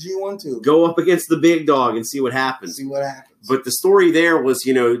killed in the G1 too. Go up against the big dog and see what happens. But the story there was,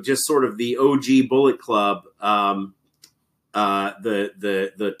 just sort of the OG Bullet Club,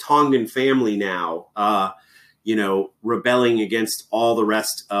 the Tongan family now, rebelling against all the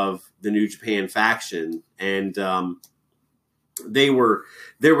rest of the New Japan faction. And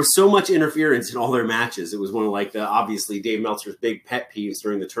there was so much interference in all their matches. It was one of obviously Dave Meltzer's big pet peeves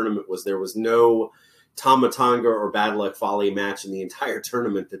during the tournament was there was no Tama Tonga or Bad Luck Fale match in the entire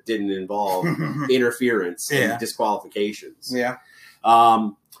tournament that didn't involve interference and disqualifications. Yeah.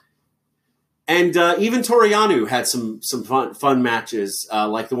 And even Toriano had some fun matches,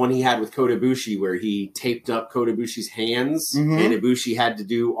 like the one he had with Kota Ibushi, where he taped up Kota Ibushi's hands, and Ibushi had to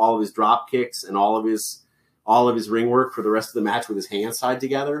do all of his drop kicks and all of his ring work for the rest of the match with his hands tied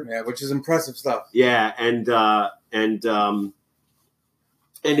together. Yeah, which is impressive stuff. Yeah, and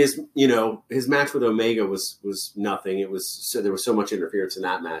his match with Omega was nothing. There was so much interference in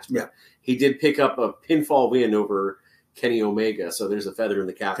that match. But he did pick up a pinfall win over Kenny Omega, so there's a feather in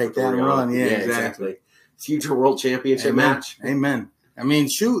the cap. Take that and run, yeah, exactly. Future World Championship match. Amen. I mean,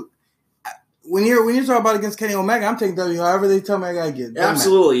 shoot. When you're talking about against Kenny Omega, I'm taking W however they tell me I gotta get.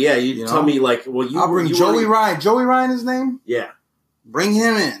 Absolutely, yeah. You tell me I'll bring Joey Ryan. Joey Ryan, his name. Yeah. Bring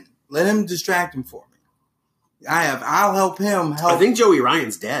him in. Let him distract him for me. I'll help him. I think Joey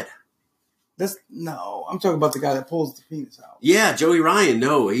Ryan's dead. I'm talking about the guy that pulls the penis out. Yeah, Joey Ryan.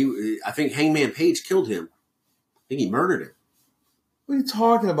 No, I think Hangman Page killed him. I think he murdered him. What are you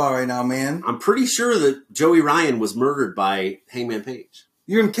talking about right now, man? I'm pretty sure that Joey Ryan was murdered by Hangman Page.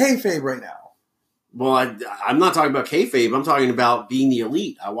 You're in kayfabe right now. Well, I'm not talking about kayfabe. I'm talking about being the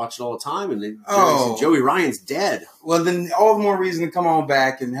elite. I watch it all the time, and Joey Ryan's dead. Well, then all the more reason to come on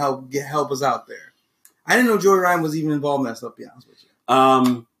back and help us out there. I didn't know Joey Ryan was even involved in that stuff. To be honest with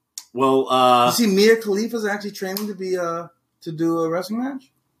you. You see, Mia Khalifa's actually training to do a wrestling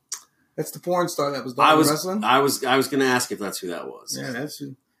match. That's the porn star that was doing wrestling. I was going to ask if that's who that was. Yeah, that's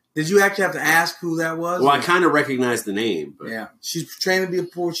who. Did you actually have to ask who that was? Well, I kind of recognized the name. But. Yeah, she's trained to be a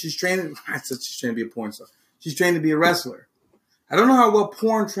porn. I said she's trained to be a porn star. She's trained to be a wrestler. I don't know how well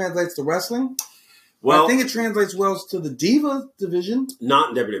porn translates to wrestling. Well, I think it translates well to the diva division.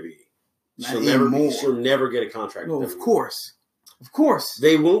 Not in WWE. She'll never get a contract. No, of course.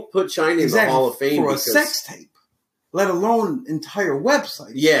 They won't put Chyna in the Hall of Fame for a sex tape. Let alone entire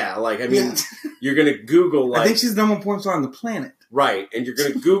website. Yeah, you're going to Google. I think she's the number one porn star on the planet. Right, and you're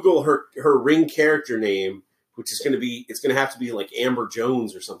going to Google her ring character name, which is going to be have to be like Amber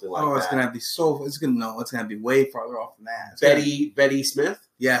Jones or something like that. Oh, it's going to be it's going to be way farther off than that. Betty Smith.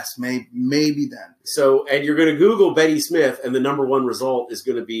 Yes, maybe then. So, and you're going to Google Betty Smith, and the number one result is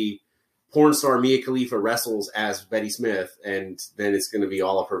going to be porn star Mia Khalifa wrestles as Betty Smith, and then it's going to be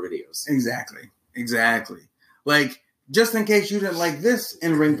all of her videos. Exactly. Like, just in case you didn't like this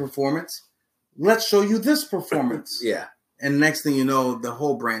in-ring performance, let's show you this performance. Yeah. And next thing you know, the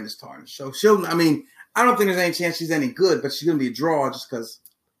whole brand is tarnished. So I don't think there's any chance she's any good, but she's going to be a draw just because,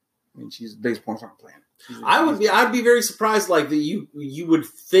 she's the biggest porn star on the planet. I'd be very surprised, that you would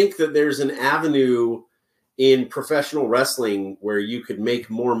think that there's an avenue in professional wrestling where you could make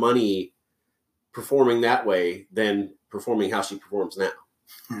more money performing that way than performing how she performs now.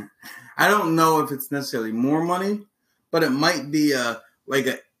 I don't know if it's necessarily more money, but it might be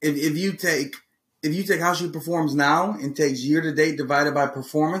if you take how she performs now and takes year to date divided by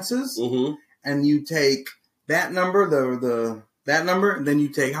performances, and you take that number, that number, and then you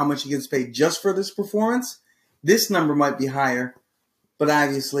take how much she gets paid just for this performance, this number might be higher. But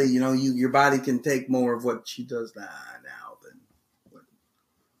obviously, your body can take more of what she does now than.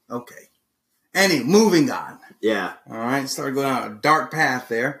 Okay. Anyway, moving on. Yeah. All right. Started going down a dark path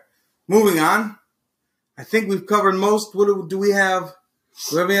there. Moving on. I think we've covered most. What do we have?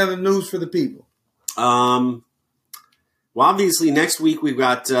 Do we have any other news for the people? Well, obviously, next week we've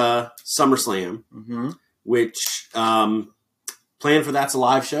got SummerSlam, which plan for that's a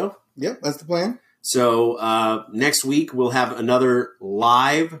live show. Yep, that's the plan. So next week we'll have another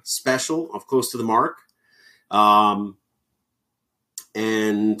live special of Close to the Mark.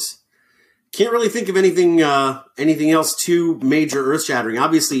 And can't really think of anything else too major earth-shattering.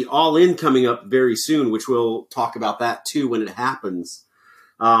 Obviously, All In coming up very soon, which we'll talk about that too when it happens.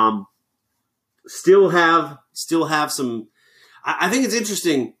 Still have some. I think it's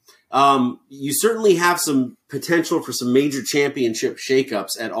interesting. You certainly have some potential for some major championship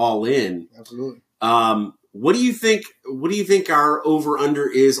shakeups at All In. Absolutely. What do you think? What do you think our over under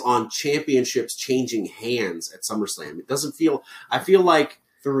is on championships changing hands at SummerSlam? It doesn't feel. I feel like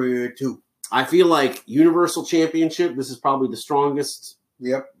 3-2. I feel like Universal Championship. This is probably the strongest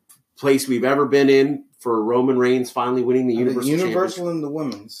place we've ever been in for Roman Reigns finally winning the Universal Championship. And the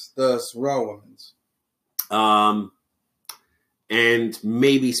women's, the Raw women's. And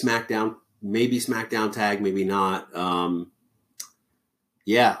maybe SmackDown tag, maybe not.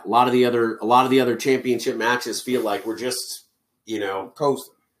 Yeah, a lot of the other championship matches feel like we're just,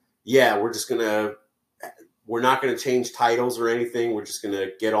 coasting. Yeah, we're not gonna change titles or anything. We're just gonna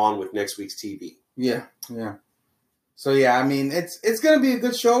get on with next week's TV. Yeah. So yeah, I mean, it's gonna be a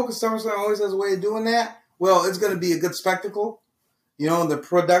good show because SummerSlam always has a way of doing that. Well, it's gonna be a good spectacle. The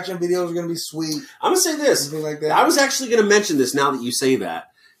production videos are gonna be sweet. I'm gonna say this. Like that. I was actually gonna mention this now that you say that.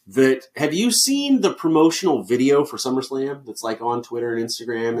 That have you seen the promotional video for SummerSlam that's like on Twitter and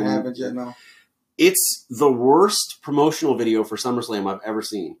Instagram? I haven't yet, no. It's the worst promotional video for SummerSlam I've ever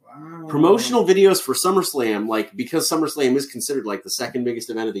seen. Wow. Promotional videos for SummerSlam, like because SummerSlam is considered like the second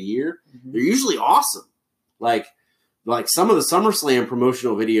biggest event of the year, they're usually awesome. Like some of the SummerSlam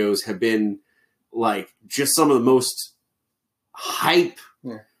promotional videos have been like just some of the most hype.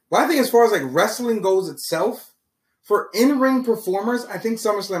 Yeah. Well, I think as far as like wrestling goes itself, for in-ring performers, I think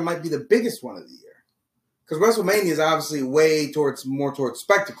SummerSlam might be the biggest one of the year. Because WrestleMania is obviously more towards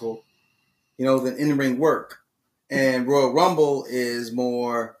spectacle, than in-ring work. And Royal Rumble is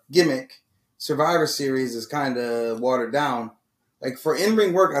more gimmick. Survivor Series is kind of watered down. Like, for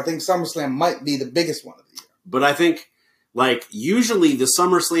in-ring work, I think SummerSlam might be the biggest one of the year. But I think, usually the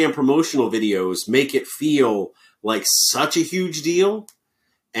SummerSlam promotional videos make it feel like such a huge deal.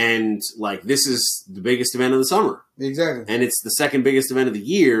 And, this is the biggest event of the summer. Exactly. And it's the second biggest event of the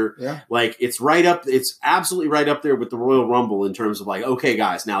year. Yeah. It's absolutely right up there with the Royal Rumble in terms of, okay,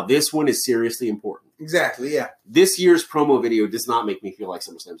 guys, now this one is seriously important. Exactly, yeah. This year's promo video does not make me feel like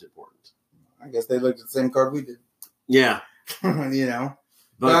SummerSlam's important. I guess they looked at the same card we did. Yeah.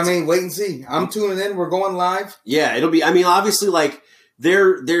 But I mean, wait and see. I'm tuning in. We're going live. Yeah, it'll be, obviously,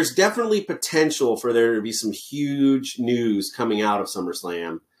 there's definitely potential for there to be some huge news coming out of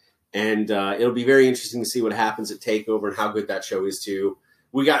SummerSlam. And it'll be very interesting to see what happens at TakeOver and how good that show is, too.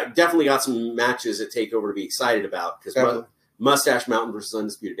 We definitely got some matches at TakeOver to be excited about. Because Mustache Mountain versus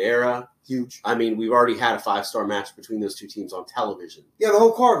Undisputed Era. Huge. I mean, we've already had a 5-star match between those two teams on television. Yeah, the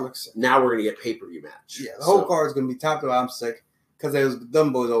whole card looks sick. Now we're going to get pay-per-view match. Yeah, the whole card is going to be top to bottom sick. Because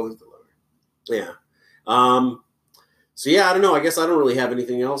them boys always deliver. Yeah. So, yeah, I don't know. I guess I don't really have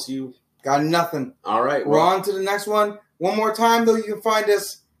anything else. You got nothing. All right. We're on to the next one. One more time, though, you can find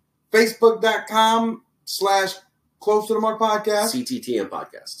us Facebook.com/Close to the Mark Podcast. CTTM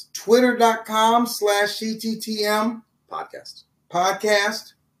Podcast. Twitter.com/CTTM Podcast.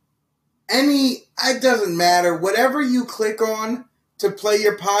 It doesn't matter. Whatever you click on to play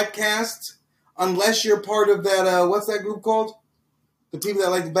your podcast, unless you're part of that, what's that group called? The people that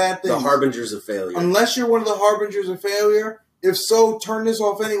like the bad things. The Harbingers of Failure. Unless you're one of the Harbingers of Failure. If so, turn this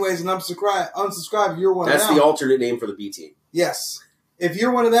off anyways and unsubscribe if you're one of them. That's the alternate name for the B team. Yes. If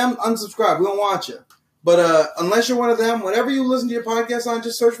you're one of them, unsubscribe. We don't want you. But unless you're one of them, whatever you listen to your podcast on,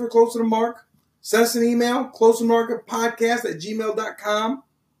 just search for Close to the Mark. Send us an email, closetothemarketpodcast@gmail.com.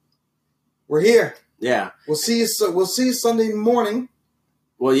 We're here. Yeah. We'll see you Sunday morning.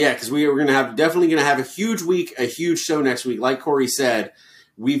 Well, yeah, because we're definitely going to have a huge week, a huge show next week. Like Corey said,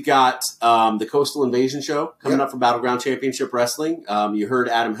 we've got the Coastal Invasion show coming up for Battleground Championship Wrestling. You heard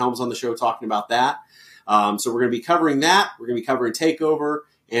Adam Helms on the show talking about that. So we're going to be covering that. We're going to be covering TakeOver.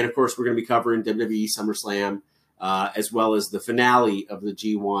 And, of course, we're going to be covering WWE SummerSlam as well as the finale of the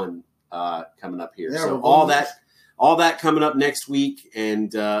G1 coming up here. Yeah, so all that coming up next week.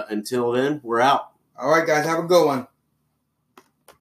 And until then, we're out. All right, guys. Have a good one.